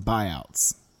property, so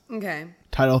buyouts. Okay.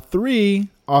 Title III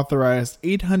authorized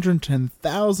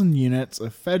 810,000 units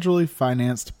of federally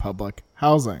financed public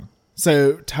housing.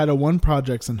 So, Title I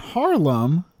projects in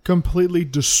Harlem completely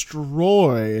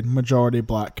destroyed majority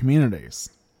black communities.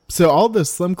 So, all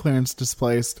this slum clearance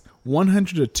displaced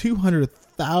 100 to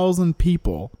 200,000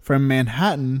 people from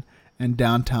Manhattan and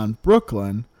downtown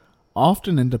Brooklyn,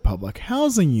 often into public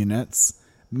housing units,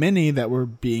 many that were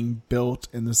being built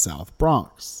in the South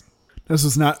Bronx. This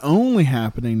was not only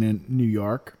happening in New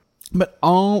York, but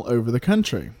all over the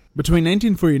country. Between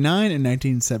 1949 and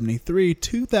 1973,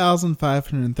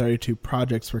 2,532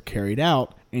 projects were carried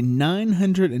out in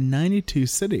 992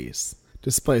 cities,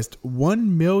 displaced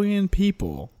 1 million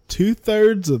people,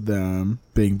 2/3 of them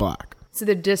being black. So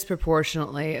they're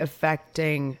disproportionately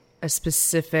affecting a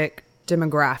specific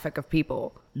demographic of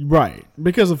people. Right.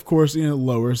 Because, of course,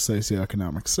 lower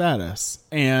socioeconomic status.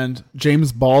 And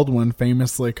James Baldwin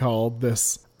famously called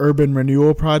this urban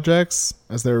renewal projects,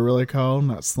 as they were really called,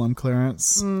 not slum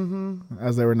clearance,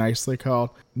 as they were nicely called,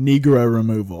 Negro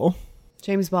removal.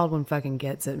 James Baldwin fucking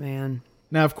gets it, man.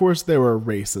 Now, of course, there were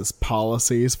racist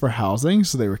policies for housing,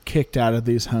 so they were kicked out of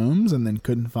these homes and then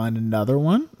couldn't find another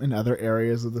one in other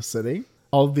areas of the city.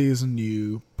 All these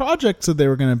new projects that they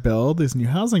were going to build, these new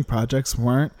housing projects,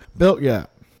 weren't built yet.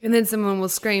 And then someone will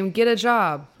scream, "Get a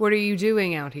job. What are you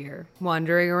doing out here?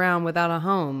 Wandering around without a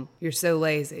home. You're so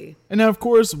lazy." And now, of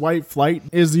course, white flight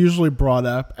is usually brought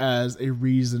up as a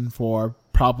reason for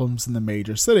problems in the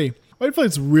major city. White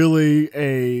flight's really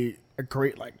a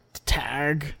great,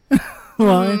 tag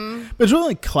line. But it's really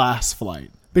like class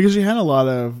flight. Because you had a lot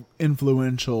of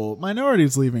influential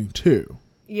minorities leaving, too.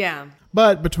 Yeah.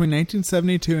 But between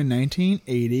 1972 and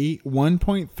 1980,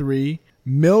 1.3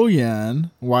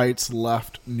 million whites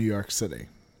left New York City.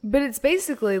 But it's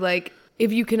basically like,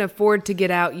 if you can afford to get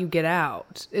out, you get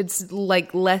out. It's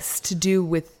like less to do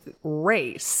with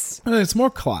race. And it's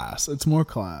more class.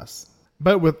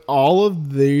 But with all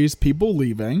of these people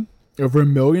leaving, over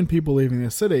 1 million people leaving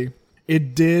the city,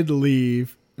 it did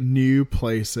leave new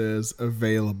places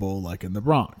available, like in the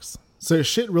Bronx. So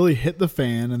shit really hit the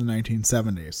fan in the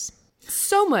 1970s.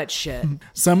 So much shit.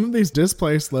 Some of these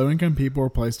displaced low-income people were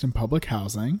placed in public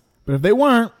housing, but if they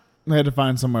weren't, they had to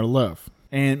find somewhere to live.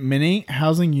 And many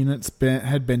housing units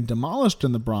had been demolished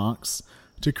in the Bronx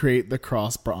to create the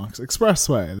Cross Bronx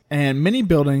Expressway. And many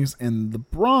buildings in the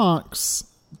Bronx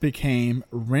became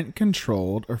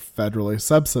rent-controlled or federally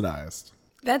subsidized.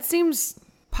 That seems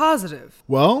positive.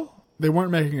 Well, they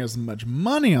weren't making as much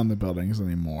money on the buildings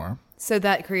anymore. So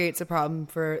that creates a problem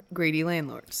for greedy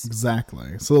landlords.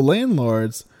 Exactly. So the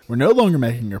landlords were no longer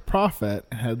making a profit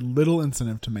and had little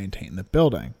incentive to maintain the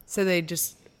building. So they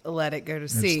just let it go to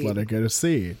seed. Just let it go to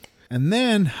seed. And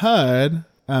then HUD,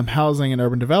 Housing and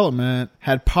Urban Development,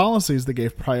 had policies that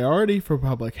gave priority for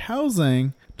public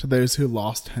housing to those who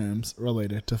lost homes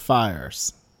related to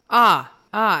fires.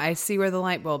 I see where the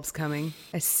light bulb's coming.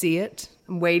 I see it.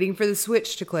 I'm waiting for the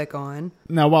switch to click on.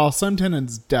 Now, while some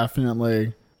tenants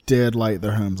definitely did light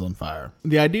their homes on fire,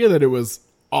 the idea that it was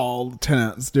all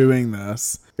tenants doing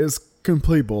this is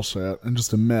complete bullshit and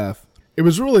just a myth. It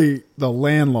was really the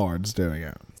landlords doing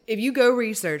it. If you go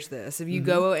research this, if you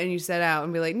go and you set out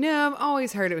and be like, no, I've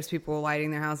always heard it was people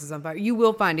lighting their houses on fire, you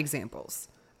will find examples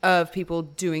of people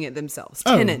doing it themselves,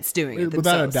 tenants doing it themselves.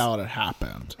 Without a doubt it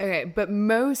happened. Okay, but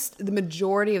the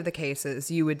majority of the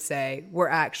cases, you would say, were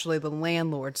actually the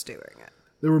landlords doing it.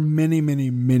 There were many,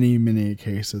 many, many, many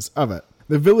cases of it.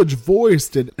 The Village Voice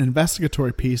did an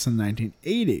investigatory piece in the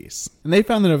 1980s, and they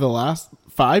found that over the last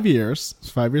 5 years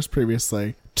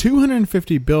previously,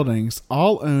 250 buildings,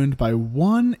 all owned by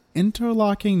one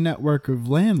interlocking network of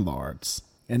landlords,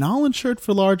 and all insured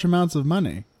for large amounts of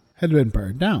money, had been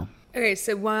burned down. Okay,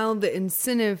 so while the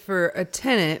incentive for a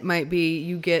tenant might be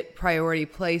you get priority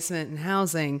placement in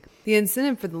housing, the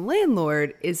incentive for the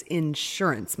landlord is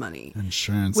insurance money.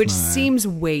 Which seems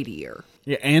weightier.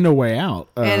 Yeah, and a way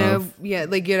out.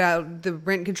 They get out, the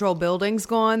rent control building's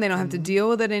gone. They don't have to deal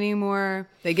with it anymore.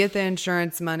 They get the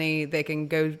insurance money. They can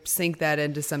go sink that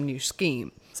into some new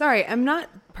scheme. Sorry, I'm not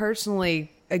personally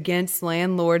against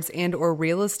landlords and or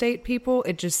real estate people.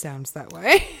 It just sounds that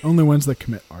way. Only ones that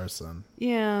commit arson.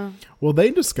 Yeah. Well,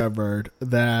 they discovered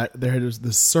that there is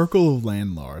this circle of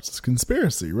landlords. It's a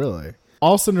conspiracy, really.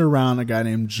 All centered around a guy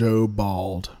named Joe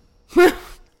Bald.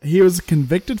 He was a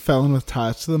convicted felon with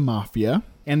ties to the mafia,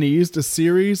 and he used a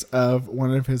series of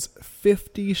one of his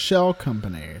 50 shell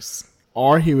companies.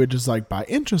 Or he would just buy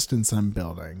interest in some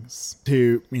buildings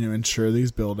to, insure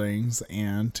these buildings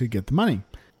and to get the money.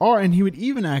 And he would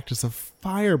even act as a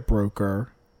fire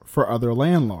broker for other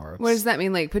landlords. What does that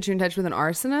mean? Put you in touch with an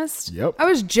arsonist? Yep. I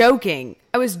was joking.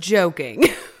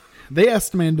 They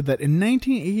estimated that in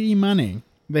 1980 money,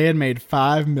 they had made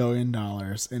 $5 million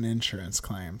in insurance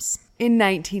claims. In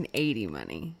 1980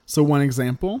 money. So one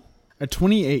example, a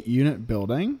 28-unit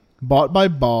building bought by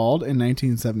Bald in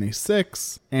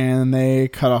 1976, and they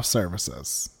cut off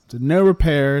services. Did no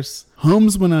repairs,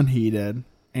 homes went unheated,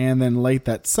 and then late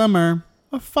that summer,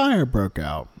 a fire broke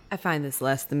out. I find this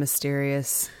less than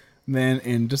mysterious. Then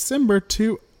in December,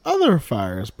 2 other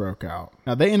fires broke out.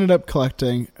 Now they ended up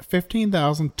collecting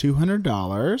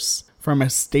 $15,200 from a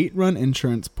state-run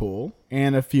insurance pool,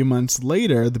 and a few months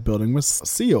later, the building was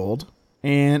sealed.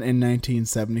 And in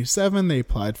 1977, they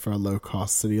applied for a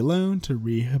low-cost city loan to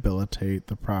rehabilitate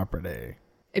the property.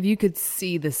 If you could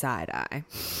see the side eye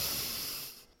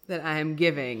that I am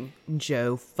giving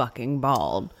Joe fucking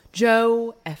Bald.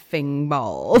 Joe effing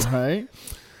Bald. Right?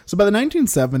 So by the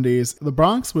 1970s, the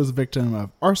Bronx was a victim of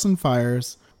arson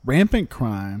fires, rampant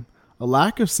crime, a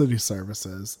lack of city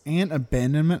services, and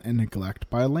abandonment and neglect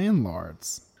by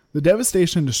landlords. The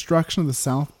devastation and destruction of the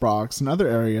South Bronx and other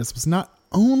areas was not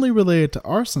only related to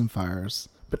arson fires,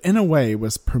 but in a way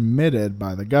was permitted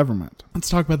by the government. Let's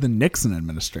talk about the Nixon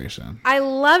administration. I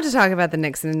love to talk about the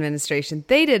Nixon administration.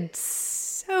 They did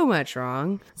so much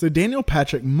wrong. So Daniel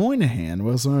Patrick Moynihan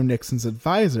was one of Nixon's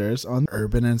advisors on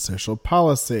urban and social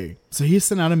policy. So he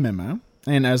sent out a memo,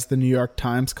 and as the New York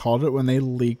Times called it when they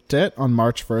leaked it on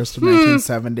March 1st of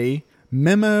 1970,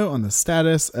 Memo on the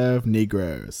Status of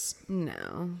Negroes.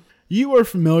 No. You are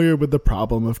familiar with the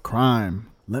problem of crime.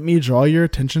 Let me draw your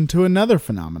attention to another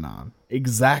phenomenon,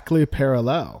 exactly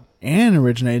parallel, and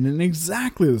originated in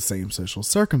exactly the same social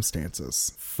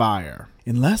circumstances. Fire.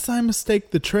 Unless I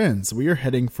mistake the trends, we are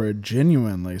heading for a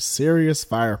genuinely serious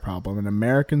fire problem in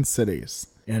American cities.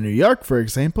 In New York, for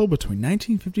example, between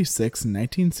 1956 and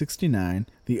 1969,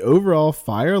 the overall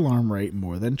fire alarm rate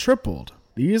more than tripled.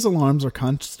 These alarms are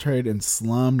concentrated in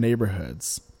slum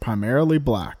neighborhoods, primarily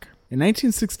black. In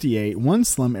 1968, one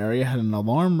slum area had an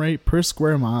alarm rate per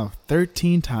square mile of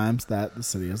 13 times that of the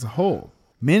city as a whole.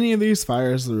 Many of these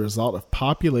fires are the result of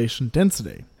population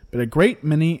density, but a great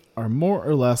many are more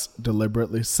or less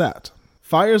deliberately set.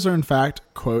 Fires are in fact,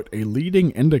 quote, a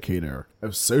leading indicator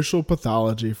of social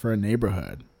pathology for a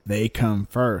neighborhood. They come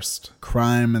first.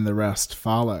 Crime and the rest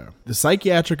follow. The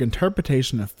psychiatric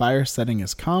interpretation of fire setting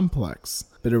is complex,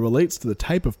 but it relates to the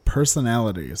type of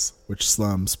personalities which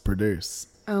slums produce.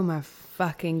 Oh my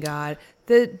fucking God.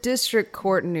 The district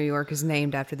court in New York is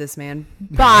named after this man,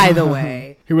 by the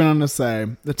way. He went on to say,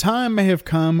 the time may have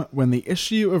come when the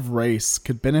issue of race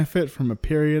could benefit from a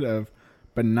period of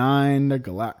benign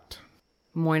neglect.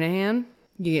 Moynihan,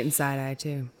 you getting side-eye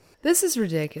too. This is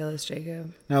ridiculous,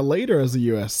 Jacob. Now later as a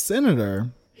U.S. Senator,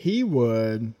 he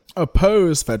would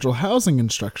oppose federal housing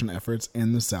construction efforts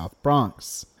in the South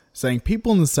Bronx, saying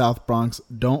people in the South Bronx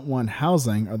don't want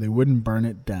housing or they wouldn't burn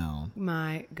it down.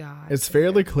 My God. It's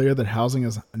fairly clear that housing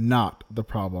is not the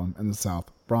problem in the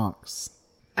South Bronx.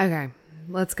 Okay,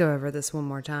 let's go over this one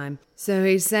more time. So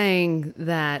he's saying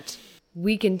that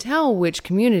we can tell which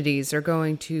communities are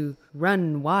going to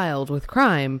run wild with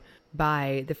crime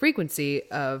by the frequency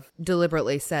of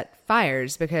deliberately set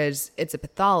fires, because it's a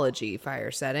pathology,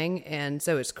 fire setting, and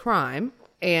so is crime.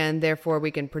 And therefore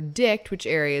we can predict which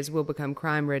areas will become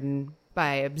crime-ridden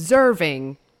by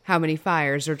observing how many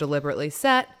fires are deliberately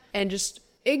set and just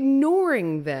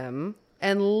ignoring them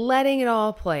and letting it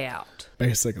all play out.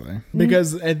 Basically.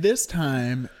 Because at this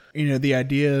time, the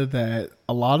idea that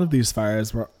a lot of these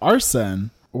fires were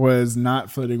arson was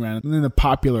not floating around in the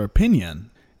popular opinion.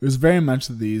 It was very much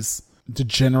that these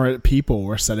degenerate people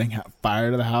were setting fire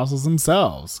to the houses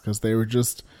themselves because they were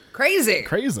just crazy.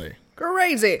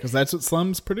 Because that's what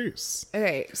slums produce.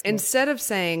 Okay, instead of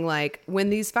saying, like, when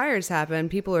these fires happen,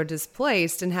 people are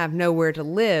displaced and have nowhere to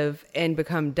live and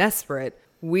become desperate,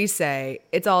 we say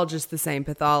it's all just the same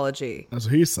pathology. That's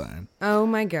what he's saying. Oh,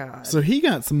 my God. So he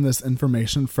got some of this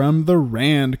information from the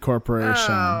Rand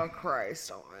Corporation. Oh, Christ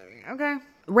almighty. Okay.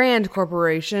 Rand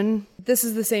Corporation. This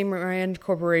is the same Rand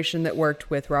Corporation that worked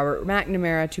with Robert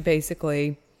McNamara to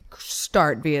basically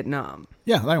start Vietnam.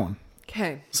 Yeah, that one.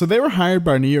 Okay. So they were hired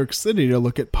by New York City to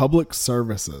look at public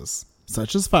services,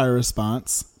 such as fire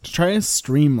response, to try to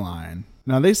streamline.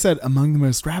 Now, they said among the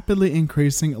most rapidly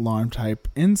increasing alarm type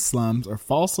in slums are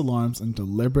false alarms and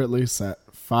deliberately set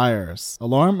fires.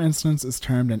 Alarm incidence is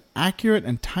termed an accurate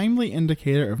and timely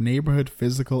indicator of neighborhood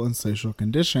physical and social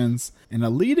conditions and a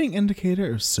leading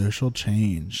indicator of social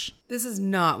change. This is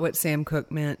not what Sam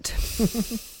Cooke meant.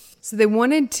 So they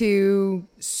wanted to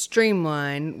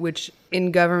streamline, which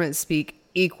in government speak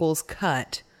equals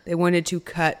cut. They wanted to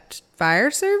cut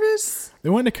fire service? They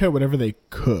wanted to cut whatever they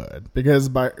could because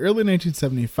by early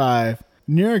 1975,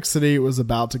 New York City was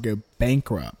about to go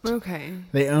bankrupt. Okay.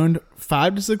 They owned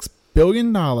 $5 to $6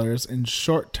 billion in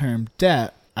short-term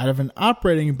debt out of an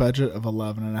operating budget of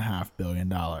 $11.5 billion.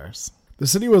 The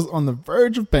city was on the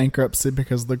verge of bankruptcy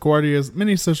because LaGuardia's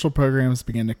many social programs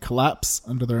began to collapse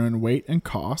under their own weight and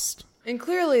cost. And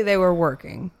clearly they were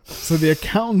working. So the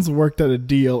accountants worked out a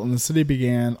deal and the city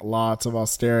began lots of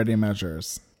austerity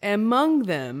measures. Among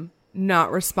them,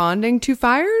 not responding to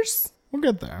fires? We'll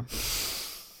get there.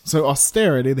 So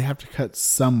austerity, they have to cut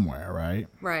somewhere, right?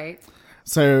 Right.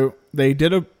 So they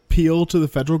did appeal to the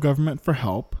federal government for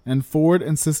help, and Ford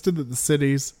insisted that the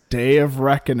city's day of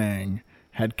reckoning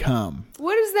had come.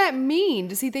 What does that mean?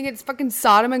 Does he think it's fucking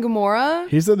Sodom and Gomorrah?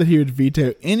 He said that he would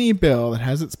veto any bill that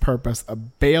has its purpose a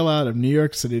bailout of New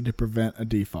York City to prevent a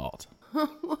default.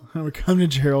 And we come to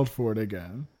Gerald Ford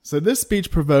again. So this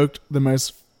speech provoked the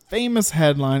most famous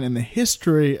headline in the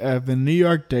history of the New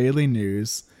York Daily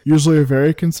News, usually a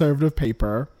very conservative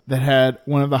paper that had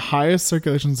one of the highest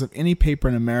circulations of any paper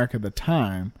in America at the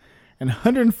time, and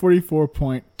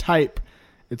 144-point type.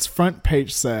 Its front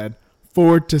page said,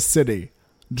 "Ford to City.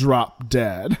 Drop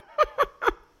dead."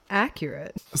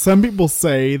 Accurate. Some people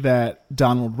say that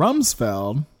Donald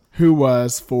Rumsfeld, who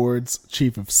was Ford's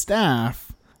chief of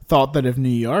staff, thought that if New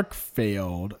York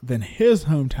failed, then his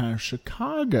hometown of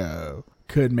Chicago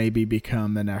could maybe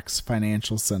become the next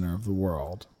financial center of the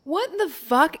world. What the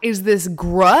fuck is this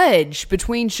grudge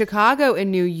between Chicago and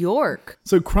New York?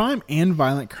 So crime and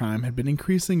violent crime had been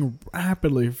increasing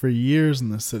rapidly for years in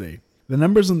the city. The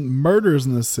numbers of murders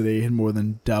in the city had more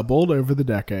than doubled over the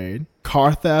decade.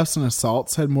 Car thefts and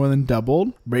assaults had more than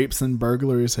doubled. Rapes and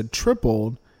burglaries had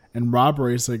tripled. And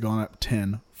robberies had gone up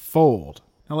tenfold.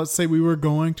 Now let's say we were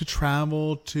going to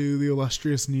travel to the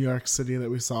illustrious New York City that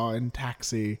we saw in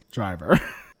Taxi Driver.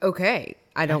 Okay,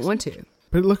 I don't want to.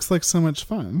 But it looks like so much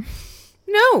fun.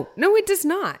 No, it does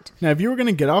not. Now, if you were going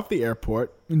to get off the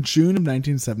airport in June of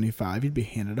 1975, you'd be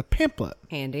handed a pamphlet.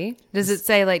 Handy. Does it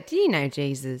say, like, do you know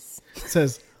Jesus? It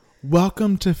says,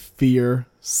 "Welcome to Fear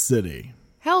City."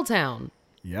 Helltown.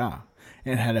 Yeah.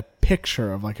 And it had a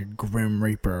picture of like a Grim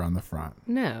Reaper on the front.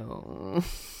 No.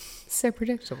 So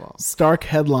predictable. Stark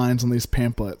headlines on these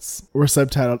pamphlets were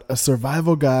subtitled "A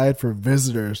Survival Guide for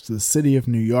Visitors to the City of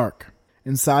New York."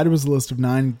 Inside was a list of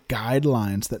 9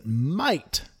 guidelines that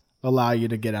might allow you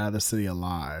to get out of the city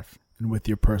alive and with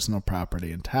your personal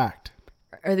property intact.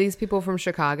 Are these people from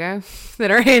Chicago that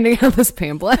are handing out this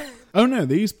pamphlet? Oh no,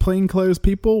 these plainclothes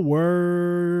people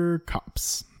were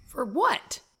cops. For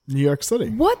what? New York City.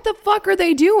 What the fuck are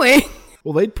they doing?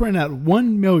 Well, they'd print out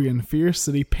 1 million Fear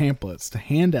City pamphlets to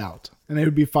hand out, and they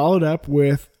would be followed up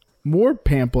with more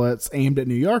pamphlets aimed at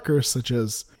New Yorkers, such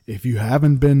as, "If you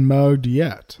haven't been mugged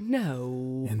yet."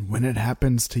 No. And when it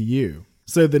happens to you.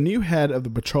 So the new head of the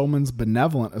Patrolmen's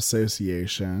Benevolent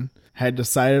Association had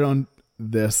decided on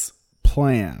this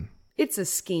plan. It's a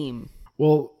scheme.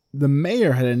 Well, the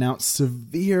mayor had announced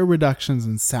severe reductions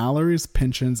in salaries,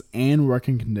 pensions, and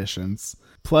working conditions,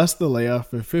 plus the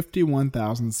layoff of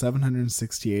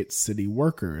 51,768 city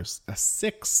workers, a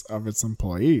sixth of its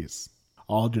employees,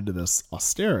 all due to this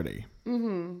austerity.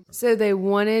 Mm-hmm. So they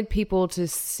wanted people to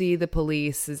see the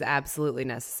police as absolutely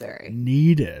necessary.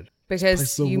 Needed. Because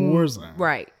it's a war zone.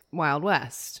 Right. Wild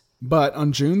West. But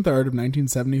on June 3rd of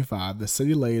 1975, the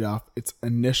city laid off its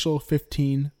initial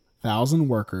 15,000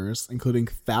 workers, including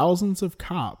thousands of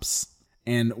cops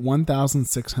and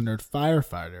 1,600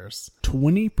 firefighters,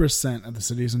 20% of the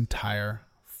city's entire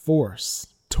force.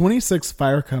 26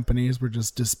 fire companies were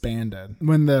just disbanded.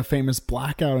 When the famous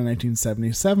blackout in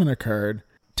 1977 occurred,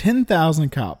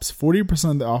 10,000 cops,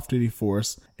 40% of the off-duty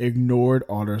force, ignored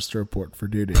orders to report for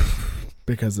duty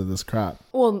because of this crap.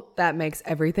 Well, that makes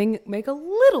everything make a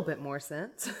little bit more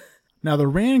sense. Now, the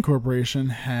Rand Corporation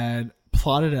had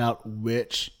plotted out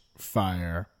which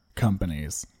fire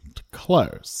companies to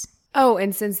close. Oh,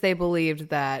 and since they believed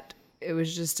that it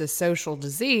was just a social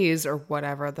disease or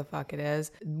whatever the fuck it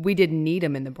is, we didn't need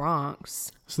them in the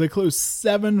Bronx. So they closed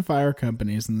 7 fire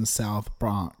companies in the South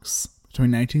Bronx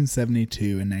between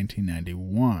 1972 and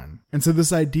 1991. And so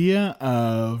this idea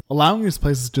of allowing these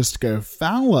places just to go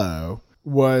fallow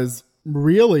was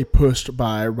really pushed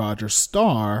by Roger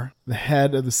Starr, the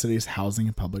head of the city's Housing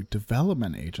and Public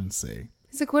Development Agency.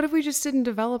 He's like, what if we just didn't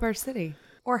develop our city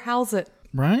or house it?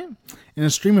 Right? In a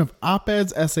stream of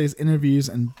op-eds, essays, interviews,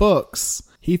 and books,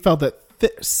 he felt that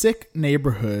sick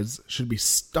neighborhoods should be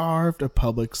starved of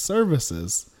public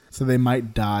services so they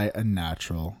might die a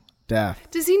natural death.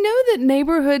 Does he know that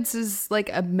neighborhoods is like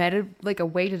a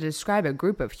way to describe a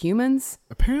group of humans?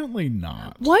 Apparently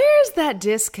not. Where is that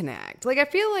disconnect? Like, I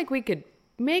feel like we could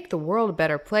make the world a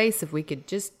better place if we could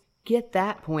just get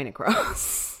that point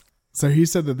across. So he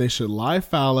said that they should lie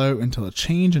fallow until a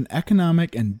change in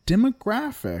economic and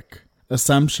demographic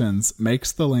assumptions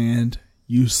makes the land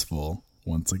useful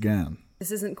once again.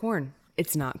 This isn't corn.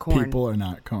 It's not corn. People are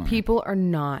not corn. People are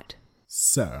not.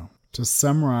 So, to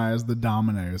summarize the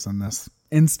dominoes in this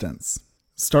instance,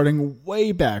 starting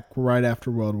way back right after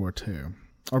World War II,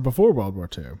 or before World War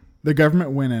II, the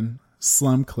government went in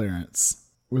slum clearance,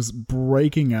 was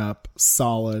breaking up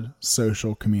solid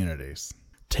social communities,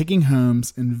 taking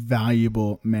homes in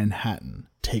valuable Manhattan,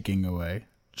 taking away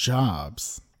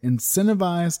jobs,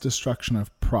 incentivized destruction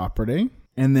of property,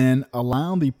 and then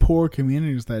allowing the poor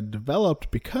communities that had developed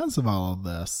because of all of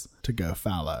this to go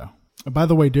fallow. By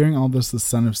the way, during all this, the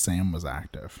Son of Sam was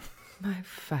active. My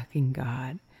fucking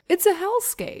God. It's a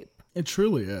hellscape. It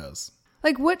truly is.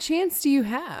 Like, what chance do you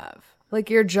have? Like,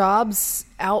 your job's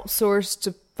outsourced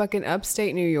to fucking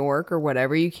upstate New York or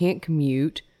whatever. You can't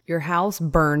commute. Your house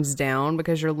burns down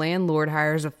because your landlord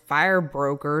hires a fire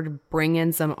broker to bring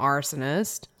in some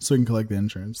arsonist. So he can collect the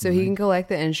insurance money. He can collect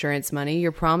the insurance money.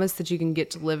 You're promised that you can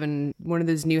get to live in one of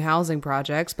those new housing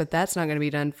projects, but that's not going to be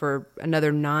done for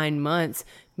another 9 months.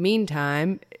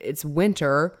 Meantime, it's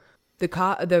winter.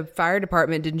 The fire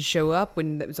department didn't show up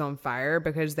when it was on fire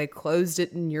because they closed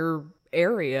it in your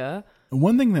area. And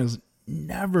one thing that is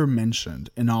never mentioned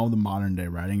in all the modern day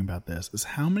writing about this is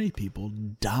how many people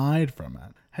died from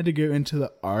it. Had to go into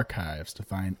the archives to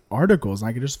find articles, and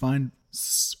I could just find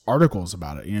articles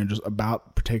about it, just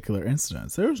about particular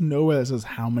incidents. There's nowhere that says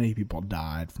how many people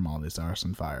died from all these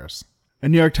arson fires. A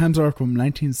New York Times article from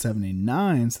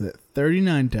 1979 said that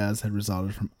 39 deaths had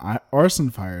resulted from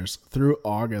arson fires through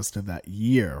August of that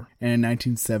year. And in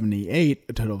 1978,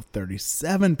 a total of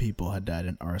 37 people had died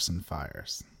in arson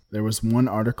fires. There was one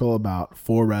article about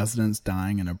 4 residents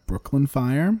dying in a Brooklyn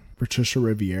fire. Patricia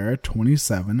Riviera,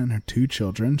 27, and her 2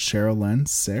 children, Cheryl Lynn,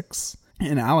 6,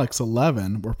 and Alex,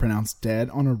 11, were pronounced dead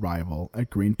on arrival at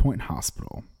Greenpoint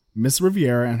Hospital. Miss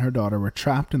Riviera and her daughter were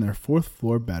trapped in their 4th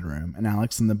floor bedroom, and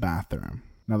Alex in the bathroom.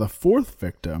 Now, the 4th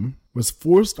victim was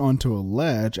forced onto a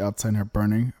ledge outside her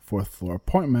burning fourth-floor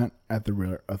apartment at the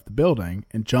rear of the building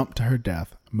and jumped to her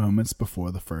death moments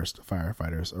before the first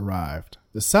firefighters arrived.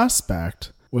 The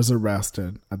suspect was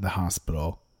arrested at the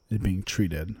hospital and being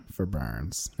treated for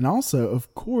burns. And also,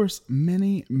 of course,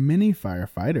 many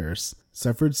firefighters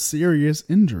suffered serious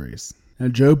injuries. Now,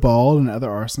 Joe Bald and other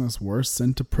arsonists were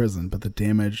sent to prison, but the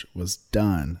damage was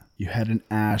done. You had an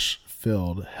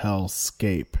ash-filled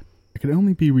hellscape. It could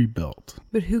only be rebuilt.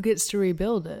 But who gets to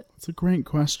rebuild it? It's a great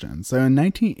question. So in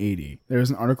 1980, there was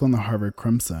an article in the Harvard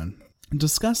Crimson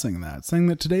discussing that, saying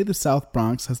that today the South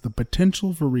Bronx has the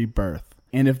potential for rebirth.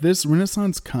 And if this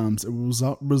renaissance comes, it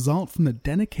will result from the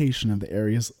dedication of the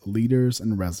area's leaders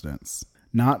and residents,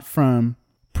 not from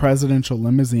presidential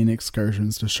limousine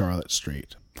excursions to Charlotte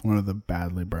Street, one of the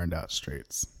badly burned out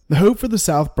streets. The hope for the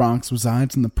South Bronx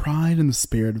resides in the pride and the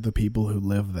spirit of the people who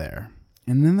live there,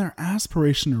 and in their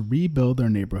aspiration to rebuild their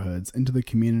neighborhoods into the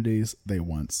communities they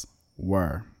once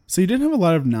were. So you did have a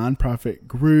lot of nonprofit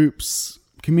groups,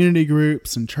 community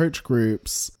groups, and church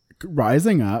groups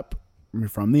rising up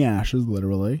from the ashes,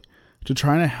 literally, to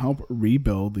try to help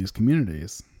rebuild these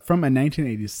communities. From a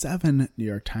 1987 New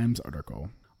York Times article,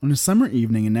 on a summer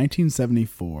evening in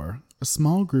 1974, a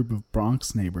small group of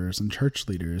Bronx neighbors and church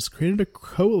leaders created a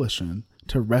coalition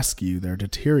to rescue their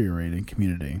deteriorating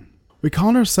community. We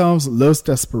called ourselves Los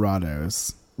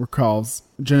Desperados, recalls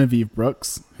Genevieve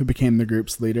Brooks, who became the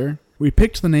group's leader. We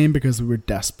picked the name because we were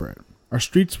desperate. Our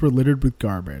streets were littered with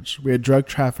garbage. We had drug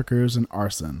traffickers and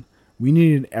arson. We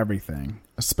needed everything,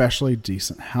 especially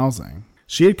decent housing.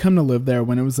 She had come to live there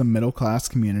when it was a middle-class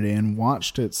community and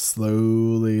watched it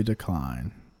slowly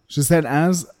decline. She said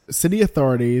as city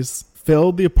authorities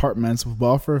filled the apartments with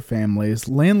welfare families,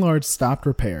 landlords stopped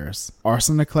repairs,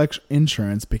 arson to collect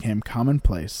insurance became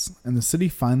commonplace, and the city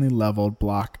finally leveled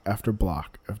block after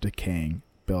block of decaying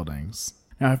buildings.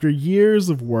 Now, after years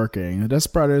of working, the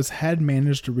Desperados had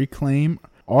managed to reclaim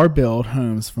or build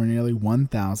homes for nearly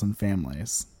 1,000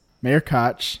 families. Mayor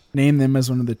Koch named them as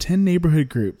one of the 10 neighborhood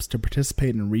groups to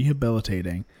participate in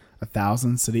rehabilitating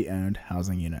 1,000 city-owned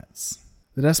housing units.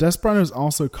 The Desperados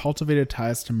also cultivated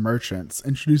ties to merchants,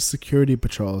 introduced security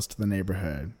patrols to the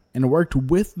neighborhood, and worked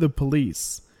with the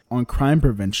police on crime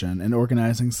prevention and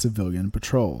organizing civilian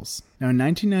patrols. Now, in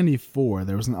 1994,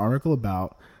 there was an article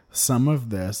about some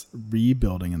of this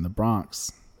rebuilding in the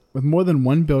Bronx. With more than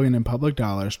 $1 billion in public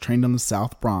dollars trained on the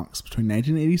South Bronx between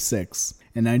 1986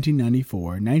 and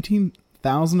 1994,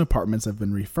 19,000 apartments have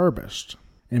been refurbished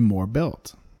and more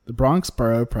built. The Bronx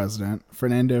Borough President,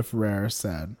 Fernando Ferrer,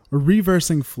 said, "We're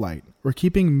reversing flight. We're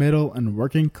keeping middle and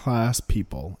working class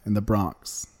people in the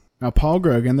Bronx." Now, Paul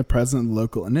Grogan, the president of the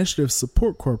local Initiative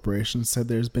Support Corporation, said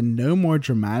there's been no more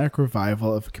dramatic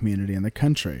revival of a community in the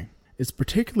country. It's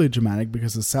particularly dramatic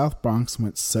because the South Bronx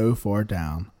went so far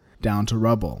down to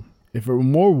rubble. If it were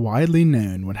more widely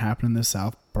known what happened in the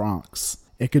South Bronx,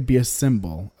 it could be a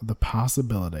symbol of the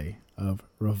possibility of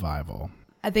revival.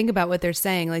 I think about what they're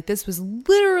saying. Like, this was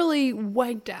literally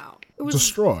wiped out. It was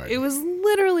destroyed. It was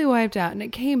literally wiped out, and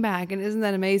it came back. And isn't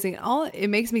that amazing? It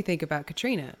makes me think about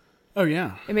Katrina. Oh,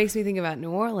 yeah. It makes me think about New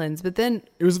Orleans. But then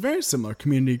it was very similar.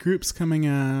 Community groups coming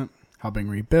up, helping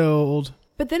rebuild.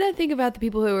 But then I think about the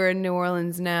people who are in New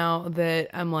Orleans now that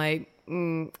I'm like,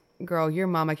 girl, your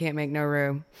mama can't make no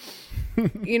room.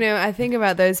 I think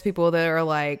about those people that are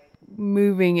like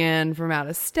moving in from out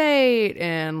of state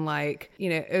and like,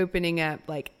 opening up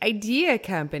like idea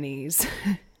companies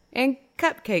and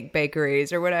cupcake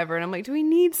bakeries or whatever. And I'm like, do we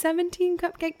need 17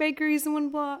 cupcake bakeries in one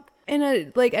block? And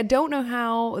I don't know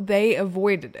how they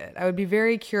avoided it. I would be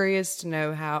very curious to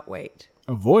know how. Wait.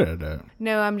 Avoided it?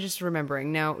 No, I'm just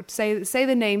remembering. Now, say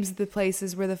the names of the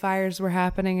places where the fires were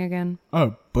happening again.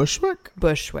 Oh, Bushwick?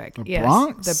 Bushwick, yes.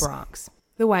 Bronx? The Bronx.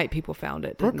 The white people found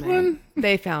it, didn't Brooklyn? they?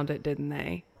 They found it, didn't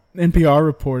they? NPR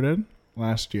reported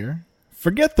last year,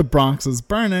 "Forget the Bronx is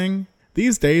burning.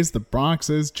 These days, the Bronx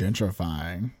is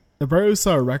gentrifying." The borough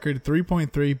saw a record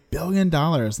 $3.3 billion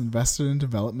invested in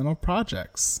developmental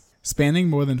projects, spanning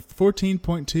more than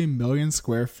 14.2 million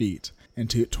square feet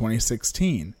into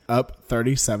 2016, up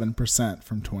 37%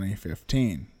 from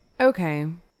 2015. Okay,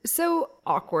 so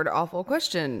awkward, awful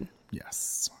question.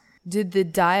 Yes. Did the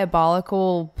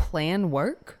diabolical plan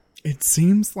work? It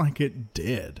seems like it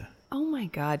did. Oh my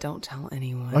God, don't tell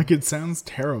anyone. Like, it sounds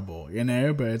terrible,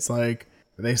 but it's like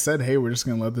they said, hey, we're just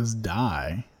going to let this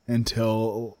die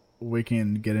until we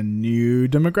can get a new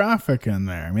demographic in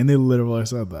there. I mean, they literally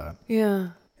said that. Yeah.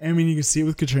 I mean, you can see it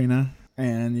with Katrina,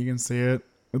 and you can see it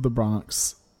with the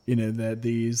Bronx, that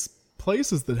these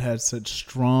places that had such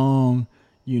strong,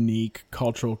 unique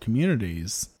cultural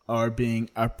communities are being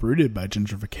uprooted by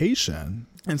gentrification.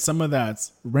 And some of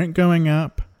that's rent going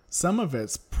up. Some of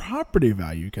it's property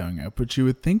value going up, which you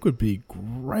would think would be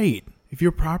great. If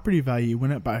your property value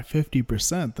went up by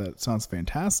 50%, that sounds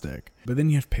fantastic. But then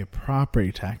you have to pay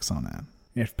property tax on it.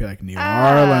 You have to pay like New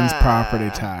Orleans property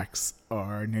tax,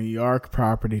 or New York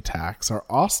property tax, or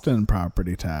Austin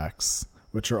property tax,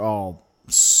 which are all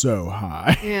so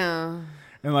high. Yeah.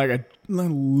 And like I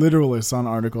literally saw an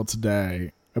article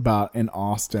today about in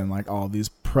Austin, like all these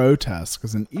protests,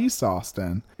 because in East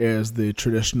Austin is the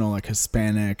traditional like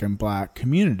Hispanic and Black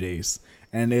communities,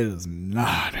 and it is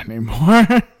not anymore.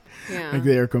 Yeah. Like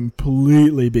they are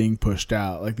completely being pushed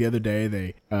out. Like the other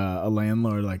day, a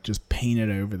landlord like just painted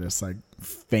over this like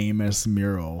famous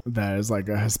mural that is like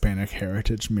a Hispanic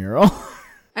heritage mural.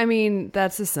 I mean,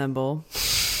 that's a symbol.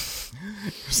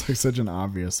 It's like such an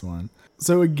obvious one.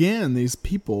 So again, these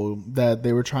people that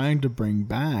they were trying to bring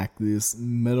back, these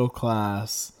middle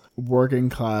class, working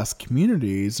class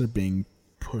communities are being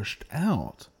pushed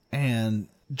out. And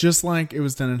just like it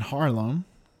was done in Harlem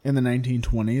in the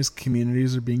 1920s,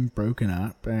 communities are being broken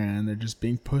up and they're just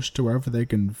being pushed to wherever they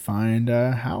can find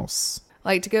a house.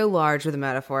 Like, to go large with a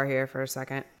metaphor here for a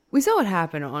second, we saw what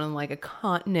happened on like a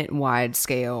continent-wide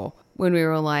scale when we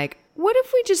were like, what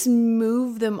if we just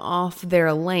move them off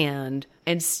their land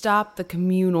and stop the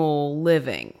communal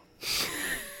living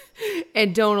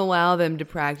and don't allow them to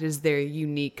practice their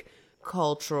unique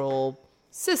cultural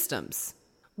systems?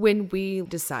 When we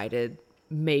decided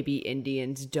maybe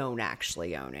Indians don't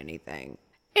actually own anything.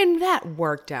 And that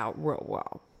worked out real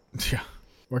well. Yeah.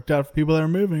 Worked out for people that are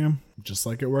moving them, just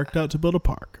like it worked out to build a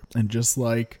park. And just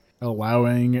like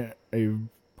allowing a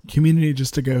community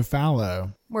just to go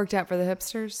fallow. Worked out for the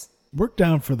hipsters. Worked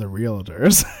out for the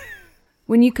realtors.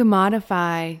 When you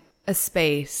commodify a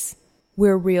space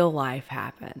where real life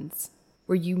happens,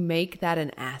 where you make that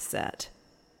an asset,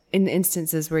 in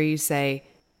instances where you say,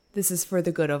 this is for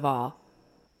the good of all,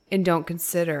 and don't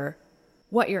consider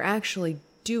what you're actually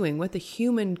doing, what the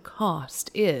human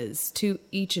cost is to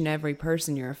each and every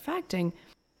person you're affecting,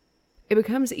 it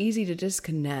becomes easy to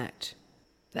disconnect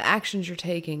the actions you're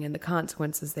taking and the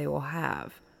consequences they will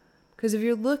have. Because if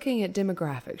you're looking at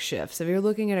demographic shifts, if you're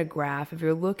looking at a graph, if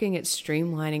you're looking at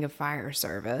streamlining a fire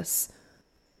service,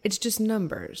 it's just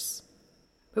numbers.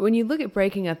 But when you look at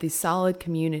breaking up these solid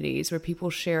communities where people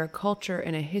share a culture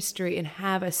and a history and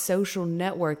have a social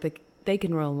network that they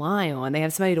can rely on, they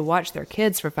have somebody to watch their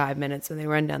kids for 5 minutes when they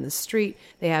run down the street,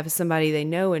 they have somebody they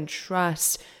know and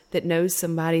trust that knows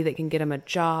somebody that can get them a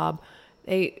job,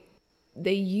 they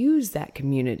use that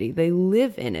community, they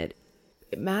live in it.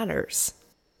 It matters.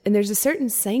 And there's a certain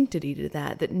sanctity to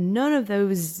that none of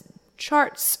those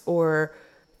charts or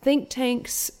think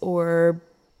tanks or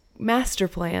master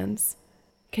plans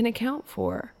can account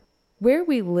for. Where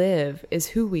we live is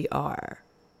who we are.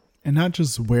 And not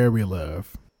just where we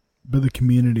live, but the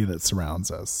community that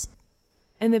surrounds us.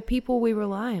 And the people we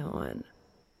rely on.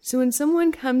 So when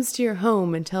someone comes to your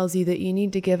home and tells you that you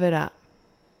need to give it up,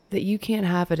 that you can't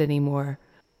have it anymore,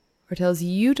 or tells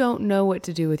you you don't know what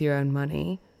to do with your own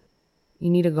money, you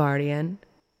need a guardian,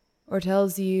 or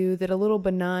tells you that a little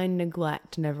benign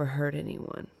neglect never hurt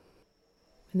anyone,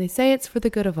 and they say it's for the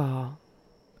good of all,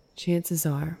 chances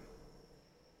are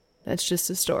that's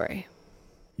just a story.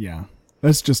 Yeah,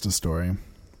 that's just a story.